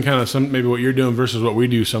difference between kind of maybe what you're doing versus what we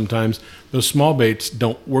do sometimes, those small baits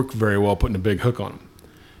don't work very well putting a big hook on them.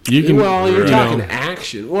 You can, You're you talking know,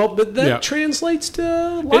 action. Well, but that Yeah. translates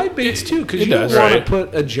to live baits too, because it you don't does, want right. to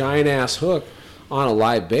put a giant ass hook on a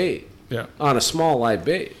live bait, yeah. on a small live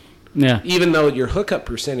bait. Yeah. Even though your hookup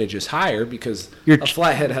percentage is higher, because You're a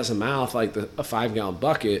flathead has a mouth like a 5-gallon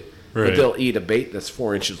bucket, Right. but they'll eat a bait that's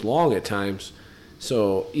 4 inches long at times.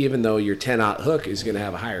 So even though your 10-aught hook is going to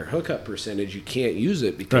have a higher hookup percentage, you can't use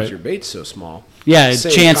it because Right. your bait's so small. Yeah,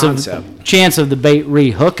 Same concept. chance of the bait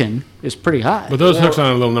re-hooking is pretty high. But those hooks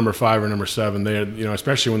on a little number 5 or number 7, they,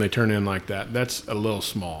 especially when they turn in like that, that's a little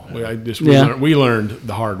small. We learned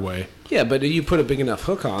the hard way. Yeah, but if you put a big enough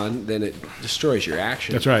hook on, then it destroys your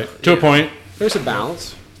action. That's right. To a point, There's a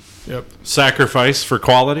balance. Yep. sacrifice for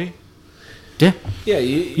quality. yeah. Yeah,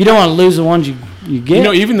 You don't want to lose the ones you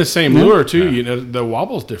get. Even the same lure too. The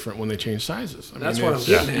wobble's different when they change sizes. that's what I'm it's-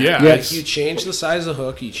 getting at. Yeah. Like, it's- you change the size of the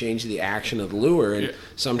hook, you change the action of the lure, and Yeah.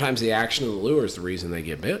 sometimes the action of the lure is the reason they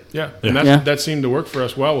get bit. Yeah, and that seemed to work for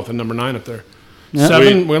us well with the number 9 up there. Yeah.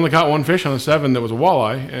 7, we only caught one fish on the 7 that was a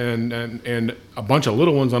walleye, and a bunch of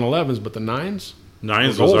little ones on 11s, but the 9s,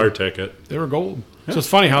 Nines Gold. was our ticket. they were gold. So it's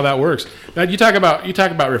funny how that works. Now you talk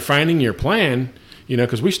about refining your plan,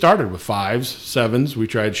 because we started with 5s, 7s. We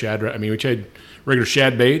tried we tried regular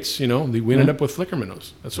shad baits. We ended up with flicker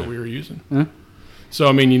minnows. That's what we were using. So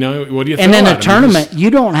what do you? And then throw a at 'em? tournament, you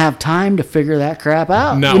don't have time to figure that crap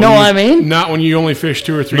out. Not You know when what I mean? Not when you only fish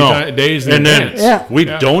 2 or 3 days in and then advance. Yeah. we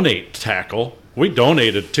Yeah. donate tackle. We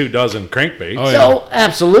donated 24 crankbaits. Oh, yeah. So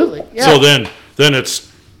absolutely. Yeah. So then it's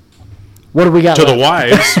what do we got to the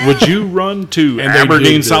left? wives. Would you run to And they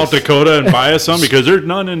Aberdeen, did South this. Dakota, and buy us some because there's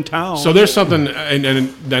none in town? So there's something,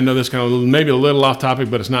 and I know this kind of maybe a little off topic,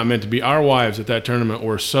 but it's not meant to be. Our wives at that tournament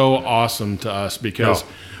were so awesome to us because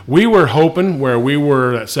we were hoping where we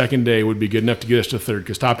were that second day would be good enough to get us to third,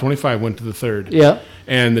 because top 25 went to the third. Yeah.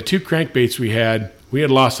 And the 2 crankbaits we had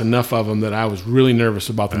lost enough of them that I was really nervous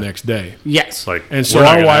about the next day. Yes. like, And so we're not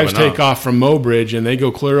our gonna have wives enough. take off from Mobridge and they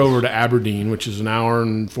go clear over to Aberdeen, which is an hour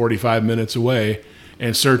and 45 minutes away,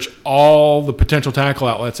 and search all the potential tackle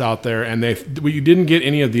outlets out there. And we didn't get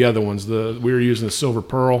any of the other ones. We were using the Silver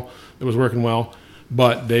Pearl that was working well,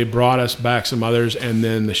 but they brought us back some others, and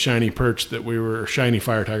then the Shiny Perch Shiny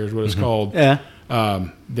Fire Tiger is what it's called. Yeah.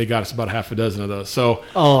 They got us about half a dozen of those. So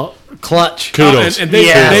Oh, clutch. Kudos. and they,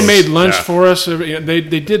 Yes. they made lunch Yeah. for us. They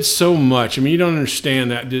did so much. I mean, you don't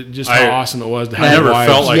understand that just how awesome it was to have. I never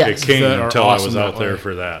wives felt like Yes. a king that are until I awesome was out that there way.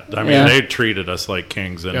 for that. I mean, Yeah. they treated us like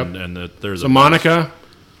kings, and, Yep. and there's So Monica,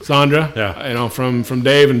 Sandra, Yeah. from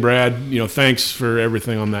Dave and Brad, thanks for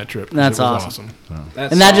everything on that trip. That's It was awesome.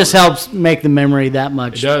 That's And that just solid. helps make the memory that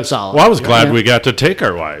much It does. solid. Well, I was glad Yeah. we got to take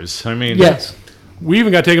our wives. I mean, Yes. We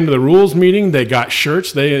even got to take them to the rules meeting. They got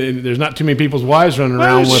shirts. There's not too many people's wives running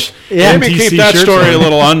around with Yeah. Maybe NTC keep that shirts story on. a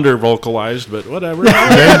little under vocalized, but whatever.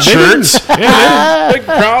 Red shirts. Big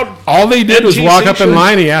crowd. All they did was NTC walk up in shirts.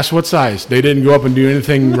 line. He asked what size. They didn't go up and do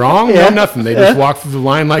anything wrong. Yeah. No, nothing. They just walked through the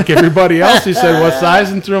line like everybody else. He said what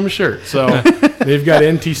size and threw them a shirt. So they've got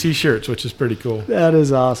NTC shirts, which is pretty cool. That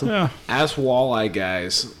is awesome. Yeah. As walleye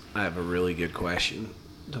guys, I have a really good question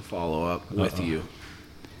to follow up with you.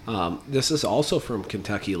 This is also from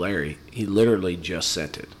Kentucky Larry. He literally just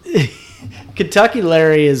sent it. Kentucky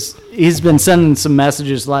Larry he's been sending some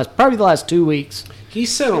messages probably the last 2 weeks. He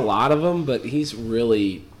sent a lot of them, but he's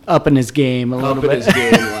really Up in his game a little bit.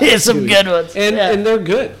 It's some good ones. And they're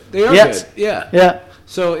good. They are Yes. good. Yeah. Yeah.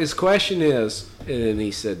 So his question is, and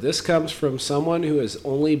he said, this comes from someone who has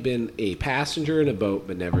only been a passenger in a boat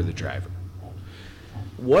but never the driver.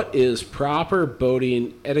 What is proper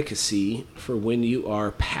boating etiquette for when you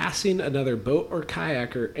are passing another boat or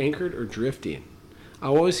kayaker anchored or drifting? I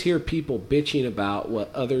always hear people bitching about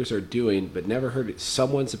what others are doing, but never heard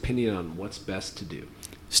someone's opinion on what's best to do.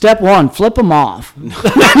 Step 1, flip them off. And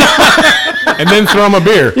then throw them a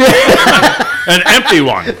beer. An empty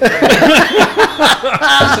one.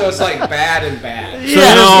 So it's like bad and bad. So,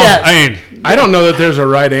 I mean, I don't know that there's a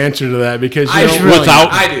right answer to that because I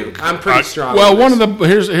do. I'm pretty strong. Well, on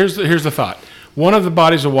this. here's the thought. One of the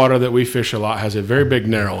bodies of water that we fish a lot has a very big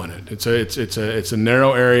narrow in it. It's a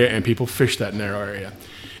narrow area, and people fish that narrow area.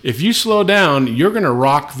 If you slow down, you're going to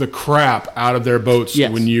rock the crap out of their boats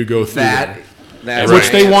when you go through there. Which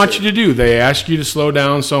they want you to do. They ask you to slow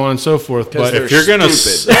down, so on and so forth. But if you're gonna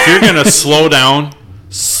slow down,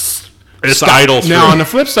 it's idle. Now, on the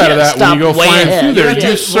flip side of that, when you go flying through there,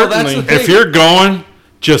 you certainly. If you're going,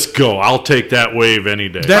 just go. I'll take that wave any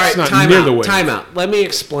day. That's not near the wave. Time out. Let me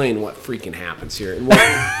explain what freaking happens here. And what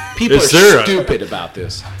people are stupid about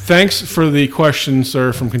this. Thanks for the question,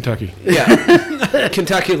 sir, from Kentucky. Yeah.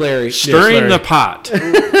 Kentucky Larry. Stirring the pot.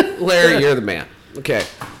 Larry, you're the man. Okay.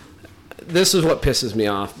 This is what pisses me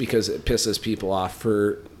off because it pisses people off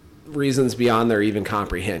for reasons beyond their even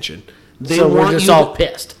comprehension. We're just all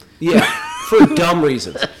pissed. Yeah, for dumb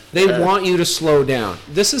reasons. They want you to slow down.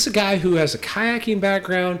 This is a guy who has a kayaking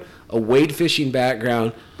background, a wade fishing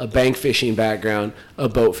background, a bank fishing background, a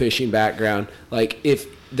boat fishing background. Like, if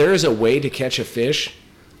there is a way to catch a fish,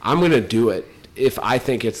 I'm going to do it if I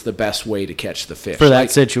think it's the best way to catch the fish. For that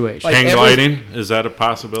situation. Hang gliding, is that a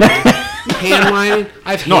possibility? Hand lining?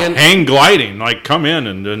 Hang gliding. Like, come in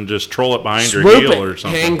and then just troll it behind your heel or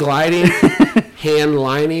something. Hang gliding, hand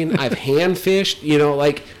lining. I've hand fished.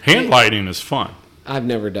 Hand gliding is fun. I've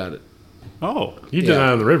never done it. Oh, you've done it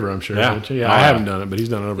out of the river, I'm sure. Yeah. Haven't you? I haven't done it, but he's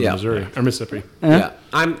done it over in Missouri or Mississippi. Yeah,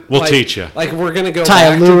 we'll teach you. Like, we're gonna go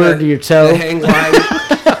tie back a lure to to your toe. the hang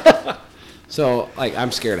gliding. So,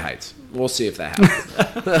 I'm scared of heights. We'll see if that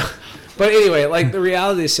happens. But anyway, the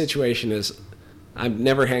reality of the situation is, I've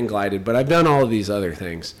never hang glided, but I've done all of these other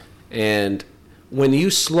things. And when you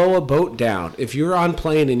slow a boat down, if you're on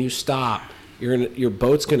plane and you stop, your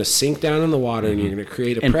boat's going to sink down in the water, and you're going to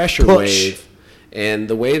create a pressure wave. And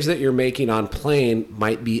the waves that you're making on plane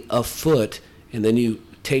might be a foot, and then you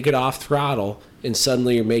take it off throttle, and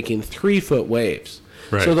suddenly you're making 3-foot waves.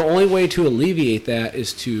 Right. So the only way to alleviate that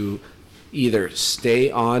is to either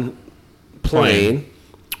stay on plane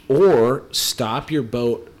or stop your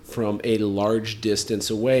boat from a large distance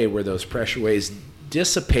away where those pressure waves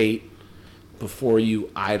dissipate before you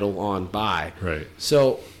idle on by. Right.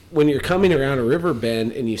 So when you're coming around a river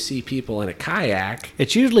bend and you see people in a kayak,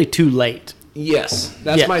 it's usually too late. Yes,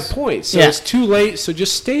 that's my point. So it's too late, so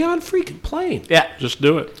just stay on freaking plane. Yeah. Just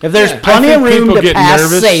do it. If there's plenty of room to pass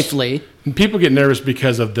safely. People get nervous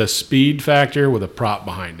because of the speed factor with a prop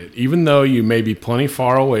behind it. Even though you may be plenty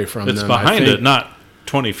far away from them. It's behind it, not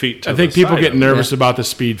 20 feet to I think people get nervous about the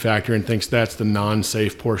speed factor and thinks that's the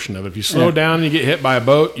non-safe portion of it. If you slow down and you get hit by a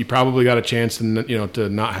boat, you probably got a chance to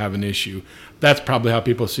not have an issue. That's probably how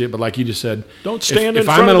people see it. But like you just said, don't stand if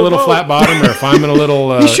I'm in a little flat bottom or if I'm in a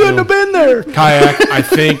little you shouldn't have been there kayak, I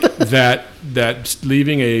think that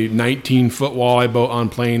leaving a 19-foot walleye boat on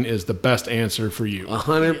plane is the best answer for you.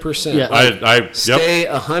 100%. Yeah. Stay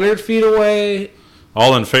 100 feet away.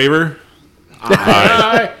 All in favor?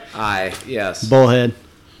 Aye. Yes. Bullhead.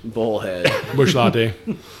 Bush latte.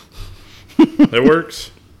 It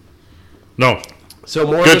works. No. So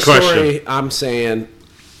more of the story, I'm saying,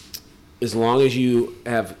 as long as you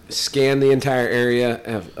have scanned the entire area,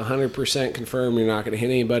 have 100% confirmed you're not going to hit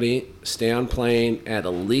anybody, stay on plane at a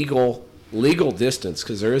legal distance,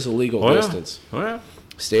 because there is a legal distance. Oh, yeah.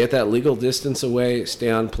 Stay at that legal distance away,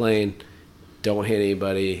 stay on plane, don't hit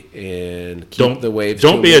anybody, and keep the waves.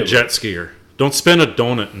 Don't be a jet skier. Don't spin a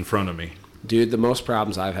donut in front of me. Dude, the most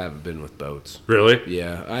problems I've had have been with boats. Really?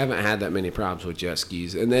 Yeah, I haven't had that many problems with jet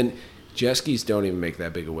skis. And then jet skis don't even make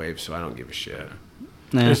that big a wave, so I don't give a shit.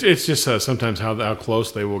 Nah. It's just sometimes how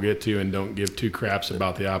close they will get to and don't give two craps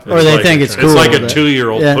about the operation. Or they think it's cool. It's like a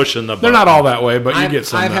 2-year-old pushing the button. They're not all that way, but you get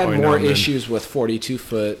some I've that way. I've had more issues with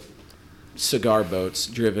 42-foot cigar boats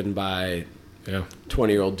driven by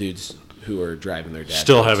 20-year-old dudes who are driving their dad's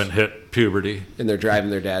Still boats. haven't hit puberty. And they're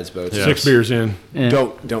driving their dad's boats. Yeah. 6 beers in.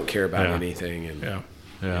 Don't care about anything. And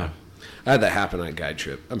Yeah. I had that happen on a guide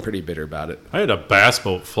trip. I'm pretty bitter about it. I had a bass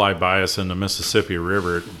boat fly by us in the Mississippi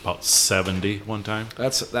River at about 70 one time.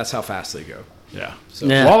 That's how fast they go. Yeah. So,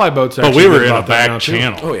 Yeah. Walleye boats. But actually we were good in a about that now, back too.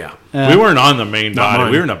 channel. Oh yeah. We weren't on the main Not body.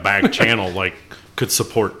 mine. We were in a back channel, like could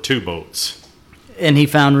support 2 boats. And he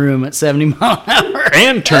found room at 70 mile an hour.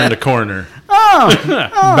 And turned the corner.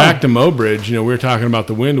 Back to Mobridge, we were talking about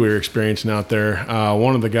the wind we were experiencing out there.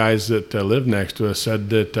 One of the guys that lived next to us said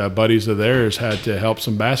that buddies of theirs had to help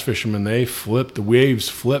some bass fishermen. The waves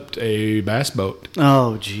flipped a bass boat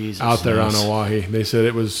Oh, Jesus. out there on Oahe. They said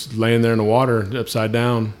it was laying there in the water upside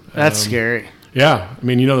down. That's scary. Yeah. I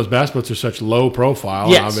mean, those bass boats are such low profile.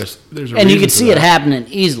 Yes. There's a And you reason could for see it that. happening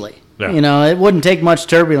easily. Yeah. It wouldn't take much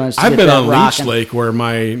turbulence to I've get been that on Leech rocking. Lake where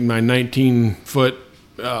my 19-foot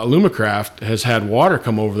Lumacraft has had water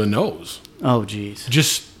come over the nose. Oh, jeez.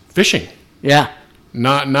 Just fishing. Yeah.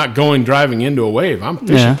 Not driving into a wave. I'm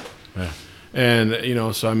fishing. Yeah.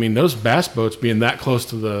 And so I mean, those bass boats being that close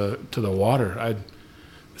to the water,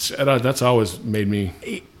 that's always made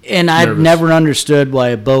me. And I've nervous. never understood why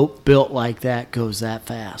a boat built like that goes that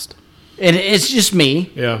fast. And it's just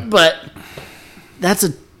me. Yeah. But that's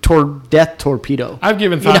a death torpedo. I've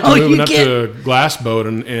given thought You to moving up get- to a glass boat,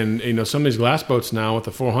 and some of these glass boats now with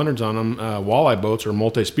the 400s on them, walleye boats or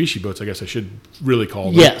multi-species boats, I guess I should really call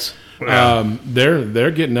them. Yes.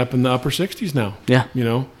 They're getting up in the upper 60s now. Yeah.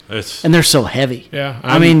 It's And they're so heavy. Yeah,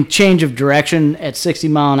 I mean, change of direction at 60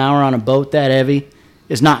 mile an hour on a boat that heavy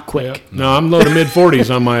is not quick. Yeah. No, I'm low to mid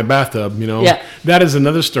 40s on my bathtub. Yeah. That is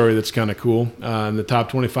another story that's kind of cool. In the top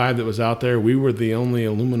 25 that was out there, we were the only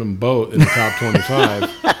aluminum boat in the top 25,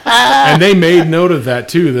 and they made note of that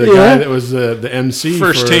too. The guy that was the MC,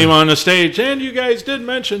 first for, team on the stage. And you guys did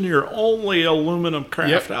mention your only aluminum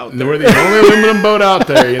craft Yep, out we're there. the only aluminum boat out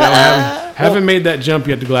there. Haven't made that jump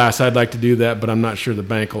yet to glass. I'd like to do that, but I'm not sure the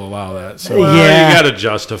bank will allow that. So Well, Yeah. you got to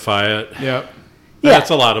justify it. yeah, That's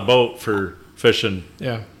a lot of boat for fishing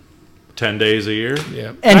yeah, 10 days a year.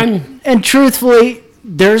 yeah. And truthfully,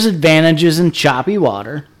 there's advantages in choppy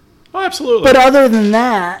water. Oh, absolutely. But other than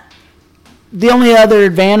that, the only other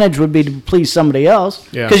advantage would be to please somebody else.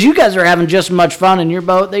 Yeah. Because you guys are having just as much fun in your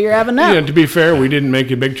boat that you're having now. To be fair, we didn't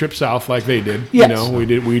make a big trip south like they did. Yes. We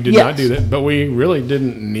did Yes. not do that, but we really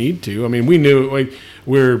didn't need to. I mean, we knew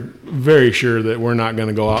we're very sure that we're not going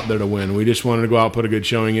to go out there to win. We just wanted to go out, put a good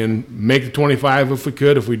showing in, make the 25 if we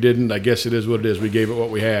could. If we didn't, I guess it is what it is. We gave it what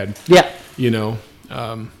we had. Yeah.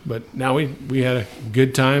 But now we had a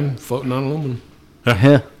good time floating on aluminum.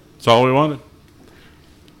 Yeah. That's all we wanted.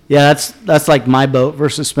 Yeah, that's like my boat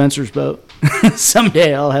versus Spencer's boat.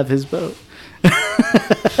 Someday I'll have his boat.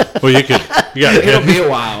 Well, you got a It'll be hitch, a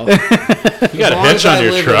while. you got a hitch on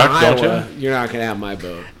your truck, don't you? You're not gonna have my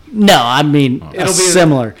boat. No, I mean It'll be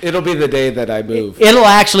similar. It'll be the day that I move. It'll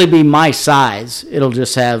actually be my size. It'll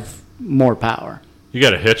just have more power. You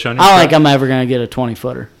got a hitch on your I don't truck? think I'm ever going to get a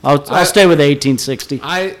 20-footer. I'll stay with the 1860.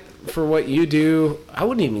 For what you do, I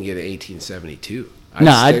wouldn't even get an 1872.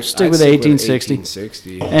 No, I'd stick with the 1860.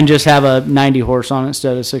 1860. And just have a 90 horse on it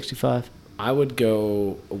instead of 65. I would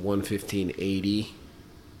go a 11580.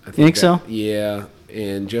 I Think so? Yeah,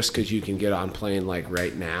 and just because you can get on plane like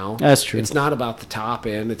right now. That's true. It's not about the top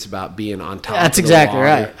end; it's about being on top. That's of the exactly water.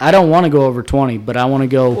 right. I don't want to go over 20, but I want to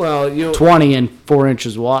go Well, 20 in 4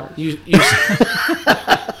 inches of water. You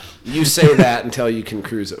you say that until you can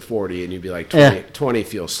cruise at 40, and you'd be like 20. Yeah. 20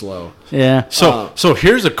 feels slow. Yeah. So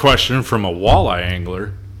here's a question from a walleye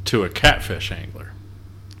angler to a catfish angler.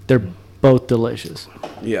 They're both delicious.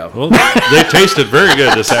 Yeah. Well, they tasted very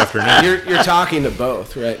good this afternoon. You're talking to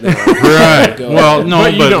both right now. Right. Go Well, ahead. no,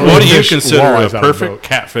 But you but don't what do you fish consider walleyes a out of a perfect boat.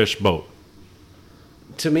 catfish boat?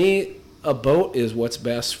 To me, a boat is what's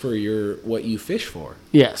best for what you fish for.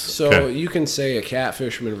 Yes. So Okay. you can say a cat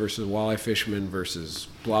fisherman versus walleye fisherman versus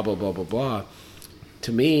blah blah blah blah blah.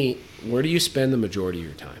 To me, where do you spend the majority of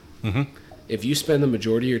your time? Mm-hmm. If you spend the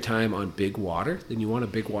majority of your time on big water, then you want a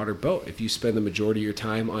big water boat. If you spend the majority of your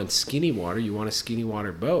time on skinny water, you want a skinny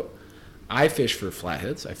water boat. I fish for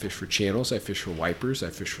flatheads. I fish for channels. I fish for wipers. I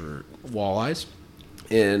fish for walleyes,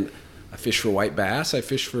 and I fish for white bass. I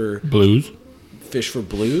fish for Blues.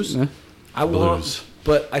 blues. I want,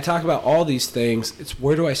 but I talk about all these things. It's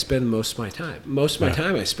where do I spend most of my time? Most of my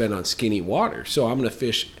time I spend on skinny water. So I'm going to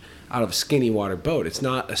fish out of a skinny water boat. It's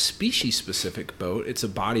not a species specific boat. It's a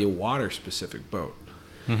body of water specific boat.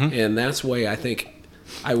 And that's why I think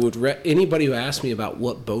I would anybody who asks me about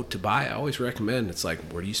what boat to buy, I always recommend it's like,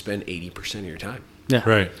 where do you spend 80% of your time? Yeah.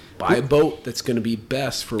 Right. Buy a boat that's going to be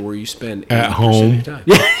best for where you spend 80% At home. of your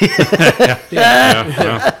time.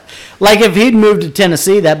 Yeah. Like if he'd moved to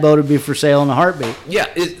Tennessee, that boat would be for sale in a heartbeat. Yeah,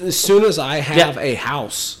 as soon as I have a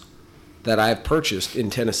house that I've purchased in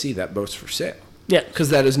Tennessee, that boat's for sale. Yeah. Because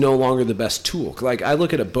that is no longer the best tool. Like, I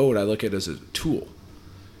look at a boat, I look at it as a tool.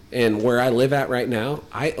 And where I live at right now,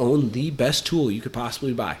 I own the best tool you could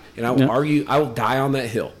possibly buy. And I will argue, I will die on that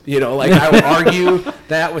hill. You know, like, I will argue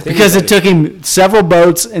that with Because it took him several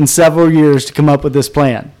boats and several years to come up with this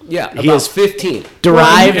plan. Yeah, He about is 15.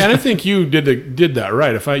 derived. And I think you did that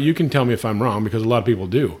right. You can tell me if I'm wrong, because a lot of people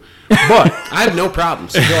do. But I have no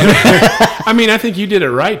problems. Go ahead. I mean, I think you did it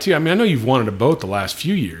right too. I mean, I know you've wanted a boat the last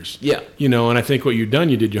few years. Yeah. You know, and I think what you've done,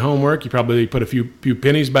 you did your homework. You probably put a few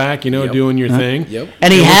pennies back, you know, doing your thing. Yep.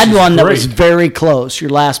 And he Which had is one that was great. very close, your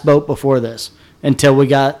last boat before this, until we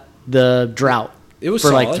got the drought. It was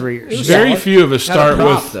for like solid. 3 It years. was Very solid. few of us Had a start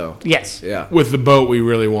prop, with though. Yes. Yeah. with the boat we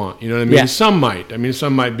really want. You know what I mean? Yeah. Some might. I mean,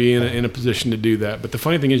 some might be in a position to do that. But the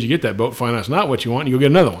funny thing is, you get that boat, find out it's not what you want, and you go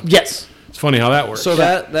get another one. Yes. It's funny how that works. So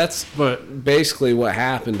that's But- basically what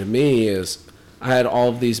happened to me is I had all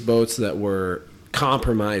of these boats that were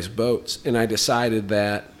compromised boats, and I decided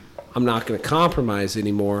that I'm not going to compromise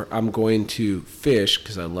anymore. I'm going to fish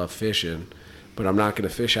because I love fishing, but I'm not going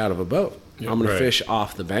to fish out of a boat. I'm going to right. fish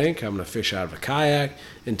off the bank. I'm going to fish out of a kayak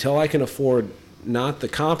until I can afford not the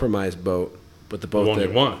compromised boat, but the boat one that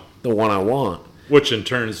you want. the one I want. Which in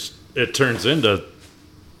turns it turns into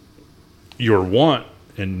your want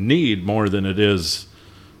and need more than it is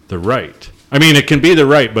the right. I mean, it can be the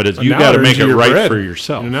right, but you Now got to earns make you it your right bread. for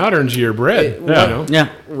yourself. And now it earns you your bread. Hey, you know? Yeah.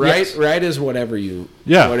 Right, Yes. right is whatever you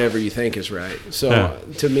think is right. So Yeah.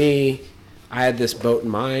 to me, I had this boat in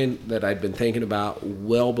mind that I'd been thinking about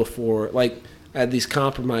well before. Like, I had these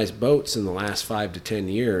compromised boats in the last 5 to 10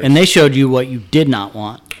 years. And they showed you what you did not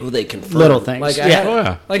want. well, they confirmed little things. Like I Yeah. had, Oh,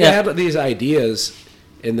 yeah. like Yeah. I had these ideas,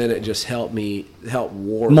 and then it just helped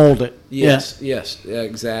warp. Mold it. Yes, yes, yeah,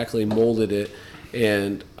 exactly. Molded it,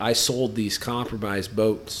 and I sold these compromised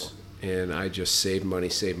boats, and I just saved money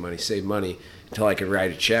until I could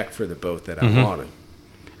write a check for the boat that I wanted.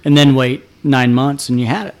 And then wait 9 months and you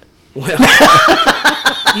had it. Well,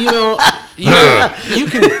 you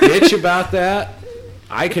can bitch about that.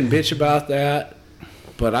 I can bitch about that,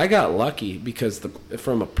 but I got lucky because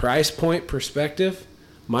from a price point perspective,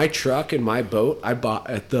 my truck and my boat I bought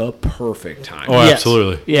at the perfect time. Oh, Yes.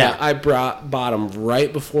 absolutely. Yeah. I bought them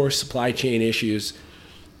right before supply chain issues,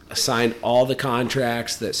 signed all the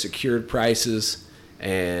contracts that secured prices,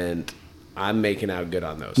 and I'm making out good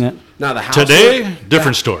on those. Yeah. Now the house Today,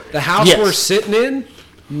 different story. The house Yes. we're sitting in,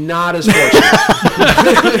 not as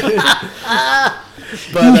fortunate.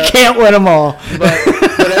 You can't win them all. but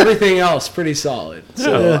everything else pretty solid.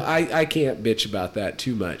 So I can't bitch about that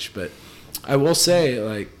too much. But I will say,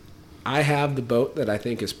 like, I have the boat that I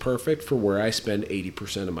think is perfect for where I spend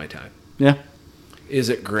 80% of my time. Yeah. Is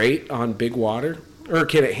it great on big water? Or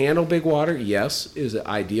can it handle big water? Yes. Is it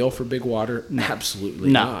ideal for big water? Absolutely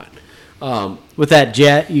No. not. With that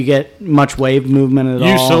jet, you get much wave movement at all.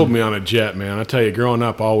 You sold me on a jet, man. I tell you, growing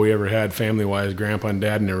up, all we ever had family-wise, Grandpa and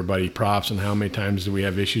Dad and everybody, props, and how many times did we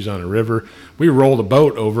have issues on a river? We rolled a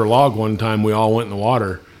boat over a log one time. We all went in the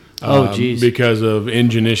water. Oh, geez. Because of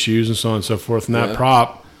engine issues and so on and so forth. And that Yeah.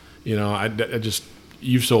 prop, I just,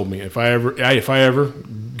 you've sold me. If I ever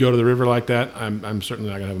go to the river like that, I'm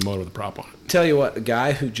certainly not going to have a motor with a prop on it. Tell you what, a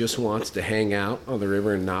guy who just wants to hang out on the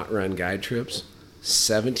river and not run guide trips,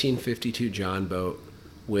 1752 John boat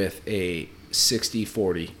with a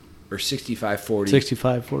 60-40 or 65-40.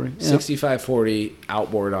 65-40. Yeah. 65-40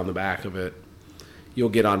 outboard on the back of it. You'll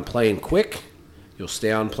get on plane quick. You'll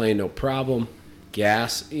stay on plane no problem.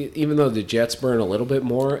 Gas, even though the jets burn a little bit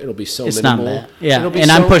more, it'll be so It's not minimal. bad. Yeah. It'll be And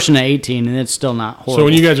so, I'm pushing to 18, and it's still not horrible. So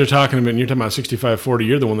when you guys are talking about, and you're talking about 65-40,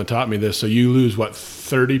 you're the one that taught me this. So you lose, what,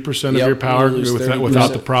 30% Yep, of your power you lose without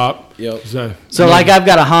 30%. the prop? Yep. Is that- So, like, I've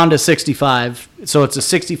got a Honda 65, so it's a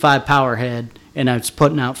 65 power head, and it's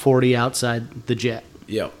putting out 40 outside the jet.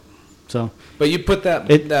 Yep. So, But you put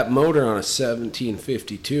that motor on a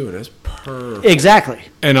 1752, and it's perfect. exactly.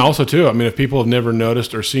 And also, too, I mean, if people have never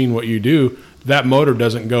noticed or seen what you do, that motor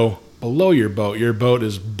doesn't go below your boat. Your boat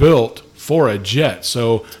is built for a jet.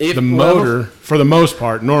 So the motor, for the most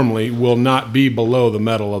part, normally will not be below the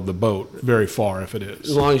metal of the boat very far if it As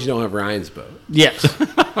is. long as you don't have Ryan's boat. Yes.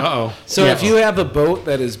 Uh-oh. So if you have a boat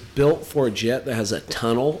that is built for a jet that has a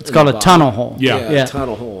tunnel, It's called a tunnel hole. Yeah. Yeah,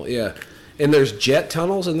 tunnel hole. Yeah, and there's jet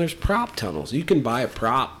tunnels and there's prop tunnels. You can buy a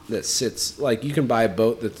prop that sits like you can buy a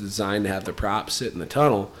boat that's designed to have the prop sit in the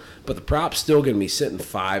tunnel, but the prop's still going to be sitting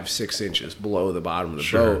 5-6 inches below the bottom of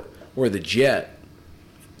the boat, where the jet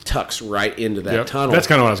tucks right into that Yep. tunnel. That's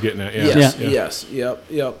kind of what I was getting at. Yeah. Yes, Yeah. yes,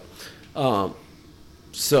 yep.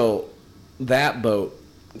 So that boat,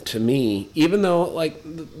 to me, even though like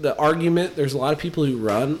the argument, there's a lot of people who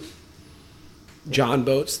run John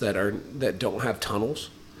boats that don't have tunnels,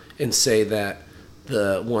 and say that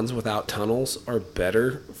the ones without tunnels are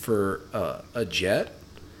better for a jet.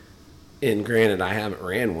 And granted, I haven't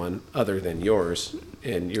ran one other than yours,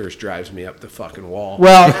 and yours drives me up the fucking wall.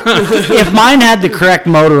 Well, if mine had the correct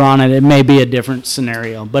motor on it, it may be a different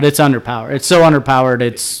scenario, but it's underpowered. It's so underpowered,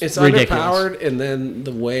 it's ridiculous. Underpowered, and then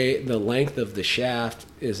the length of the shaft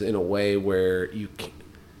is in a way where you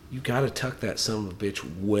got to tuck that son of a bitch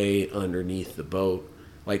way underneath the boat,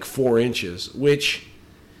 like 4 inches, which,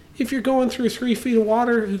 if you're going through 3 feet of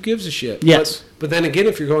water, who gives a shit? Yes. But then again,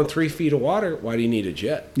 if you're going 3 feet of water, why do you need a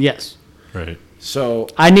jet? Yes. Right. So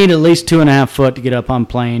I need at least 2.5 foot to get up on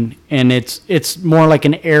plane, and it's more like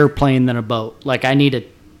an airplane than a boat. Like I need a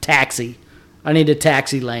taxi. I need a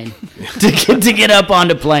taxi lane to get up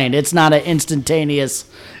onto plane. It's not an instantaneous.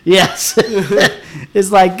 Yes.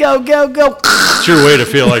 It's like go. It's your way to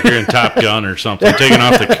feel like you're in Top Gun or something, taking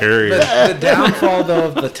off the carrier. the downfall though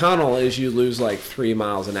of the tunnel is you lose like 3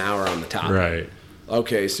 miles an hour on the top. Right.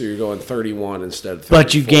 Okay, so you're going 31 instead of 34.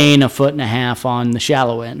 But you gain 1.5 foot on the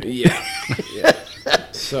shallow end. Yeah.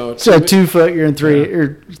 So 2 foot, you're in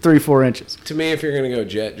 3-4 inches. To me, if you're going to go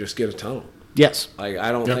jet, just get a tunnel. Yes. Like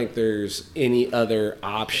I don't think there's any other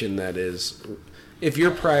option that is. If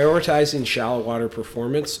you're prioritizing shallow water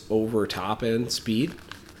performance over top end speed,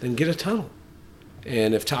 then get a tunnel.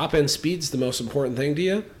 And if top end speed's the most important thing to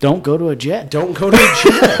you, Don't go to a jet. don't go to a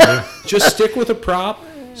jet. Just stick with a prop,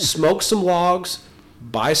 smoke some logs,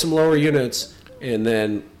 buy some lower units, and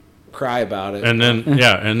then cry about it. And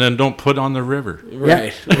then don't put on the river.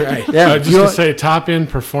 Right. Yeah. I was just going to say, top end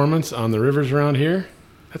performance on the rivers around here,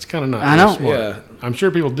 that's kind of not I know. smart. Yeah. I'm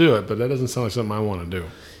sure people do it, but that doesn't sound like something I want to do.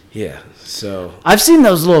 Yeah. So I've seen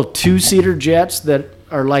those little 2-seater jets that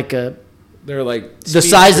are like they're like the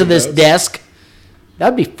size of this boats. desk.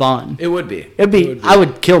 That'd be fun. It would be. I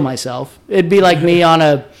would kill myself. It'd be like me on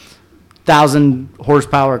a 1,000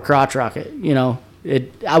 horsepower crotch rocket. You know,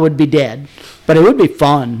 I would be dead, but it would be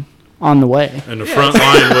fun on the way. And the front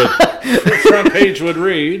front page would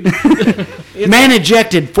read Man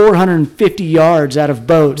ejected 450 yards out of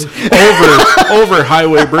boat, over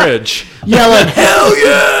highway bridge. yelling "Hell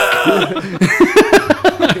yeah!"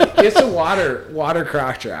 It's a water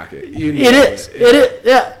crotch rocket. You know It is.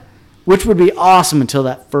 Yeah. Which would be awesome until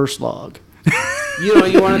that first log. You know,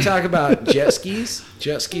 you want to talk about jet skis?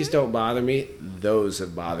 Jet skis don't bother me. Those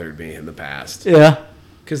have bothered me in the past. Yeah.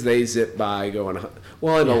 Because they zip by going...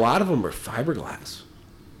 Well, and a lot of them are fiberglass.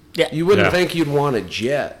 Yeah. You wouldn't Yeah. think you'd want a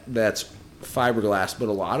jet that's fiberglass, but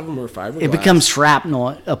a lot of them are fiberglass. It becomes shrapnel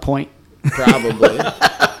at a point. Probably.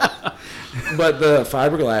 But the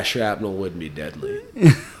fiberglass shrapnel wouldn't be deadly.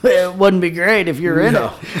 It wouldn't be great if you're in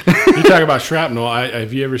it. You talk about shrapnel.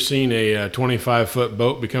 Have you ever seen a 25-foot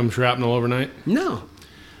boat become shrapnel overnight? No.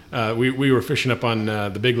 We were fishing up on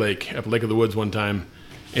the Big Lake, up Lake of the Woods one time,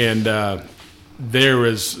 and there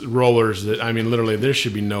was rollers that, I mean, literally, there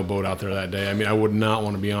should be no boat out there that day. I mean, I would not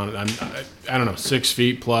want to be on it. I don't know, 6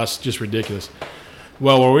 feet plus, just ridiculous.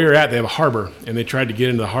 Well, where we were at, they have a harbor, and they tried to get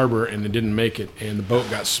into the harbor, and they didn't make it, and the boat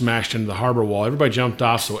got smashed into the harbor wall. Everybody jumped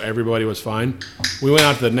off, so everybody was fine. We went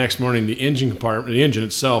out the next morning. The engine compartment, the engine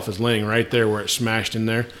itself is laying right there where it smashed in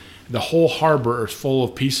there. The whole harbor is full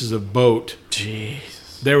of pieces of boat. Jeez.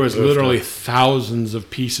 There was literally thousands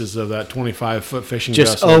of pieces of that 25-foot fishing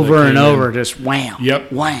Just vessel. that over and came in. over, just wham.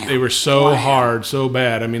 Yep. Wham. They were so wham. hard, so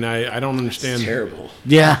bad. I mean, I don't understand. It's terrible.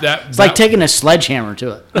 Yeah. That- It's like taking a sledgehammer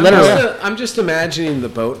to it. I'm Literally. I'm just imagining the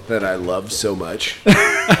boat that I love so much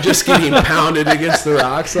just getting pounded against the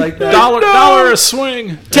rocks like that. Dollar a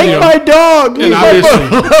swing. Take my dog. And leave my obviously,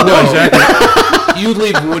 boat. no, exactly. You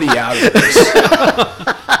leave Woody out of this.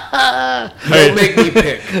 Don't make me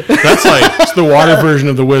pick. That's like It's the water version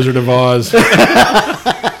of the Wizard of Oz.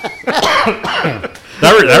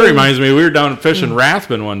 that reminds me. We were down fishing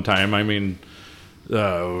Rathbun one time. I mean,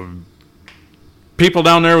 people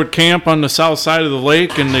down there would camp on the south side of the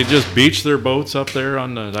lake, and they just beach their boats up there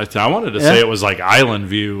on the. I wanted to say it was like Island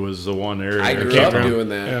View was the one area. I or grew up campground. doing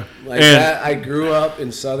that. Yeah. Like And- that. I grew up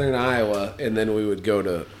in southern Iowa, and then we would go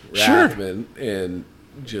to Rathbun and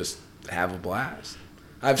just have a blast.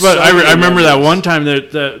 But I remember that one time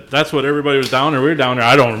that's what everybody was down there. We were down there.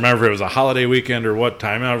 I don't remember if it was a holiday weekend or what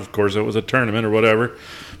time. Of course, it was a tournament or whatever.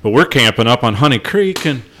 But we're camping up on Honey Creek,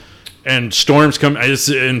 and storms come. It's,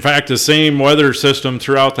 in fact, the same weather system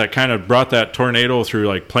throughout that kind of brought that tornado through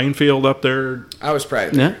like Plainfield up there I was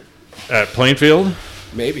probably Yeah. at Plainfield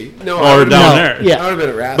maybe no or down No, there. yeah. I would have been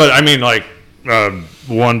at Rathbun. But I mean, like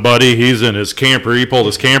one buddy, he's in his camper. He pulled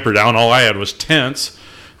his camper down. All I had was tents.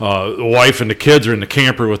 The wife and the kids are in the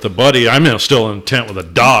camper with the buddy. I'm still in a tent with a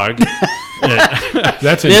dog.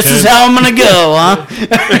 That's This is intense. how I'm gonna go, huh?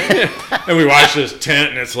 And we watch this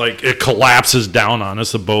tent, and it's like it collapses down on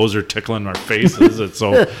us. The bows are tickling our faces. It's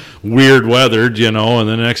so weird weathered, and then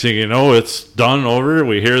the next thing you know, it's done over.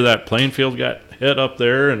 We hear that Plainfield got hit up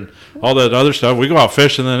there, and all that other stuff. We go out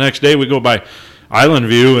fishing, and the next day we go by Island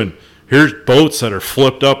View, and here's boats that are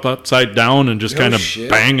flipped upside down and just kind of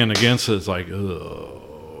banging against it. It's like, ugh.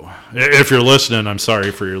 If you're listening, I'm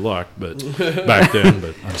sorry for your luck, but back then.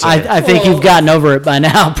 But I'm sorry. I think you've gotten over it by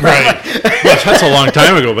now, probably. Right. Well, that's a long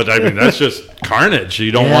time ago, but I mean, that's just carnage.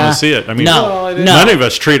 You don't want to see it. I mean, none of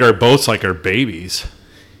us treat our boats like our babies.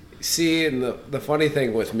 See, and the funny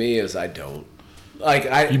thing with me is I don't.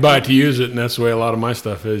 You buy it to use it, and that's the way a lot of my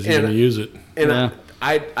stuff is. You're going to use it. And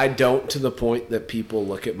I don't, to the point that people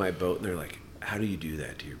look at my boat and they're like, how do you do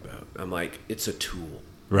that to your boat? I'm like, it's a tool.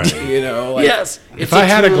 Right. Yes. If I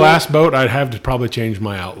had a glass boat, I'd have to probably change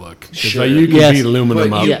my outlook. Sure. You can beat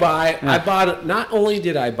aluminum but up. I bought. Not only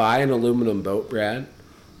did I buy an aluminum boat, Brad,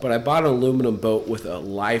 but I bought an aluminum boat with a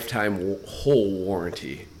lifetime hull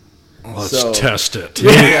warranty. Let's test it.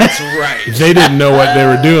 That's right. They didn't know what they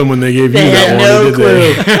were doing when they gave you that warranty,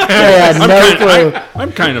 They had no clue.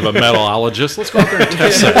 I'm kind of a metallologist. Let's go out there and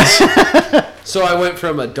test this. So I went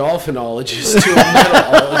from a dolphinologist to a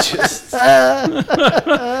metallologist.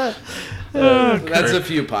 That's a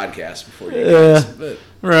few podcasts before you guys, but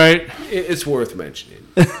right. It's worth mentioning.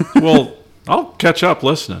 Well, I'll catch up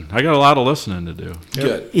listening. I got a lot of listening to do.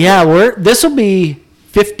 Good. Yeah, this will be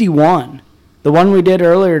 51. The one we did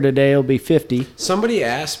earlier today will be 50. Somebody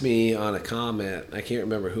asked me on a comment, I can't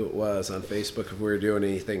remember who it was, on Facebook, if we were doing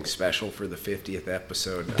anything special for the 50th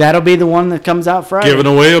episode. That'll be the one that comes out Friday. Giving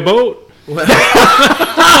away a boat.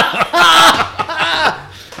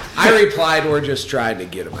 I replied, we're just trying to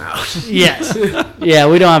get them out. Yes. Yeah,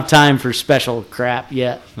 we don't have time for special crap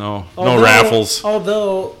yet. No raffles.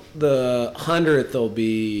 Although the 100th will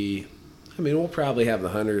be, we'll probably have the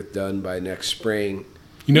 100th done by next spring.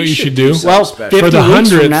 You know what you should do? Well, special. 50 For the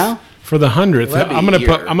weeks 100th, from now. For the 100th, Well, that'd be I'm a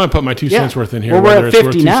gonna put my 2 cents worth in here, Well, we're whether at it's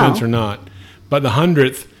worth 50 2 now. cents or not. But the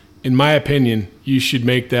 100th, in my opinion, you should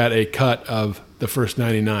make that a cut of the first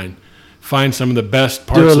 99. Find some of the best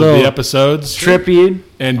parts of the episodes, tribute,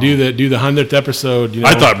 and do the 100th episode.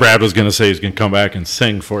 I thought Brad was going to say he's going to come back and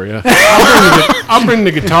sing for you. I'll bring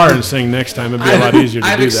the guitar and sing next time. It'd be a lot easier to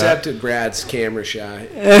I've do that. accepted Brad's camera shy.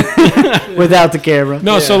 without the camera.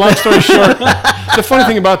 No, so long story short, the funny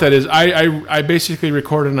thing about that is I basically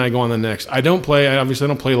record it and I go on the next. I don't play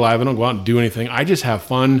live. I don't go out and do anything. I just have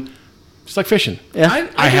fun. It's like fishing. Yeah.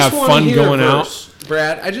 I have just wanna fun hear going a out. verse.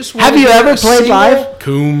 Brad, I just Have you ever played live?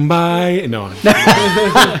 Kumbaya. No.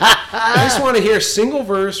 I just want to hear a single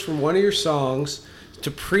verse from one of your songs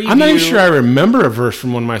to preview. I'm not even sure I remember a verse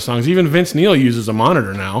from one of my songs. Even Vince Neil uses a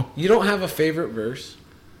monitor now. You don't have a favorite verse?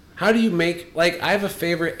 How do you make, I have a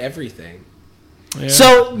favorite everything. Yeah.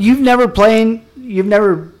 So you've never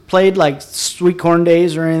played like Sweet Corn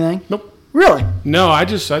Days or anything? Nope. Really? No, I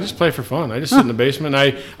just play for fun. I just sit in the basement.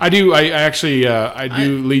 I do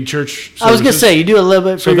lead church services. I was gonna say you do a little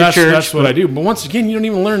bit for your church. That's what I do. But once again, you don't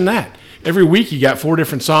even learn that. Every week you got 4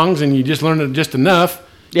 different songs, and you just learn it just enough.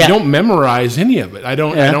 Yeah. You don't memorize any of it. I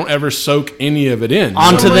don't ever soak any of it in.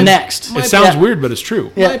 On to the next. It sounds weird, but it's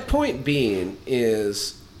true. Yeah. My point being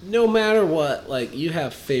is, no matter what, you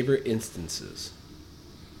have favorite instances.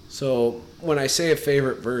 So when I say a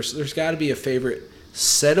favorite verse, there's got to be a favorite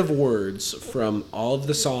set of words from all of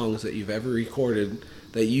the songs that you've ever recorded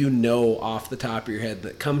that you know off the top of your head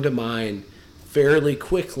that come to mind fairly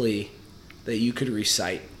quickly that you could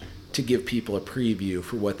recite to give people a preview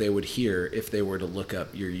for what they would hear if they were to look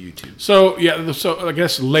up your YouTube. So I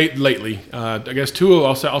guess lately, I guess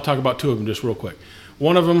I'll talk about 2 of them just real quick.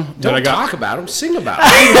 One of them that I got. Don't talk about them, sing about them.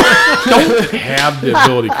 Don't have the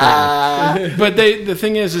ability currently. But the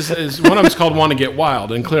thing is one of them is called "Want to Get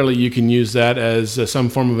Wild," and clearly you can use that as some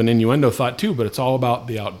form of an innuendo thought too. But it's all about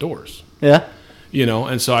the outdoors. Yeah.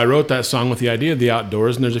 And so I wrote that song with the idea of the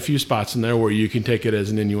outdoors, and there's a few spots in there where you can take it as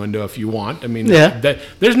an innuendo if you want. I mean,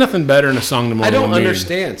 there's nothing better in a song than I don't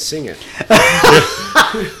understand. Sing it.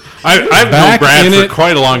 I've known Brad for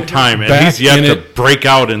quite a long time, and he's yet to break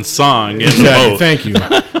out in song. Exactly. Thank you.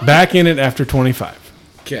 Back in it after 25.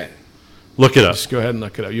 Okay. Look it up. Just go ahead and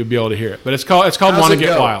look it up. You'll be able to hear it. But it's called "Want to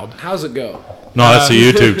Get Wild." How's it go? No, that's a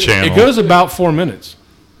YouTube channel. It goes about 4 minutes.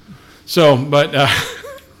 So, but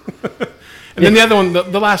and then the other one,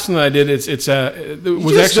 the last one that I did, it was You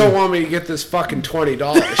just actually. don't want me to get this fucking $20.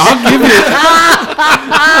 I'll give you.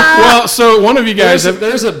 Well, so one of you guys.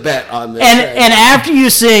 There's a bet on this. And after you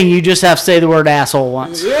sing, you just have to say the word asshole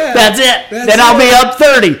once. Yeah, That's it. that's Then I'll be up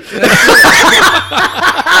 30.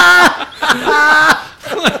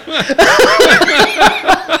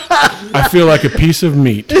 feel like a piece of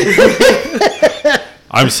meat.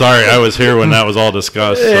 I'm sorry, I was here when that was all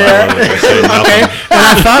discussed. So I wasn't gonna say nothing. And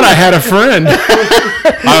I thought I had a friend.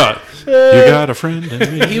 You got a friend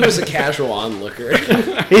in me. He was a casual onlooker.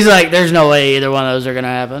 He's like, there's no way either one of those are gonna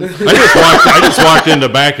happen. I just walked in the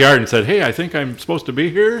backyard and said, "Hey, I think I'm supposed to be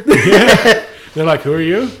here." Yeah. They're like, "Who are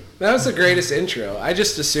you?" That was the greatest intro. I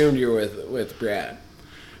just assumed you were with Brad.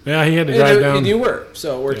 Yeah, he had to drive down. And you were,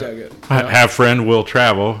 so it worked out good. Have friend will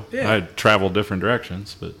travel. Yeah. I travel different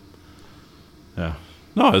directions, but yeah,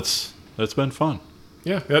 no, it's been fun.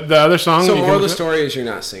 Yeah, the other song. So more of the story is you're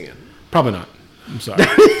not singing. Probably not. I'm sorry.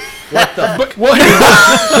 What the?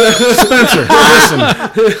 Spencer,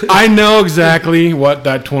 listen. I know exactly what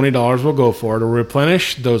that $20 will go for to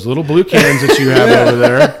replenish those little blue cans that you have over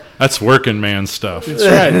there. That's working man stuff. That's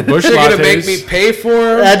right. Bush You're gonna lattes. make me pay for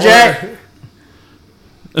them? Jack.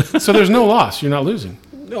 So there's no loss. You're not losing.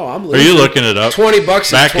 No, I'm Are losing. you looking it up? $20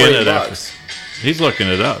 is Back in $20. it after. He's looking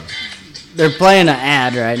it up. They're playing an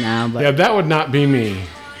ad right now, but Yeah, that would not be me.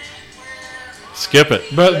 Skip it.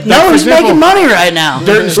 But no for one's example, making money right now.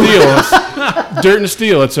 Dirt and Steel. Dirt and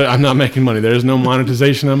Steel. I'm not making money. There's no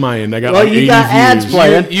monetization on my end. I got Well, like you 80 got ads views.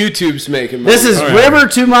 playing. YouTube's making money. This is Oh, yeah. River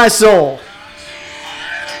to My Soul.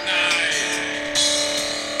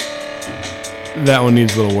 That one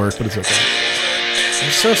needs a little work, but it's okay.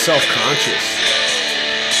 You're so self-conscious.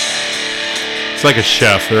 It's like a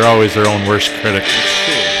chef. They're always their own worst critic.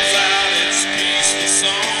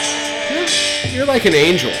 You're like an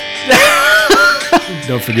angel.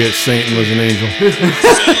 Don't forget, Satan was an angel.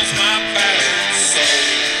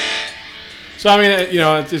 So I mean,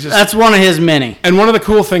 it's just That's one of his many. And one of the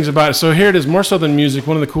cool things about it, so here it is, more so than music,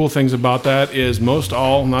 one of the cool things about that is most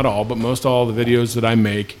all the videos that I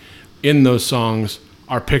make in those songs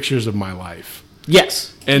are pictures of my life.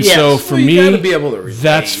 Yes. And Yes. so for Well, you me, gotta be able to relate.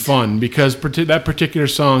 that's fun because that particular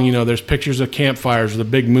song, there's pictures of campfires with a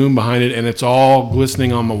big moon behind it and it's all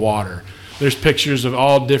glistening on the water. There's pictures of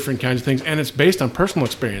all different kinds of things and it's based on personal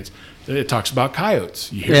experience. It talks about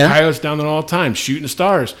coyotes. You hear coyotes down there all the time shooting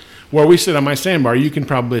stars. Where we sit on my sandbar, you can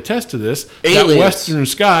probably attest to this. Aliens. That western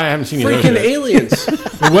sky, I haven't seen any of Freaking those yet. aliens.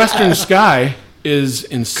 The western sky is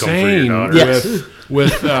insane daughter. Yes.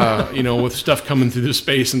 with with stuff coming through the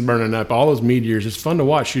space and burning up all those meteors. It's fun to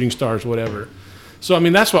watch, shooting stars, whatever. So I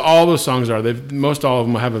mean, that's what all those songs are. Most all of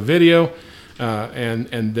them have a video,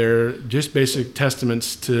 and they're just basic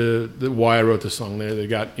testaments to why I wrote the song. They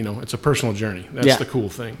got it's a personal journey. That's the cool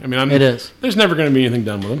thing. I mean, It is. There's never going to be anything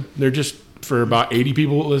done with them. They're just for about 80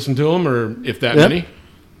 people that listen to them, or if that many.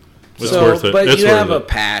 It's worth it. But It's you worth have a it.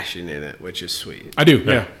 passion in it, which is sweet. I do.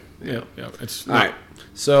 Yeah. It's All right.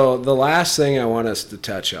 So the last thing I want us to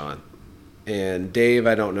touch on, and Dave,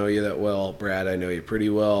 I don't know you that well. Brad, I know you pretty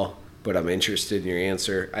well, but I'm interested in your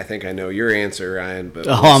answer. I think I know your answer, Ryan. But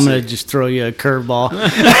I'm going to just throw you a curveball.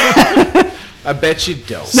 I bet you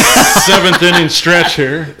don't. 7th inning stretch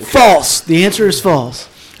here. False. The answer is false.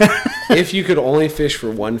 If you could only fish for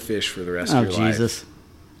one fish for the rest Oh, of your life. Jesus.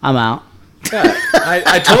 I'm out. Yeah,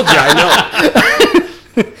 I told you, I know.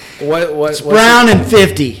 What's Brown and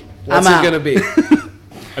 50. What's I'm it out. going to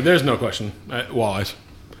be? There's no question. Walleyes.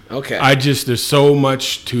 Okay. There's so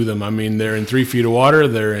much to them. I mean, they're in 3 feet of water.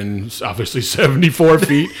 They're in obviously 74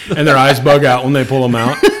 feet, and their eyes bug out when they pull them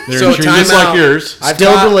out. They're So in trees time just like out. yours. I've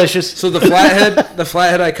Still caught- delicious. So the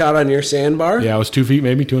flathead I caught on your sandbar, Yeah, it was 2 feet,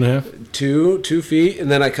 maybe 2.5. 2 feet,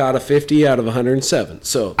 and then I caught a 50 out of 107.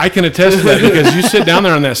 So I can attest to that because you sit down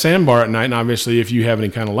there on that sandbar at night, and obviously, if you have any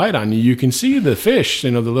kind of light on you, you can see the fish,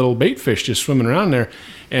 the little bait fish just swimming around there.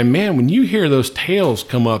 And man, when you hear those tails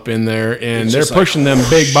come up in there and It's they're just like, pushing them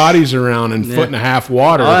big bodies around in 1.5 feet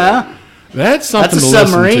water, Oh, yeah? that's something That's a to listen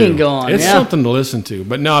submarine to. going, It's yeah. something to listen to.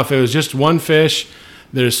 But no, if it was just one fish,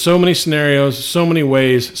 there's so many scenarios, so many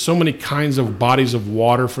ways, so many kinds of bodies of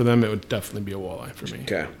water for them. It would definitely be a walleye for me.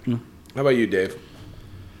 okay. How about you, Dave?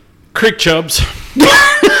 Creek chubs.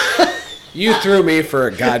 You threw me for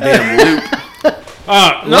a goddamn loop.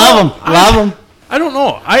 Love them. I don't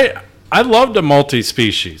know. I love the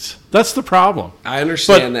multi-species. That's the problem. I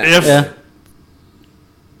understand But that. if Yeah.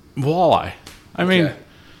 walleye, I mean, Okay.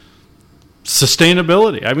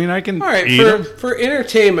 sustainability. I mean, I can All right, eat them. for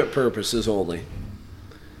entertainment purposes only.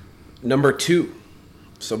 Number 2.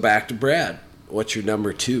 So back to Brad. What's your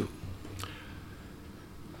number 2?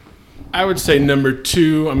 I would say number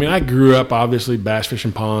 2. I mean, I grew up obviously bass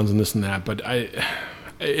fishing ponds and this and that, but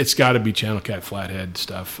it's got to be channel cat flathead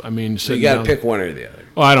stuff. I mean, So you got to pick one or the other.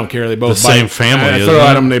 Oh, I don't care. They both The bite. same family, I isn't throw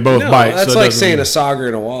at it? them, they both No, bite. that's so it like doesn't- saying a sauger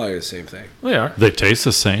and a walleye are the same thing. They are. They taste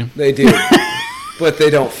the same. They do. But they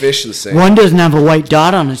don't fish the same. One doesn't have a white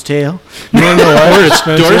dot on his tail. You want to know why? It's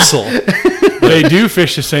Dorsal. They do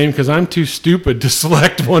fish the same because I'm too stupid to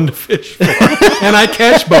select one to fish for, and I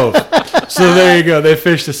catch both. So there you go. They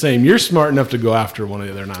fish the same. You're smart enough to go after one of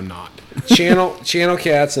the other, and I'm not. Channel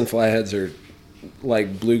cats and flatheads are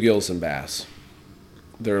like bluegills and bass.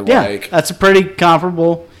 They're Yeah, like, that's a pretty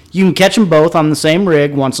comparable. You can catch them both on the same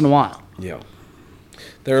rig once in a while.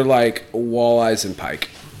 they're like walleyes and pike.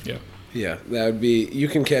 Yeah. Yeah, that would be. You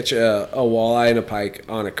can catch a walleye and a pike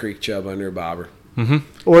on a creek chub under a bobber.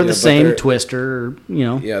 Or Yeah, the same they're- twister, or,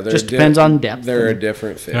 Yeah, just depends on depth. They're a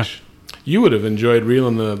different fish. You would have enjoyed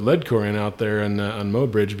reeling the lead core in out there on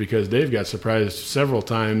Mobridge because Dave got surprised several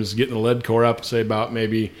times getting the lead core up, say about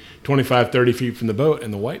maybe 25, 30 feet from the boat,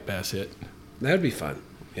 and the white bass hit. That'd be fun.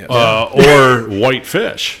 Yeah. Or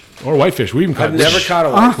whitefish. Or whitefish. We even caught I've never caught a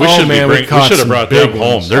white. We should have brought them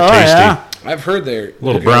home. They're tasty. Yeah. I've heard they're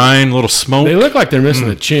Little brine, little smoke. They look like they're missing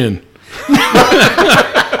a chin.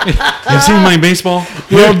 You seen my baseball?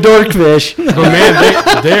 The old dorkfish. But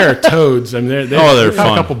man, they are toads. I mean, they're they're got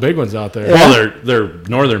fun. a couple big ones out there. Well, their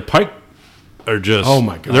northern pike are just. Oh,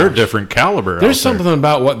 my gosh. They're a different caliber. There's out there. something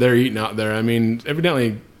about what they're eating out there. I mean,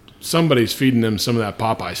 evidently somebody's feeding them some of that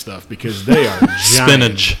Popeye stuff because they are giant.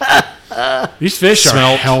 Spinach, These fish are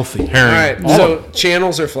smelt, healthy. herring. All right, so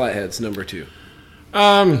channels or flatheads, number 2.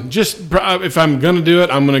 Just if I'm gonna do it,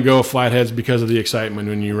 I'm gonna go flatheads because of the excitement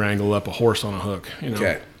when you wrangle up a horse on a hook. You know?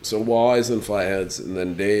 Okay, so walleyes and flatheads, and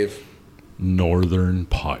then Dave. Northern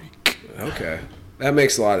pike. Okay, that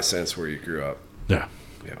makes a lot of sense where you grew up. Yeah.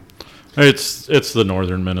 Yeah, It's the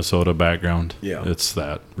northern Minnesota background. Yeah. It's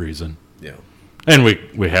that reason. yeah. And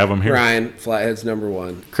we have them here. Ryan, flatheads number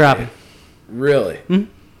 1. Crappie. Really?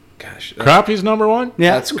 Gosh, Crappie's number one?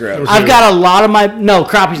 Yeah. that's gross. I've got a lot of my. No,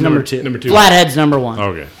 crappie's number 2. number 2. Flathead's number 1.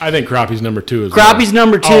 Okay. I think crappie's number 2 as Crappie's well.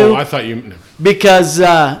 number 2. Oh, I thought you. Because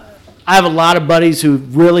I have a lot of buddies who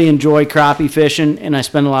really enjoy crappie fishing, and I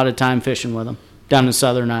spend a lot of time fishing with them down in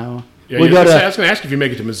southern Iowa. Yeah, we go I to. was going to ask if you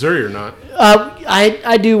make it to Missouri or not.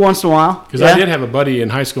 I do once in a while. Because I did have a buddy in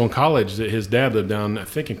high school and college that his dad lived down, I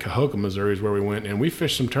think in Cahokia, Missouri is where we went, and we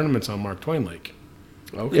fished some tournaments on Mark Twain Lake.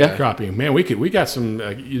 Okay. Yeah. Crappie. Man, we got some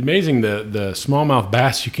amazing the smallmouth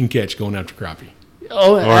bass you can catch going after crappie.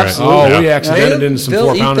 Oh, right. absolutely. Oh, Yeah. we accidented into some They'll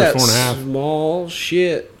 4 eat pounders, that 4.5. small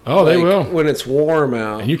shit. Oh, they will. when it's warm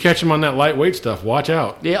out. And you catch them on that lightweight stuff. Watch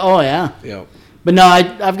out. Yeah, oh, yeah. Yeah. But no,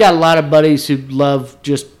 I've got a lot of buddies who love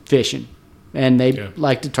just fishing, and they Yeah.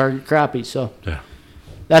 like to target crappie. So Yeah.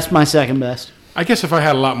 that's my second best. I guess if I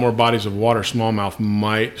had a lot more bodies of water, smallmouth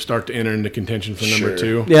might start to enter into contention for number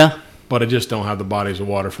Sure. 2. Yeah. But I just don't have the bodies of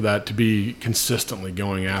water for that to be consistently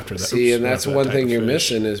going after that. See, and that's that one type thing of you're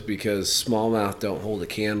fish. missing is because smallmouth don't hold a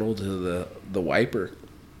candle to the wiper.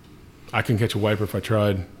 I can catch a wiper if I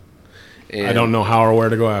tried. And I don't know how or where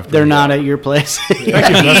to go after. They're them. not at your place. Thank you.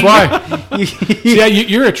 That's why. See, yeah,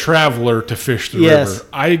 you're a traveler to fish the Yes. river.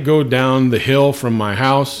 I go down the hill from my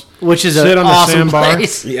house, Which is sit an on the awesome sandbar,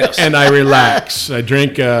 place. Yes. and I relax. I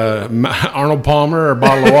drink Arnold Palmer or a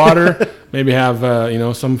bottle of water. Maybe have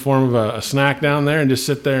some form of a snack down there, and just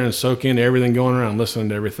sit there and soak in everything going around, listening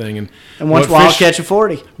to everything. And And once in a what while, fish- catch a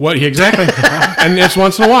 40. What exactly? And it's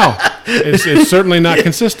once in a while. It's certainly not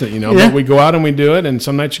consistent, Yeah. But we go out and we do it. And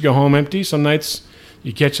some nights you go home empty. Some nights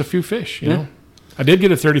you catch a few fish. You know. I did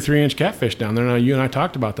get a 33-inch catfish down there. Now you and I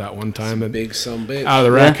talked about that one time. That big some bitch. out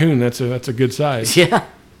of the Yeah. raccoon, that's a good size. Yeah.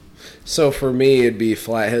 So for me, it'd be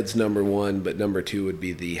flatheads number 1, but number 2 would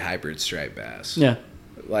be the hybrid striped bass. Yeah.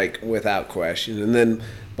 Like without question. And then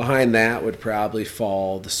behind that would probably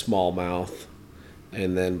fall the smallmouth,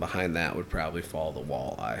 and then behind that would probably fall the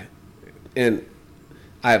walleye. And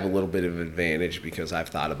I have a little bit of advantage because I've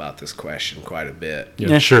thought about this question quite a bit.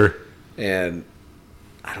 Yeah. Sure. And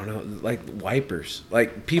I don't know, like wipers.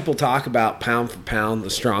 Like people talk about pound for pound the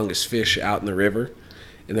strongest fish out in the river,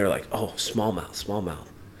 and they're like, "Oh, smallmouth, smallmouth."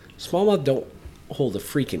 Smallmouth don't hold a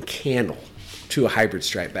freaking candle to a hybrid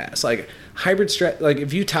striped bass. Like hybrid stripe, like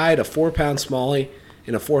if you tied a 4-pound smallie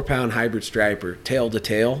and a 4-pound hybrid striper tail to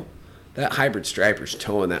tail, that hybrid striper's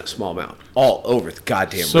towing that smallmouth all over the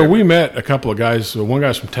goddamn So river. we met a couple of guys. So one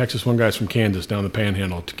guy's from Texas, one guy's from Kansas, down the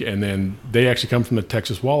Panhandle, and then they actually come from the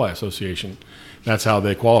Texas Walleye Association. That's how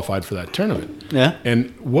they qualified for that tournament. Yeah.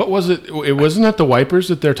 And what was it? It wasn't that the wipers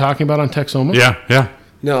that they're talking about on Texoma? Yeah. Yeah.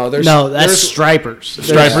 No, No, that's stripers.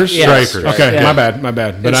 Stripers? Yeah. Stripers. Okay, Yeah. my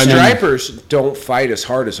bad. But And I mean, stripers don't fight as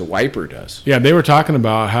hard as a wiper does. yeah, they were talking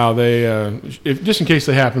about how they, just in case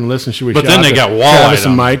they happen to listen, should we But shout then out they to got Travis walleye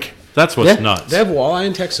and on. Mike? That's what's Yeah. nuts. They have walleye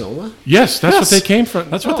in Texoma? Yes, that's Yes. what they came from.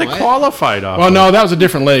 That's what they I- qualified off. Well, of. no, that was a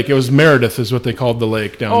different lake. It was Meredith is what they called the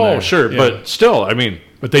lake down there. Oh, sure, Yeah. but still, I mean,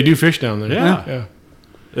 But they do fish down there. Yeah. You-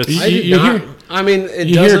 I did you not. hear- I mean, it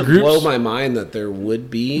you hear doesn't groups- blow my mind that there would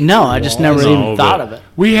be. No, I just never walleyes. even thought of it.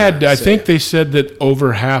 We had, I so- think they said that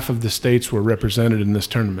over half of the states were represented in this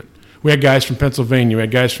tournament. We had guys from Pennsylvania, we had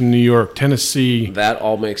guys from New York, Tennessee, That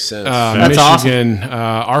all makes sense. That's Michigan,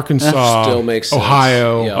 Arkansas, Still makes sense.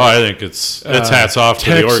 Ohio, Yeah. Oh, I think it's hats off to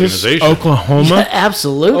the Texas, organization. Oklahoma.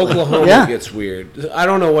 Absolutely. Oklahoma Yeah. gets weird. I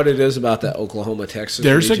don't know what it is about that Oklahoma, Texas.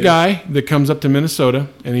 There's a region. guy that comes up to Minnesota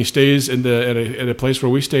and he stays at a place where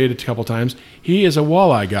we stayed a couple times. He is a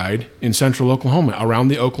walleye guide in central Oklahoma, around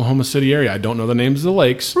the Oklahoma City area. I don't know the names of the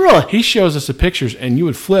lakes. Really? He shows us the pictures, and you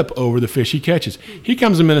would flip over the fish he catches. He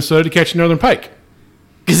comes to Minnesota to catch northern pike.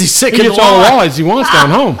 Because he's sick He of gets the all the walleye. walleyes he wants down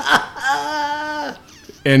home.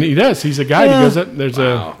 And he does. He's a guide. He goes up. There's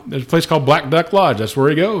a place called Black Duck Lodge. That's where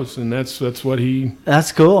he goes, and that's what he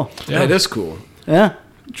That's cool. That is cool. Yeah.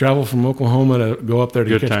 travel from Oklahoma to go up there to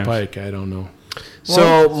Good catch times. pike. I don't know.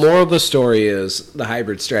 So, moral of the story is the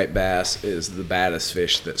hybrid striped bass is the baddest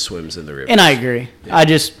fish that swims in the river. And I agree. I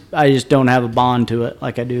just don't have a bond to it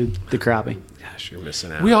like I do the crappie. Gosh, you're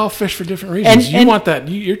missing out. We all fish for different reasons. And- Want that?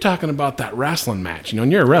 You're talking about that wrestling match,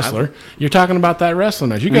 and you're a wrestler. You're talking about that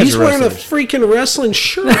wrestling match. You guys He's are wearing a wrestlers. freaking wrestling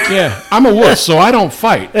shirt. Yeah, I'm a wuss, so I don't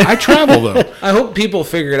fight. I travel though. I hope people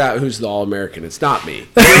figured out who's the All-American. It's not me.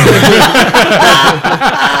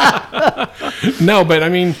 No, but I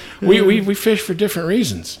mean, we fish for different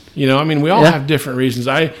reasons. You know, I mean, we all Yeah. have different reasons.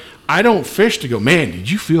 I don't fish to go, man, did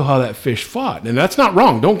you feel how that fish fought? And that's not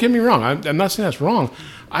wrong. Don't get me wrong. I'm not saying that's wrong.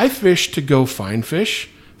 I fish to go find fish,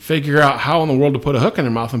 figure out how in the world to put a hook in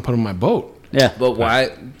their mouth and put them in my boat. Yeah. But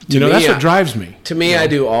why? You know, that's what drives me. To me, I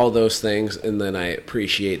do all those things, and then I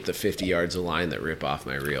appreciate the 50 yards of line that rip off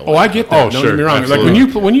my reel. Oh, I get that. Oh, Don't sure. get me wrong. Absolutely.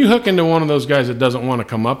 Like when you hook into one of those guys that doesn't want to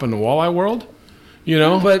come up in the walleye world, you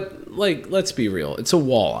know, But, like, let's be real. It's a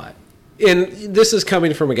walleye. And this is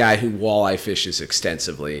coming from a guy who walleye fishes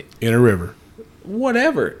extensively. in a river.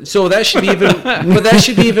 Whatever. So that should be even, but that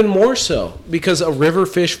should be even more so because a river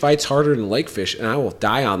fish fights harder than a lake fish, and I will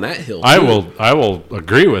die on that hill. I too. will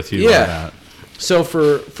agree with you Yeah. on that. So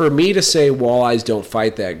for me to say walleyes don't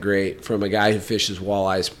fight that great from a guy who fishes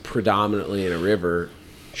walleyes predominantly in a river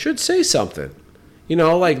should say something. You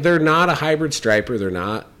know, like they're not a hybrid striper. They're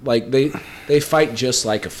not like they fight just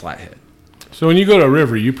like a flathead. So when you go to a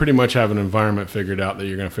river, you pretty much have an environment figured out that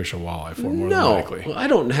you're going to fish a walleye for, more than No, likely. I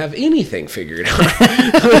don't have anything figured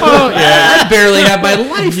out. I barely have my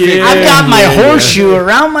life figured out. I've got my horseshoe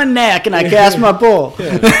around my neck and I cast my pole.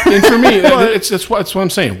 And for me, that's what I'm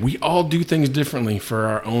saying. We all do things differently for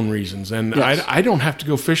our own reasons. And Yes. I don't have to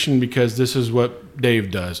go fishing because this is what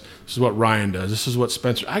Dave does. This is what Ryan does. This is what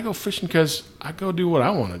Spencer. I go fishing because I go do what I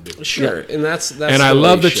want to do. Sure, and that's And I the way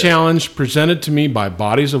love the it should. challenge presented to me by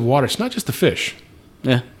bodies of water. It's not just the fish.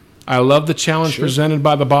 Yeah. I love the challenge presented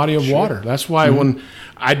by the body of water. That's why when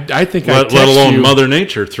I think I Let text alone you, Mother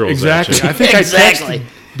Nature throws exactly. at you. I think Exactly. I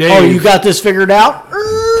texted Dave. Oh, you got this figured out?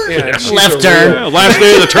 Yeah, she's Left a turn. Yeah, last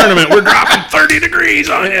day of the tournament, we're dropping 30 degrees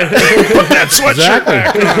on you. Put that sweatshirt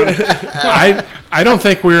back on. I don't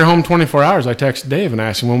think we were home 24 hours. I texted Dave and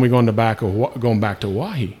asked him when we going back to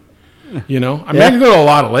Wahi. You know, I mean, I can go to a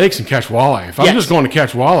lot of lakes and catch walleye. If I'm Yes. just going to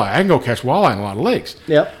catch walleye, I can go catch walleye in a lot of lakes.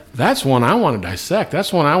 Yep. That's one I want to dissect.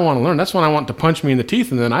 That's one I want to learn. That's one I want to punch me in the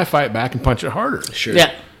teeth, and then I fight back and punch it harder. Sure.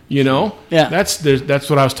 Yeah. You know, Yeah. That's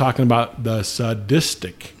what I was talking about. The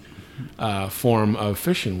sadistic form of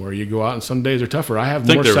fishing, where you go out and some days are tougher. I have I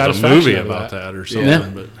think more there was a satisfaction movie out of about that or something. Yeah.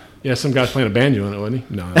 But Yeah, some guy's playing a banjo in it, wasn't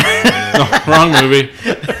he? No. wrong movie.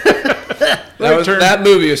 That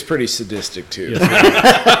movie was pretty sadistic too.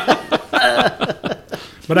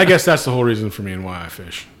 But I guess that's the whole reason for me and why I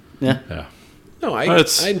fish. Yeah. Yeah. No, I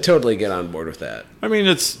It's- totally get on board with that. I mean,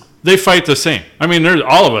 they fight the same. I mean, there's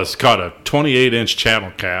all of us caught a 28-inch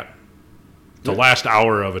channel cat the last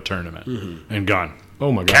hour of a tournament and gone.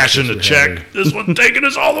 Oh my gosh. Cashing the those are check. heavy. This one's taking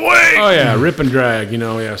us all the way. Oh yeah, rip and drag,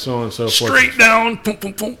 so on and so forth. Straight down. Boom,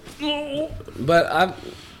 boom, boom. Oh. But so if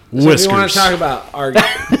you want Whiskers. to talk about our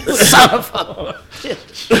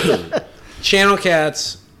channel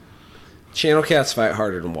cats fight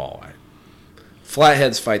harder than walleye.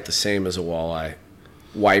 Flatheads fight the same as a walleye.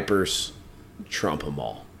 Wipers trump them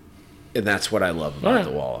all, and that's what I love about All right.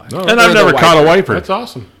 the walleye. No, And Or I've the never caught a wiper. wiper. That's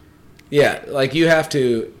awesome. Yeah, like you have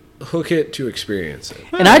to hook it to experience it.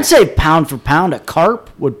 And I'd say pound for pound, a carp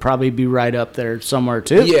would probably be right up there somewhere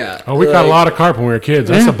too. Yeah. Oh, we caught a lot of carp when we were kids.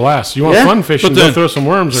 That's a blast. You want Yeah. fun fishing? But Go then throw some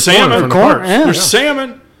worms or salmon, corn in front of corn, carp. yeah. There's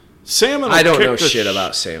salmon. Salmon. will I don't kick know the shit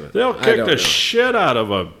about salmon. They'll I kick don't the know. shit out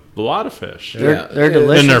of a lot of fish Yeah. They're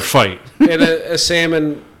delicious. in their fight. And a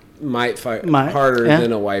salmon might fight Might, harder yeah.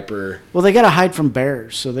 than a wiper. Well, they got to hide from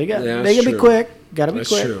bears, so they got Yeah, they that's got to be true. quick. Got to be That's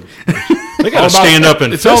quick. true. They got to stand up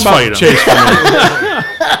and It's all fist about fight the 'em. chase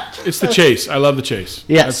for me. It's the chase. I love the chase.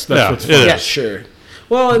 Yes. That's Yeah, what's it fun. is. Yeah. Sure.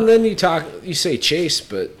 Well, and then you say chase,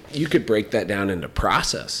 but you could break that down into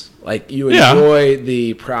process. Like you Yeah. enjoy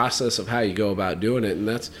the process of how you go about doing it, and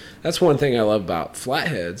that's one thing I love about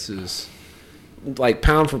flatheads is like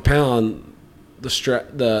pound for pound,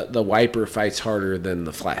 the wiper fights harder than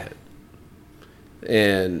the flathead,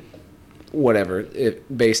 and whatever.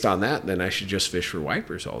 Based on that, then I should just fish for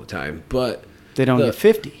wipers all the time. But They don't get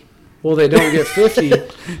 50. well, they don't get 50,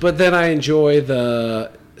 but then I enjoy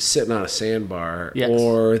the sitting on a sandbar Yes.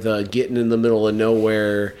 or the getting in the middle of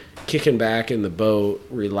nowhere, kicking back in the boat,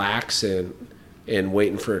 relaxing, and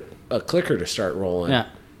waiting for a clicker to start rolling. Yeah.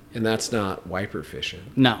 And that's not wiper fishing.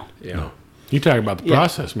 No. You know? You talk about the Yeah.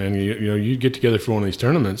 process, man. You get together for one of these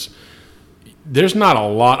tournaments. There's not a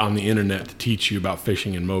lot on the internet to teach you about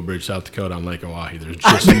fishing in Mobridge, South Dakota on Lake Oahe. There's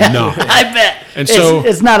just none. I bet. And It's- so-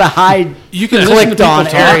 it's not a high You can listen to clicked people on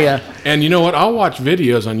talk, area. and you know what? I'll watch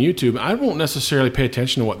videos on YouTube. I won't necessarily pay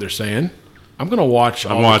attention to what they're saying. I'm going to watch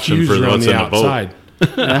all watching the cues for around what's the in the boat. outside.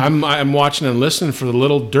 I'm watching and listening for the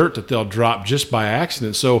little dirt that they'll drop just by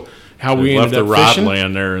accident. So how we They left ended the up rod fishing.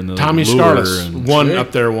 laying there in the Tommy lure Scarless and won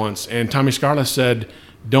up there once, and Tommy Scarless said,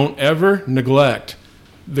 "Don't ever neglect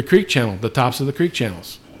the creek channel, the tops of the creek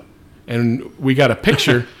channels." And we got a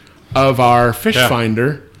picture of our fish Yeah.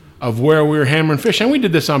 finder of where we were hammering fish, and we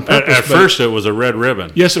did this on purpose. At but- first, it was a red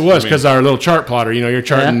ribbon. yes, it was because our little chart plotter. You're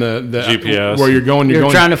charting Yeah. the GPS. where you're going. You're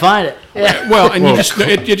going trying to find it. Yeah. well, and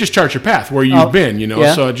it just charts your path where you've Oh, been,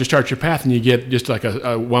 yeah. So it just charts your path, and you get just like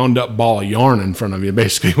a wound up ball of yarn in front of you,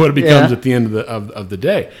 basically what it becomes Yeah. at the end of the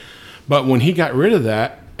day. But when he got rid of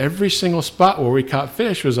that, every single spot where we caught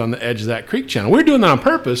fish was on the edge of that creek channel. We were doing that on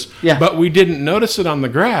purpose, Yeah. but we didn't notice it on the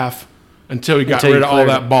graph until we got Until you rid of all cleared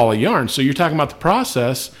that it. ball of yarn. So you're talking about the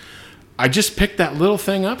process. I just picked that little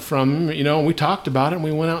thing up from him, and we talked about it, and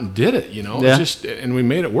we went out and did it, Yeah. It's just, and we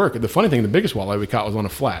made it work. The funny thing, the biggest walleye we caught was on a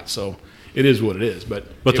flat, so it is what it is. But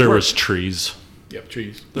But it there worked. was trees. Yep,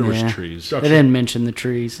 trees. There Yeah. was trees. They didn't mention the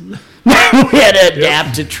trees. We had to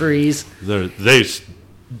adapt to trees.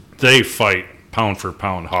 They fight pound for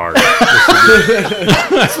pound hard.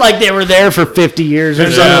 It's like they were there for 50 years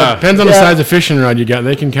or something. Depends on the Yeah. size of fishing rod you got.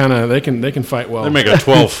 They can they can fight well. They make a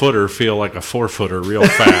 12-footer feel like a 4-footer real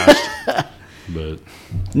fast. But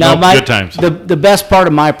No, nope, good times. The best part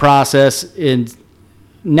of my process is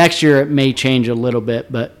next year it may change a little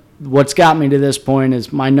bit, but what's got me to this point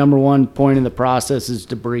is my number one point in the process is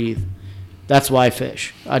to breathe. That's why I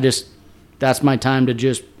fish. That's my time to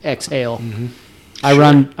just exhale. Mm-hmm.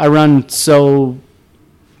 I run so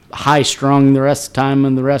high strung the rest of the time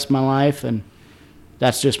and the rest of my life, and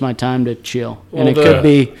that's just my time to chill. And it could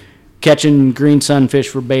be catching green sunfish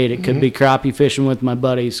for bait. It could be crappie fishing with my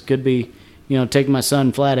buddies. Could be, taking my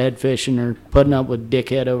son flathead fishing or putting up with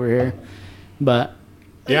dickhead over here. But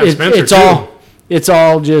Yeah, Spencer, it's too. it's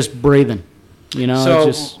all just breathing. So it's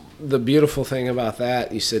just the beautiful thing about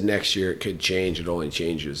that, you said next year it could change. It only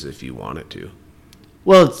changes if you want it to.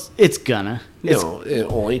 well, it's gonna. It's, No, it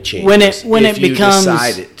only changes when if it you becomes-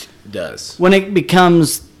 decide it does. when it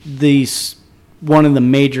becomes one of the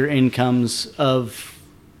major incomes of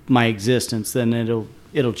my existence, then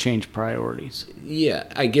it'll change priorities. Yeah,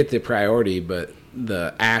 I get the priority, but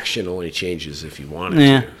the action only changes if you want it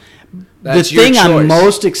Yeah. to. That's the your thing I'm choice.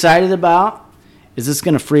 most excited about is it's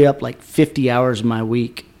going to free up like 50 hours of my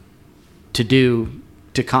week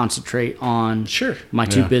to concentrate on Sure. my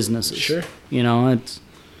two Yeah. businesses. Sure.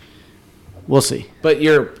 We'll see. But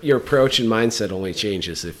your approach and mindset only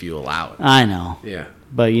changes if you allow it. I know, Yeah,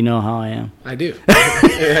 but you know how I am. I do.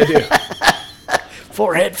 I do.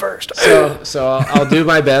 Forehead first. So I'll do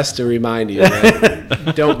my best to remind you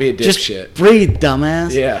that don't be a Just dipshit. breathe,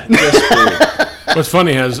 dumbass. Yeah, just breathe. What's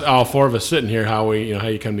funny is all four of us sitting here, how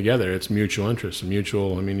you come together. It's mutual interest,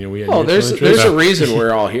 mutual. I mean, we had Oh, mutual there's interest. a reason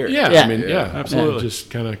we're all here. Yeah, Yeah. I mean, Yeah. absolutely. Just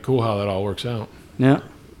kind of cool how that all works out. Yeah.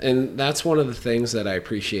 And that's one of the things that I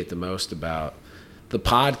appreciate the most about the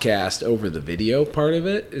podcast over the video part of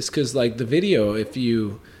it is because, like, the video,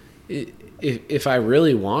 if I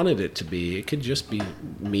really wanted it to be, it could just be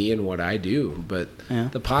me and what I do. But Yeah.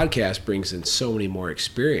 the podcast brings in so many more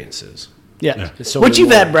experiences. Yeah. So Which many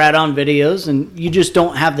you've had more. Brad on videos, and you just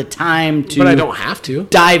don't have the time to But I don't have to.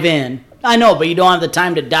 dive in. I know, but you don't have the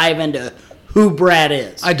time to dive into who Brad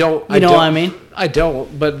is. I don't. You know what I mean? I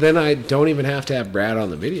don't. But then I don't even have to have Brad on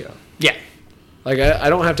the video. Yeah. Like I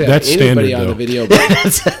don't have to have That's anybody standard, on the though. video.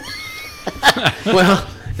 But, well,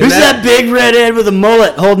 and Who's that big redhead with a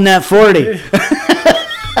mullet holding that 40?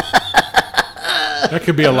 That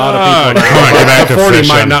could be a lot of people. Come on, get back to 40 might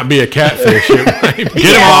fishing. not be a catfish. It might be-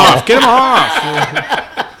 Get him off. Get him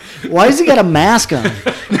off. Why has he got a mask on?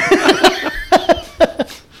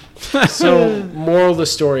 So, moral of the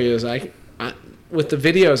story is, I with the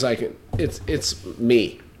videos, it's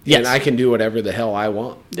me. Yes. And I can do whatever the hell I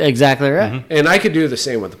want. Exactly right. And I could do the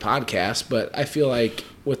same with the podcast, but I feel like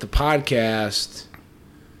with the podcast,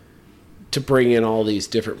 to bring in all these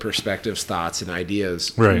different perspectives, thoughts, and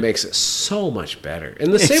ideas Right. makes it so much better.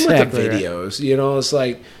 And the same with Exactly the right. videos. You know, it's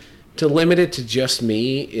like to limit it to just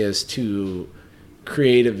me is to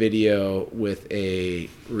create a video with a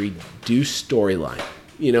reduced storyline.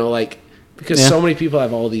 You know, like, because Yeah. so many people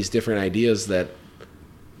have all these different ideas that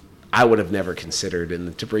I would have never considered,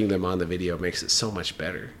 and to bring them on the video makes it so much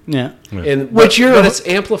better. Yeah. And But but it's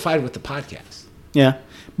amplified with the podcast. Yeah.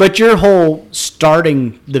 But your whole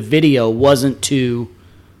starting the video wasn't to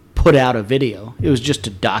put out a video. It was just to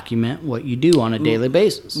document what you do on a daily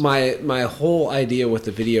basis. My whole idea with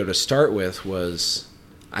the video to start with was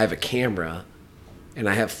I have a camera and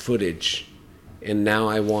I have footage, and now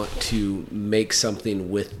I want to make something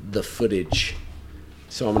with the footage.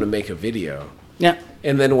 So I'm going to make a video. Yeah.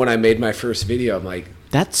 And then when I made my first video, I'm like,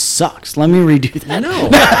 That sucks. Let me redo that. I know.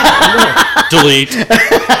 Delete.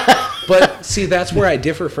 But see, that's where I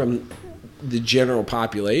differ from the general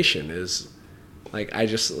population is like, I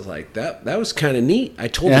just was like, that was kind of neat. I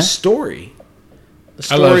told Yeah. a story.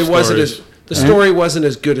 The I love story wasn't stories. story wasn't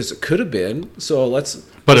as good as it could have been. So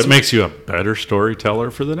But it makes you a better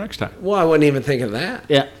storyteller for the next time. well, I wasn't even thinking of that.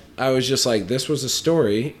 Yeah. I was just like, this was a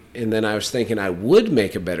story, and then I was thinking I would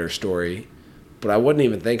make a better story, but I wasn't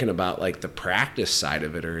even thinking about like the practice side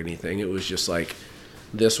of it or anything. It was just like,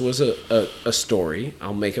 this was a story.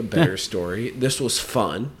 I'll make a better story. This was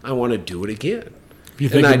fun. I want to do it again. If you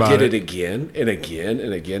think And I about did it, it again and again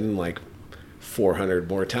and again, and like 400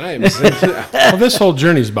 more times. well, this whole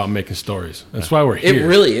journey is about making stories. That's why we're here. It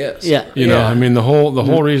really is. Yeah. You know, I mean, the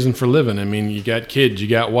whole reason for living. I mean, you got kids, you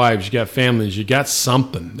got wives, you got families, you got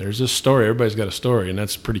something. There's a story. Everybody's got a story, and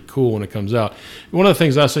that's pretty cool when it comes out. One of the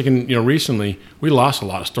things I was thinking, you know, recently we lost a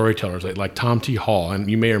lot of storytellers, like Tom T. Hall, and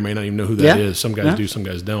you may or may not even know who that is. Some guys do, some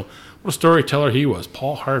guys don't. What a storyteller he was.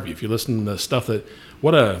 Paul Harvey. If you listen to the stuff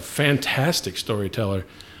what a fantastic storyteller.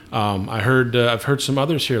 I've heard some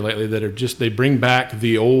others here lately that are they bring back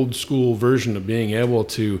the old school version of being able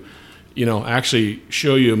to, you know, actually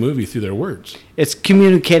show you a movie through their words. It's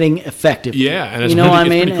communicating effectively. Yeah, and it's you know pretty- what I it's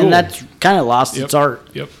mean? pretty cool. And that's kind of lost its art.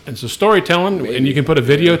 Yep. And so storytelling, and you can put a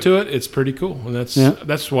video to it. It's pretty cool, and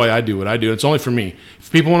that's why I do what I do. It's only for me.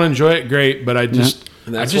 If people want to enjoy it, great. But I just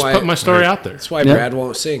And I that's just why- put my story out there. That's why Brad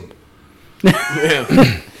won't sing. Yeah.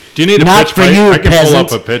 Do you need a Not pitch for pipe? you, I can pull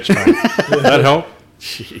peasant. up a pitch pipe. Would that help?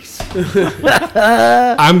 Jeez.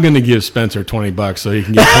 I'm gonna give Spencer $20 so he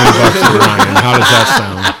can get $20 to Ryan. How does that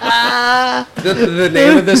sound? The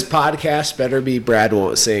name of this podcast better be Brad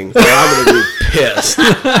Won't Sing, or I'm going to be pissed.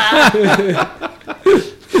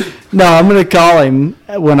 No, I'm going to call him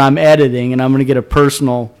when I'm editing, and I'm going to get a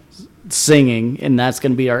personal singing, and that's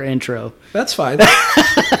going to be our intro. That's fine.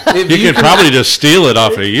 You could probably just steal it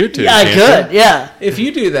off of YouTube. Yeah, I can't could. Yeah. If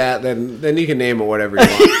you do that, then you can name it whatever you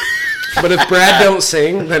want. But if Brad don't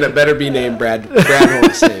sing, then it better be named Brad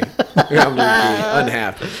Won't Sing. I'm going to be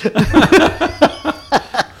unhappy.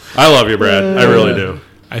 I love you, Brad. I really do.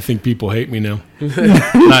 I think people hate me now.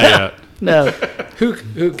 Not yet. No.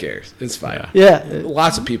 Who cares? It's fine. Yeah.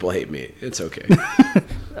 Lots of people hate me. It's okay. Yeah.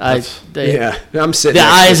 I'm sitting. The next to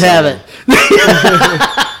eyes have someone. it.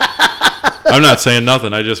 I'm not saying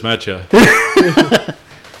nothing. I just met you.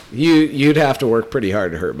 You'd have to work pretty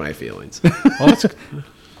hard to hurt my feelings.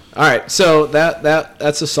 All right, so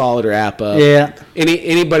that's a solid wrap up. Yeah.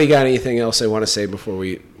 Anybody got anything else they want to say before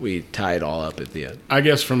we tie it all up at the end? I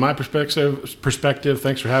guess from my perspective,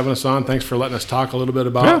 thanks for having us on. Thanks for letting us talk a little bit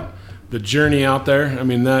about the journey out there. I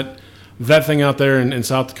mean, that thing out there in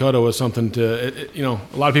South Dakota was something a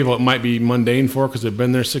lot of people it might be mundane for because they've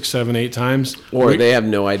been there 6, 7, 8 times. Or they have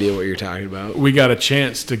no idea what you're talking about. We got a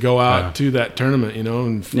chance to go out to that tournament, and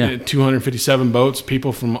 257 boats,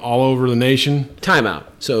 people from all over the nation. Timeout.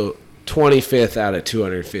 So 25th out of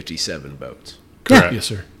 257 boats. Correct. Yes,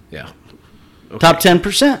 sir. Yeah. Okay. Top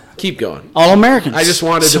 10%. Keep going. All Americans. I just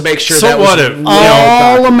wanted to make sure so that what was if-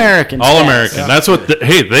 All Americans. All Yes. American. That's what.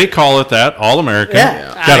 They call it that. All American.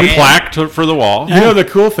 Yeah. Got a plaque for the wall. You know the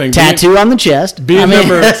cool thing. Tattoo on the chest. Being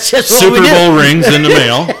number- that's just what Super we do. Bowl rings in the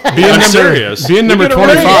mail. I'm serious. Being number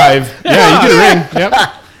 25. Yeah, you get a ring.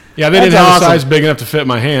 Yep. Yeah, they didn't That's have awesome. a size big enough to fit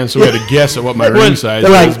my hand, so we had to guess at what my ring size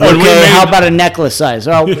They're like, was. When we okay, made- how about a necklace size?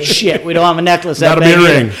 Oh, shit, we don't have a necklace that That'll be big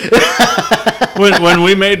a either. ring. when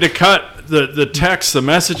we made the cut the text, the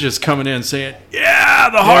messages coming in saying, "Yeah,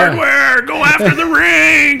 the hardware, go after the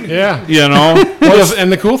ring." Yeah. You know. Well,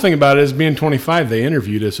 and the cool thing about it is, being 25, they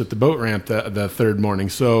interviewed us at the boat ramp the third morning.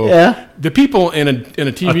 So the people in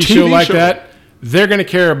a TV show like that, they're going to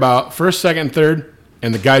care about first, second, third,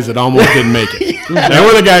 and the guys that almost didn't make it. They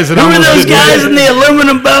were the guys that almost didn't make it. Who are those guys in the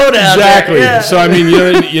aluminum boat out Exactly. there? Yeah. So, I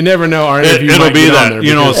mean, you never know. Our interview It'll might be get on that. there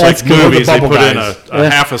You know, it's like because they're the movies. They bubble put in guys. a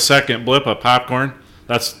half a second blip of popcorn.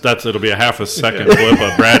 That's it'll be a half a second blip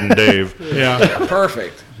of Brad and Dave. Yeah.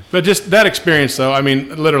 Perfect. But just that experience, though, I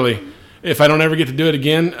mean, literally, if I don't ever get to do it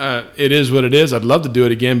again, it is what it is. I'd love to do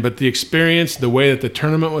it again. But the experience, the way that the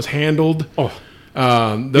tournament was handled,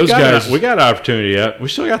 those guys. We got an opportunity yet. We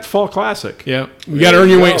still got the Fall Classic. Yeah, you got to earn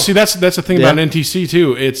your way. See, that's the thing about NTC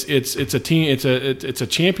too. It's a team. It's a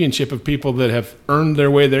championship of people that have earned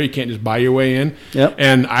their way there. You can't just buy your way in. Yep.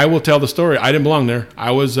 And I will tell the story. I didn't belong there.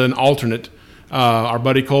 I was an alternate. Our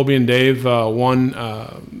buddy Colby and Dave won.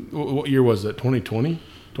 What year was it? 2020.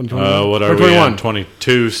 2021. What are we in?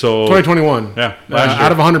 22. So 2021. Yeah.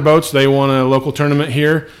 Out of 100 boats, they won a local tournament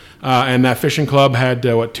here. And that fishing club had,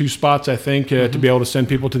 2 spots, I think, to be able to send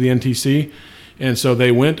people to the NTC. And so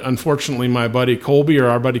they went. Unfortunately, our buddy Colby,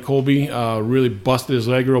 really busted his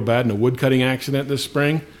leg real bad in a wood cutting accident this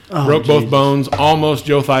spring. Broke both bones. Almost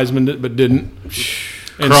Joe Theismann it, but didn't.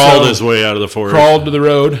 And crawled his way out of the forest. Crawled to the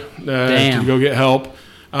road to go get help.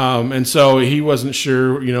 And so he wasn't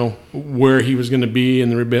sure, where he was going to be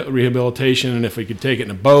in the rehabilitation and if he could take it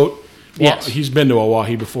in a boat. Well, he's been to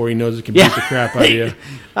Oahe before. He knows it can beat the crap out of you.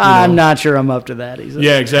 I'm not sure I'm up to that.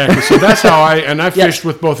 Yeah, exactly. So that's how I fished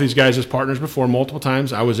with both these guys as partners before multiple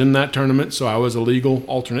times. I was in that tournament, so I was a legal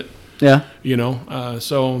alternate. Yeah.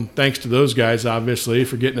 So thanks to those guys, obviously,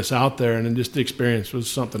 for getting us out there. And then just the experience was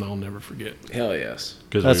something I'll never forget. Hell yes.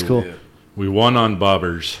 That's cool. We won on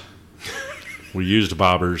bobbers. We used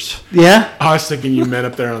bobbers. Yeah. I was thinking you meant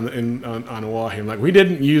up there on Oahe. I'm like, we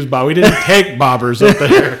didn't take bobbers up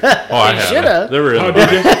there. Oh, I had. They were in the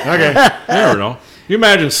did you? Okay. You never know. You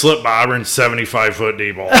imagine slip bobbering 75-foot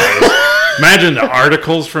deep all days. Imagine the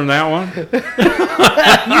articles from that one.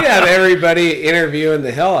 You have everybody interviewing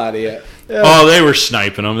the hell out of you. Oh, they were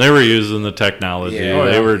sniping them. They were using the technology. Yeah.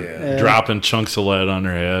 They were dropping chunks of lead on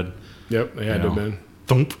their head. Yep, they had to have been.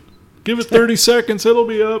 Thump. Give it 30 seconds. It'll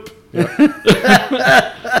be up. All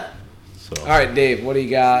right, Dave, what do you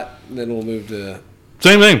got? Then we'll move to...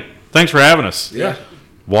 Same thing. Thanks for having us. Yeah.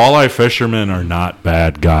 Walleye fishermen are not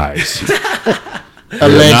bad guys. They're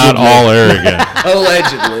Allegedly. not all arrogant.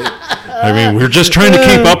 Allegedly. I mean, we're just trying to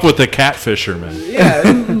keep up with the cat fishermen.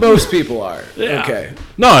 Yeah, most people are. Yeah. Okay.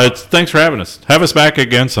 No, thanks for having us. Have us back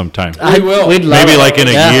again sometime. We will. We'd love Maybe it. like in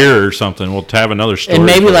a year or something. We'll have another story. And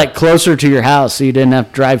maybe for like closer to your house so you didn't have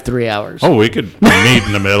to drive 3 hours. Oh, we could meet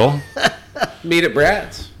in the middle. Meet at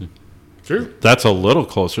Brad's. True. That's a little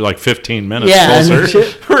closer, like 15 minutes Yeah, closer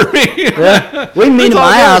for me. We can meet at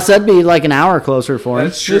my house. That'd be like an hour closer for him.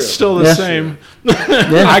 That's true. It's still the same.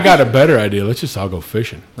 I got a better idea. Let's just all go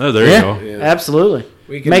fishing. Oh, there you go. Absolutely.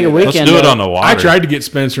 We can Make a do that. weekend. Let's do it of on the water. I tried to get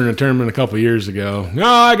Spencer in a tournament a couple of years ago. No,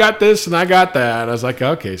 I got this and I got that. I was like,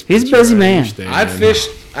 okay, Spencer, He's a busy I man. understand.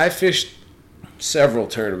 I fished several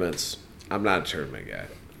tournaments. I'm not a tournament guy.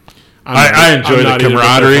 I enjoy I'm the not either, but they're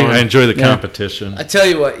camaraderie. fun. I enjoy the competition. I tell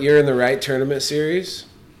you what, you're in the right tournament series,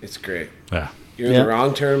 it's great. Yeah. You're in the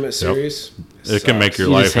wrong tournament series, It can make your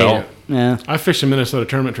You life just hate hell. it. Yeah. I fished the Minnesota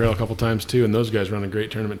Tournament Trail a couple times too, and those guys run a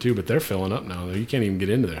great tournament too. But they're filling up now. You can't even get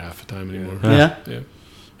into there half the time anymore. Yeah.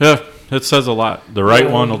 Yeah, it says a lot. The right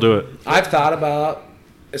one will do it. I've thought about.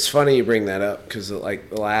 It's funny you bring that up because like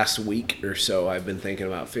the last week or so, I've been thinking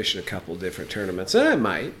about fishing a couple different tournaments, and I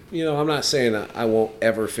might. I'm not saying I won't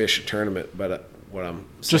ever fish a tournament, but what I'm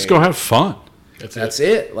saying, Just go have fun. That's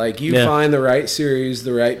it. Like you find the right series,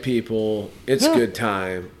 the right people. It's a good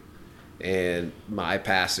time. And my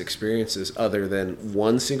past experiences, other than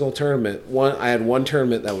one single tournament, I had one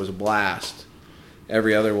tournament that was a blast.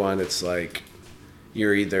 Every other one, it's like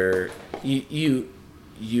you're either you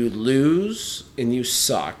lose and you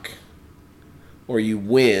suck, or you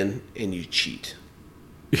win and you cheat.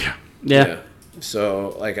 Yeah.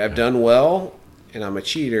 So like I've done well, and I'm a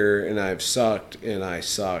cheater, and I've sucked and I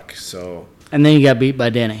suck. So. And then you got beat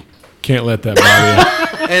by Denny. Can't let that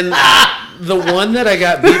bother you. And the one that I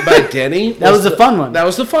got beat by Denny. That was the fun one. That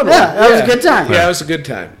was the fun one. Yeah, that was a good time. Yeah, it was a good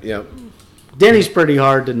time. Yep. Denny's pretty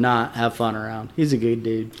hard to not have fun around. He's a good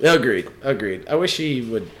dude. Agreed. I wish he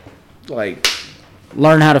would,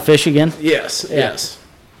 learn how to fish again. Yes.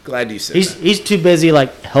 Glad you said that. He's too busy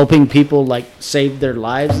helping people save their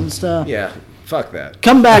lives and stuff. Yeah. Fuck that.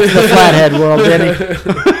 Come back to the flathead world, Denny.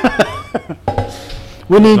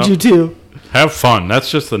 We need you too. Have fun.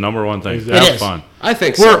 That's just the number one thing. Exactly. Have is. fun. I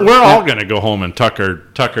think so. We're all going to go home and tuck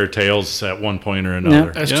our tails at one point or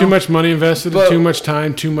another. That's You too know? much money invested, But- too much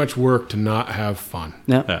time, too much work to not have fun.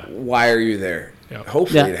 Yeah. Yeah, Why are you there? Yep.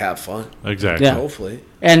 Hopefully Yeah. to have fun. exactly. Yeah. Hopefully.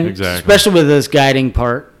 And Exactly. especially with this guiding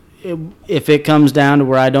part, if it comes down to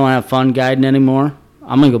where I don't have fun guiding anymore,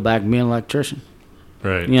 I'm going to go back and be an electrician,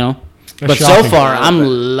 Right. you know? That's But so shocking. far, I'm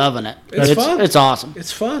loving it. It's fun. It's awesome.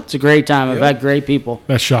 It's fun. It's a great time. I've Yeah. had great people.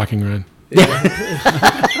 That's shocking, Ryan.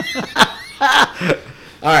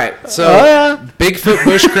 All right. So Oh, yeah. Bigfoot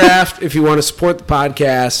Bushcraft, if you want to support the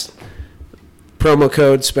podcast, promo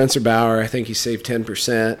code Spencer Bauer. I think he saved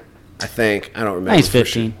 10%. I think. I don't remember. I think it's for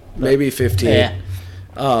 15. sure. Maybe 15. Yeah.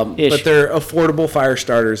 Ish. But they're affordable fire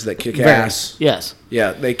starters that kick Very. ass. Yes.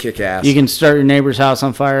 Yeah, they kick ass. You can start your neighbor's house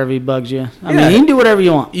on fire if he bugs you. I Yeah. mean, you can do whatever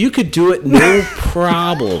you want. You could do it no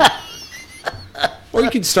problem. Or you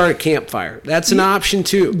could start a campfire. That's an option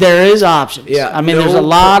too. There is options. Yeah, I mean, no there's a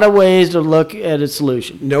lot of ways to look at a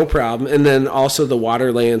solution. No problem. And then also the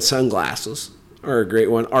Waterland sunglasses are a great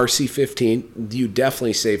one. RC15. You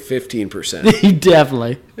definitely save 15%. You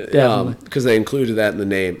definitely. Because they included that in the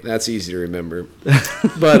name. That's easy to remember.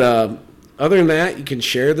 But other than that, you can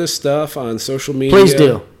share this stuff on social media. Please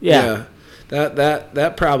do. Yeah.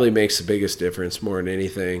 That probably makes the biggest difference more than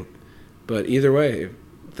anything. But either way,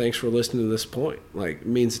 thanks for listening to this point. Like, it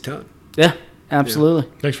means a ton. Yeah, absolutely.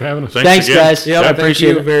 Thanks for having us. Thanks, again. guys. Yeah, I thank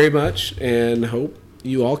appreciate you it. very much, and hope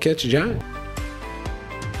you all catch a giant.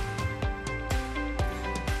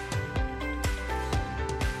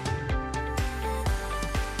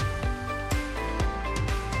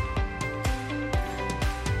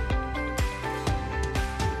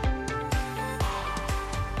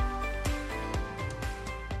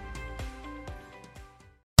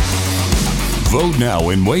 Vote now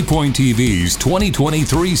in Waypoint TV's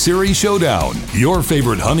 2023 Series Showdown. Your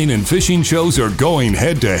favorite hunting and fishing shows are going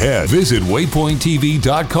head to head. Visit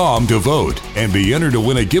waypointtv.com to vote and be entered to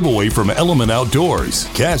win a giveaway from Element Outdoors.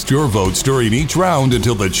 Cast your votes during each round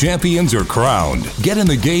until the champions are crowned. Get in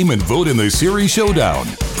the game and vote in the Series Showdown.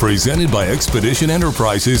 Presented by Expedition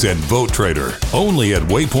Enterprises and Vote Trader. Only at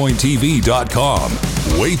waypointtv.com.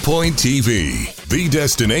 Waypoint TV, the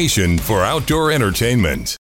destination for outdoor entertainment.